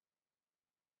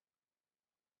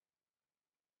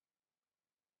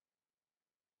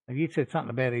 You said something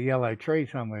about a yellow tree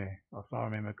somewhere, if I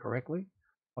remember correctly.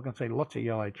 I can see lots of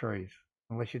yellow trees,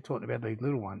 unless you're talking about these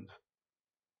little ones.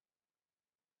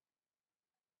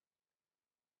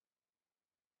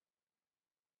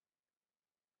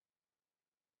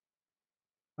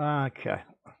 Okay.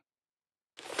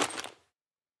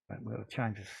 We're going to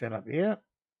change the setup here.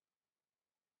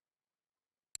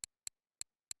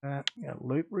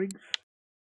 Loop rigs.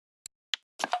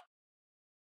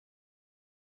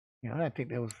 I don't think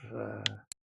there was...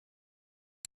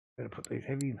 better put these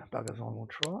heavy buggers on, we'll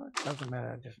try it. Doesn't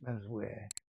matter, it just matters where.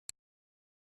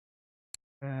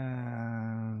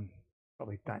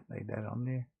 Probably don't need that on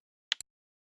there.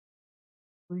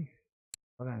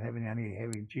 I don't have any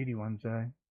heavy duty ones though.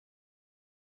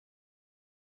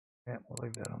 Yeah, we'll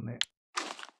leave that on there.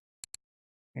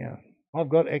 Yeah, I've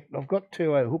got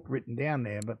two hook written down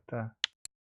there, but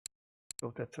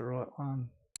thought that's the right one.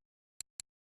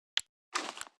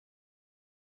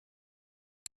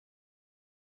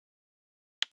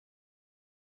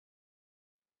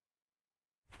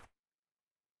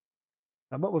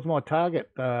 What was my target?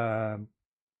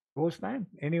 What's name?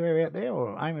 Anywhere out there,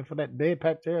 or aiming for that bare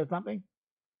patch there or something?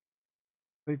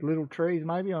 These little trees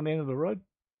maybe on the end of the road.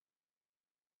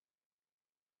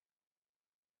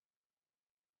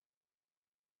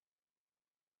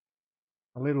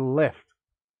 A little left.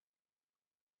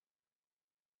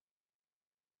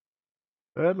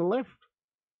 Further left.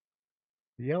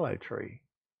 Yellow tree.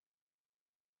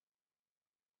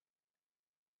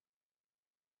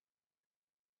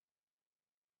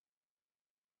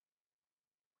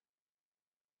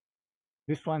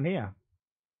 This one here.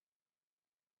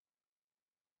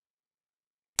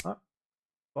 Oh,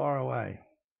 far away.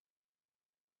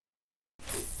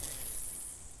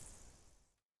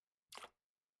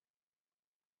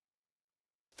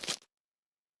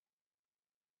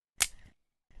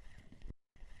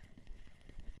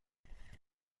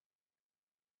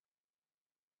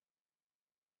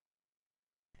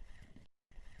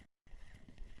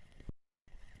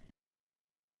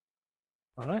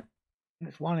 All right,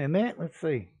 there's one in there. Let's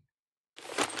see.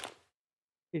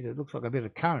 It looks like a bit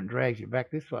of current drags you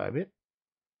back this way a bit.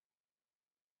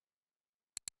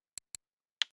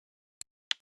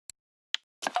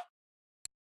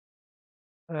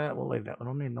 We'll leave that one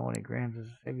on there. 90 grams as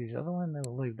heavy as the other one. Then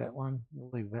we'll leave that one.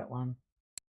 We'll leave that one.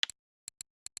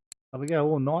 There we go,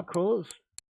 all night crawlers.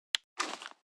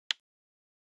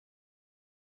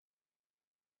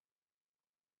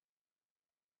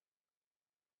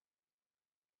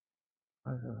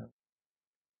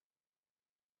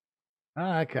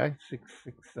 Okay,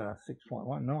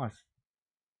 6.1, nice.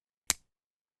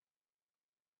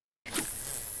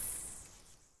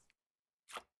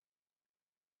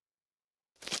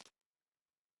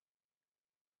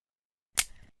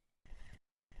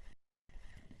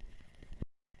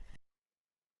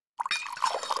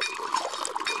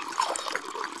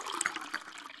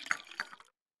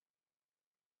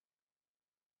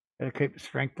 Better keep the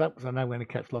strength up because I know we're going to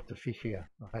catch lots of fish here.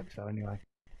 I hope so anyway.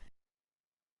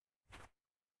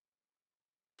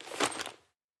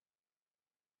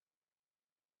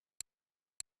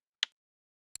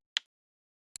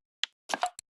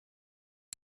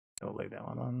 I'll leave that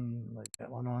one on, leave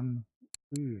that one on.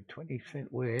 Ooh, 20%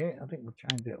 wear. I think we'll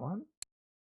change that one.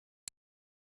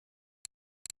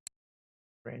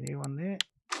 Brand new one there.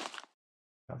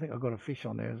 I think I've got a fish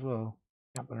on there as well.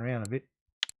 Jumping around a bit.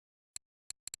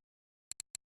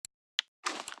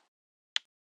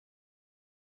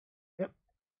 Yep,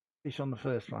 fish on the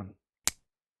first one.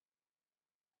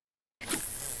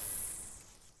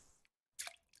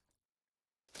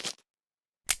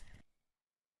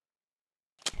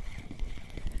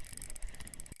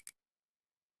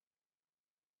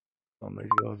 time these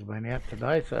guys have been out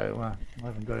today, so I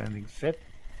haven't got anything set.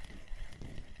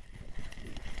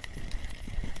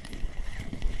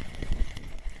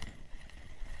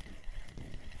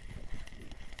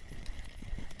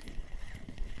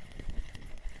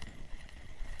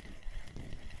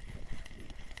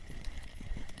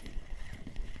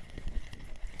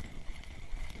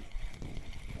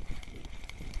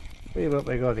 See what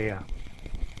we got here.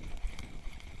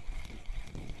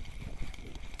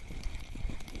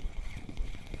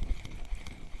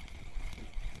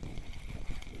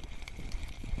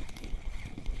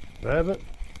 Rabbit,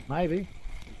 maybe.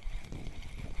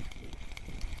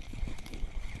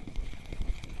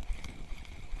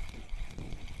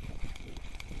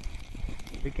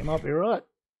 Think you might be right.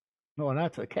 Oh, no,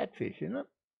 it's a catfish, isn't it?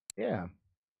 Yeah.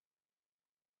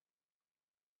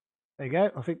 There you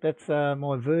go. I think that's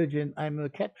my virgin amur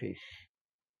catfish.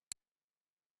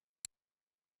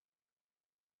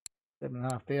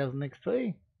 7,500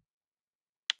 XP.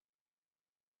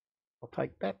 I'll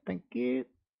take that, thank you.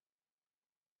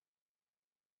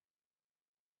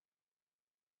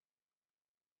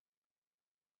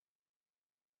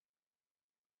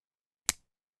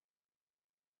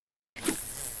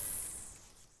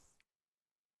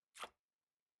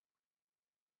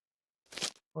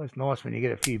 Well, it's nice when you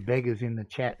get a few beggars in the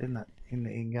chat, isn't it? In the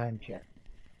in-game chat.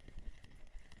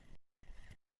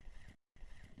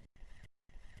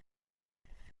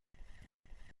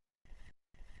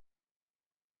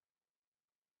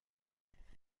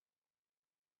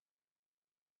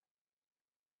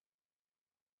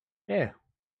 Yeah.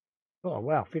 Oh,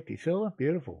 wow, 50 silver.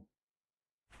 Beautiful.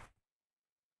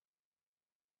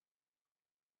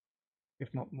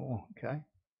 If not more, okay.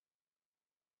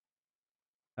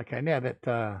 Okay, now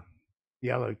that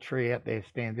yellow tree out there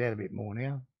stands out a bit more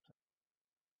now.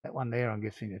 That one there, I'm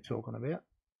guessing you're talking about.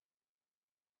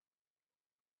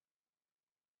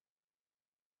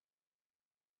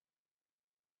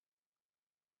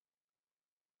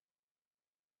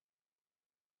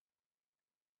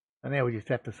 And now we just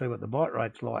have to see what the bite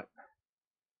rate's like.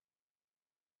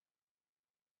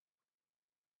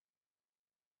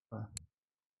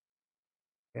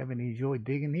 Haven't enjoyed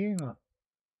digging here?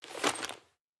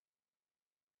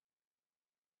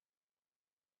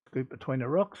 Scoop between the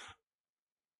rocks.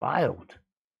 Failed.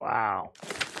 Wow.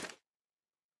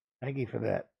 Thank you for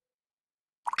that.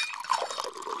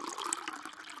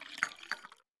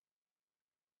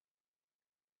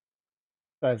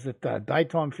 So is it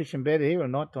daytime fishing better here or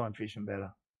nighttime fishing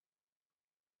better?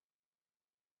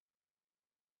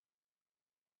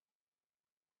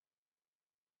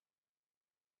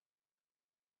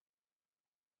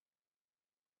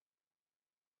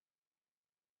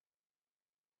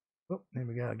 Oh, there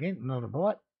we go again. Another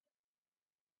bite.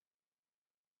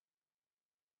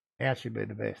 Now should be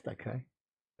the best, okay.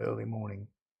 Early morning.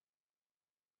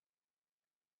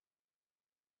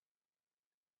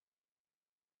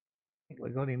 I think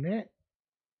we got him there.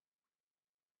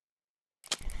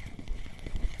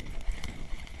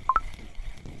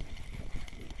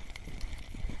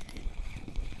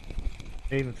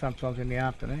 Even sometimes in the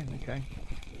afternoon, okay.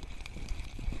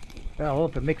 Well,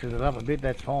 if it mixes it up a bit,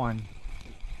 that's fine.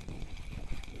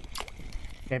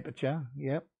 Temperature,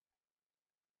 yep.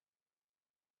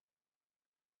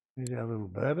 Here's our little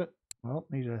burbot. Well,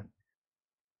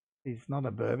 he's not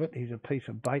a burbot, he's a piece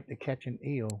of bait to catch an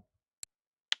eel.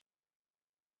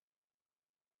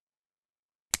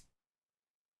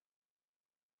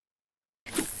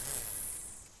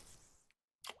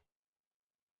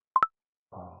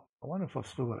 Oh, I wonder if I've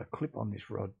still got a clip on this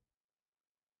rod.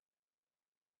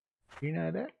 Do you know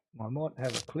that? I might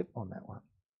have a clip on that one.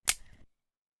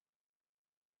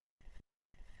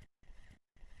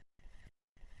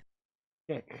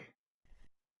 Check.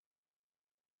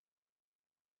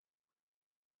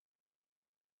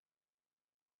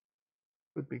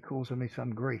 Could be causing me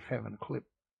some grief having a clip.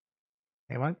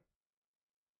 Anyway.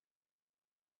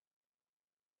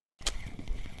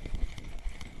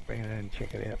 Bring it in and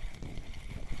check it out.